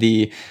get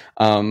the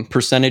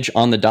percentage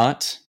on the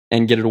dot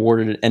and get it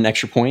awarded an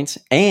extra point,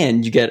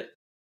 and you get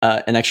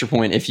an extra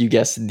point if you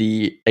guess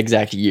the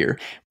exact year.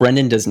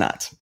 Brendan does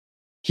not.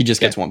 He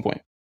just gets 1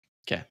 point.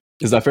 Okay.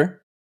 Is that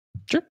fair?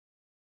 Sure.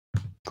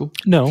 Cool.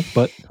 No,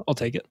 but I'll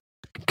take it.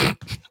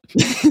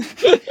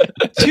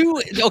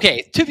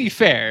 To be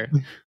fair,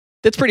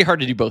 that's pretty hard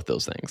to do both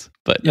those things.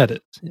 But yeah, it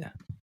is. Yeah.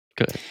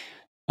 Good.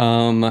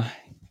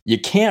 You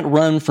can't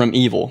run from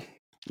evil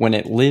when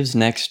it lives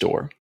next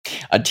door.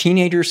 A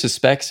teenager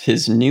suspects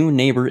his new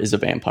neighbor is a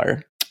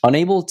vampire.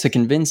 Unable to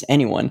convince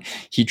anyone,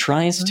 he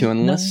tries to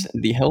enlist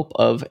the help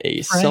of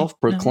a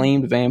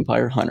self-proclaimed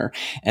vampire hunter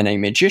and a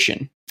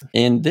magician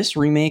in this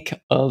remake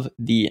of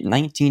the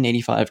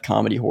 1985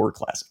 comedy horror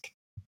classic.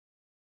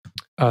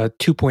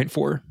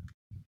 2.4.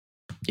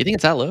 You think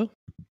it's that low?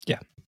 Yeah.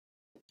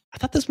 I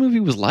thought this movie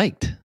was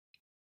liked.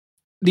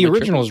 The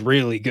original is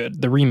really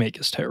good. The remake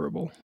is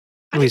terrible.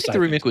 I don't think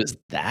the remake was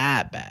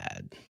that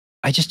bad.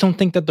 I just don't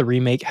think that the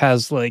remake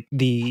has like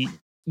the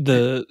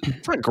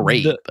it's not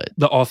great, but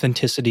the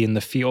authenticity and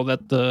the feel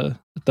that the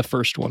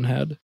first one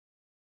had.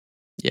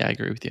 Yeah, I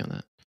agree with you on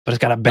that. But it's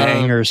got a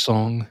banger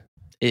song.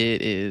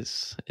 It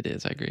is.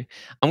 I agree.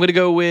 I'm gonna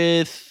go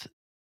with.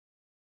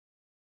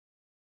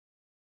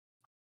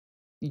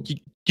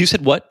 You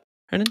said what,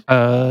 Brennan?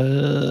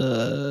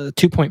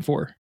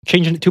 2.4.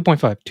 Changing it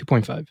 2.5.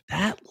 2.5.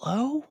 That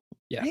low?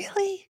 Yeah.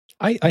 Really?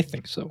 I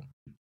think so.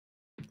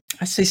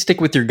 I say stick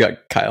with your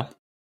gut, Kyle.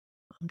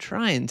 I'm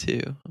trying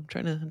to. I'm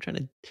trying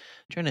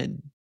to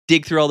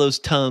dig through all those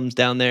Tums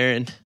down there,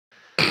 and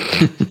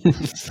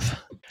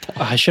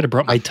I should have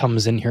brought my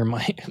Tums in here.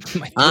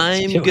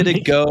 I'm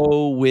gonna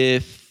go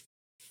with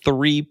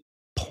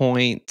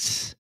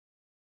 3.1.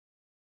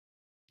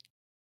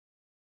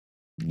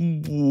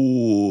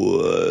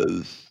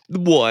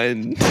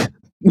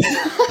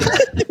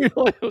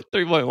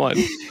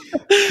 3.1.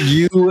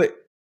 You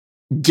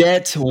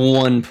get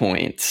 1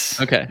 point.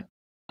 Okay.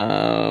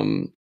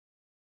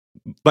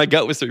 My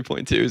gut was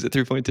 3.2. Is it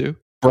 3.2?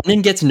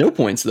 Brendan gets no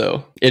points,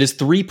 though. It is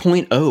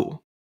 3.0.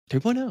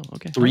 3.0.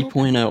 Okay.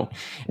 3.0.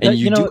 And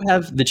you do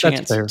have the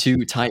chance fair.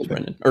 to tie it,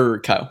 Brendan. Or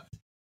Kyle.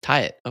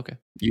 Tie it. Okay.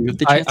 You have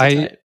the chance to tie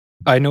it.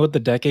 I know what the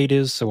decade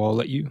is, so I'll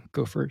let you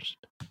go first.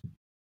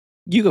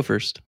 You go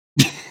first.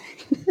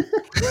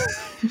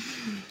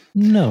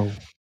 No.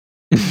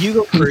 You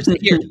go first.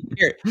 Here.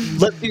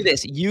 Let's do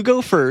this. You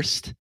go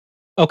first.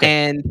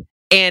 Okay.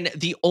 And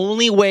the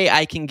only way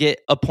I can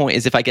get a point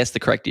is if I guess the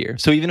correct year.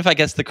 So even if I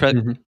guess the correct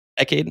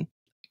decade,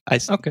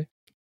 Okay.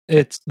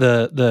 It's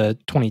the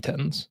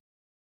 2010s.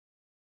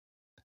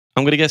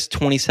 I'm going to guess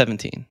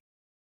 2017.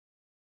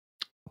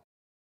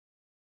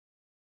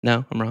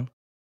 No, I'm wrong.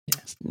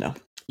 Yes. No.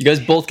 You guys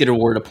both get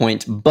awarded a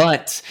point,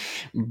 but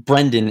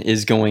Brendan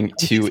is going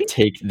to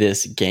take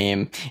this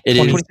game. It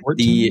is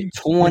the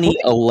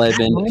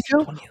 2011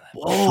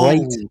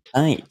 Fright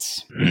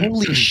Night.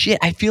 Holy shit.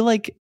 I feel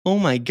like, oh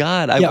my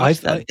God, I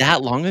watched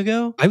that long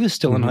ago? I was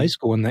still in high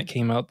school when that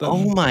came out, though.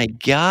 Oh my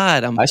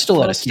God. I still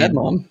had a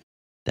stepmom.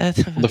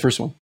 That's the first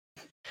one.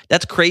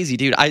 That's crazy,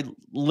 dude. I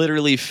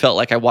literally felt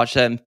like I watched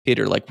that in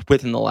theater like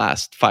within the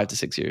last 5 to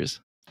 6 years.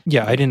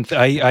 Yeah, I didn't.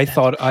 I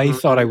thought I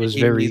was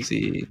very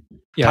easy.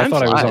 Yeah, Time I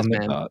thought flies, I was on the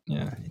man. dot.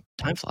 Yeah,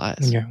 time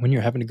flies when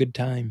you're having a good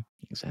time.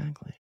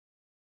 Exactly.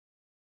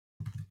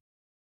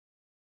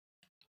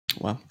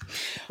 Wow,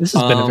 this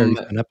has been a very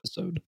fun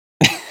episode.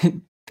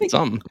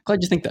 Some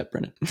glad you think that,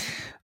 Brendan.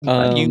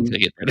 You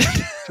take it, Brendan.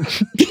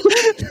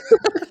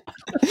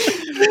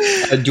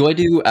 Do I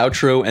do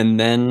outro and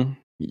then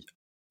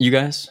you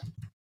guys?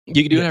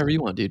 You can do whatever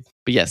you want, dude.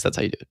 But yes, that's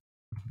how you do it.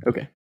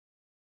 Okay.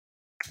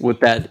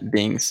 With that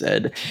being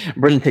said,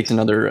 Brendan takes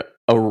another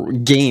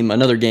game. I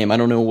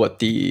don't know what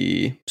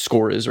the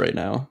score is right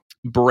now.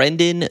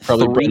 Brendan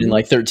probably 3. Brendan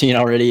like 13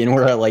 already, and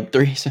we're at like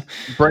 3. So.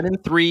 Brendan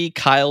 3,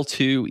 Kyle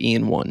 2,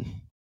 Ian 1.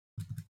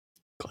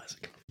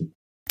 Classic.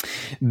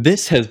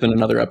 This has been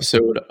another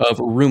episode of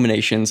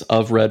Ruminations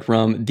of Red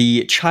Rum,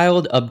 the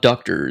child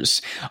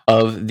abductors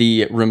of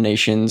the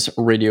Ruminations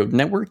Radio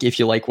Network. If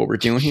you like what we're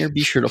doing here,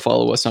 be sure to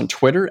follow us on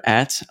Twitter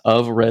at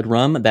Of Red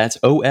Rum. That's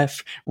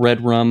OF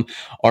Red Rum.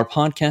 Our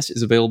podcast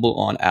is available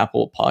on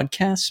Apple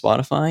Podcasts,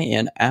 Spotify,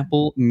 and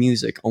Apple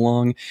Music,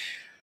 along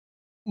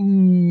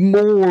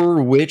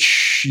more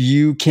which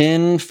you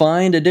can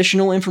find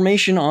additional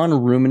information on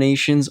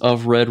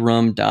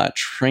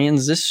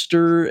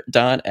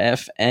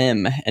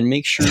ruminationsofredrum.transistor.fm, and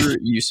make sure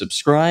you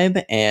subscribe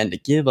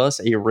and give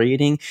us a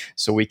rating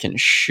so we can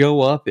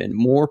show up in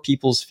more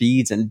people's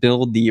feeds and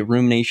build the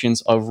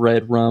Ruminations of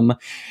Red Rum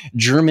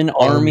German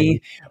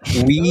army.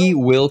 We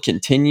will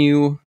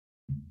continue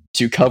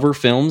to cover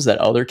films that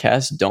other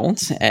casts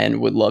don't, and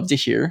would love to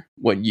hear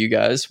what you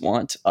guys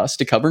want us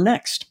to cover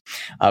next.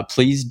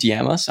 Please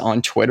DM us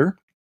on Twitter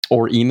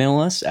or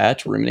email us at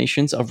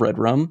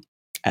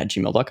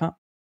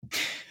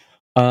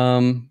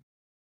ruminationsofredrum@gmail.com.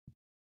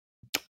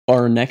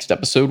 Our next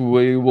episode,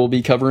 we will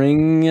be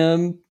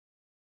covering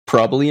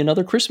probably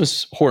another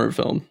Christmas horror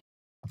film,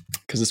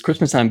 because it's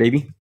Christmas time,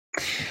 baby.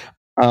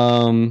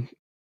 So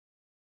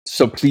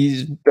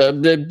please,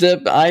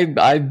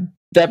 that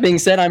being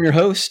said, I'm your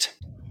host,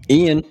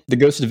 Ian, the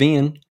Ghost of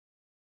Ian,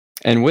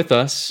 and with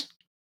us,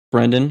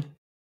 Brendan,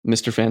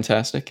 Mr.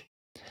 Fantastic.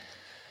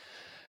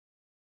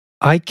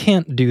 I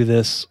can't do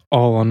this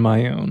all on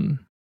my own.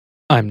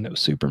 I'm no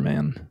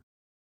Superman.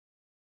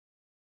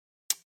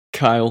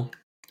 Kyle,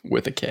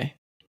 with a K.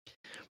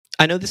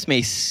 I know this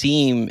may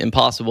seem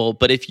impossible,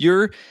 but if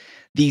you're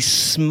the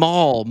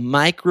small,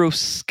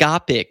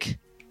 microscopic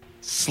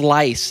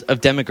slice of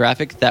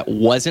demographic that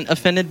wasn't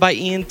offended by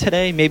Ian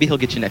today, maybe he'll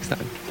get you next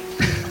time.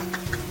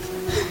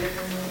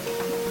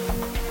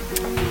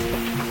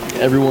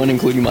 Everyone,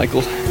 including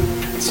Michael,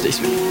 stay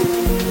sweet.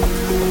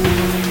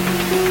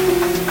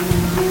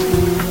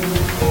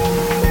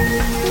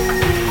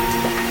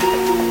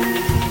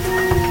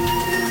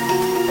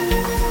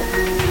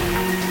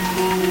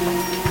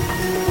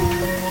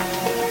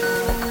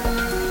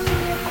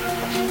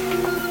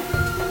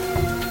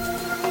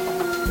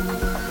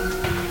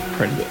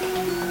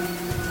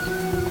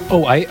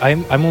 Oh,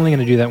 I'm only going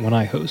to do that when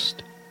I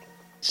host.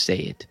 Say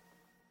it.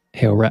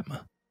 Hail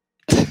Ratma.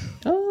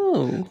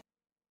 Oh.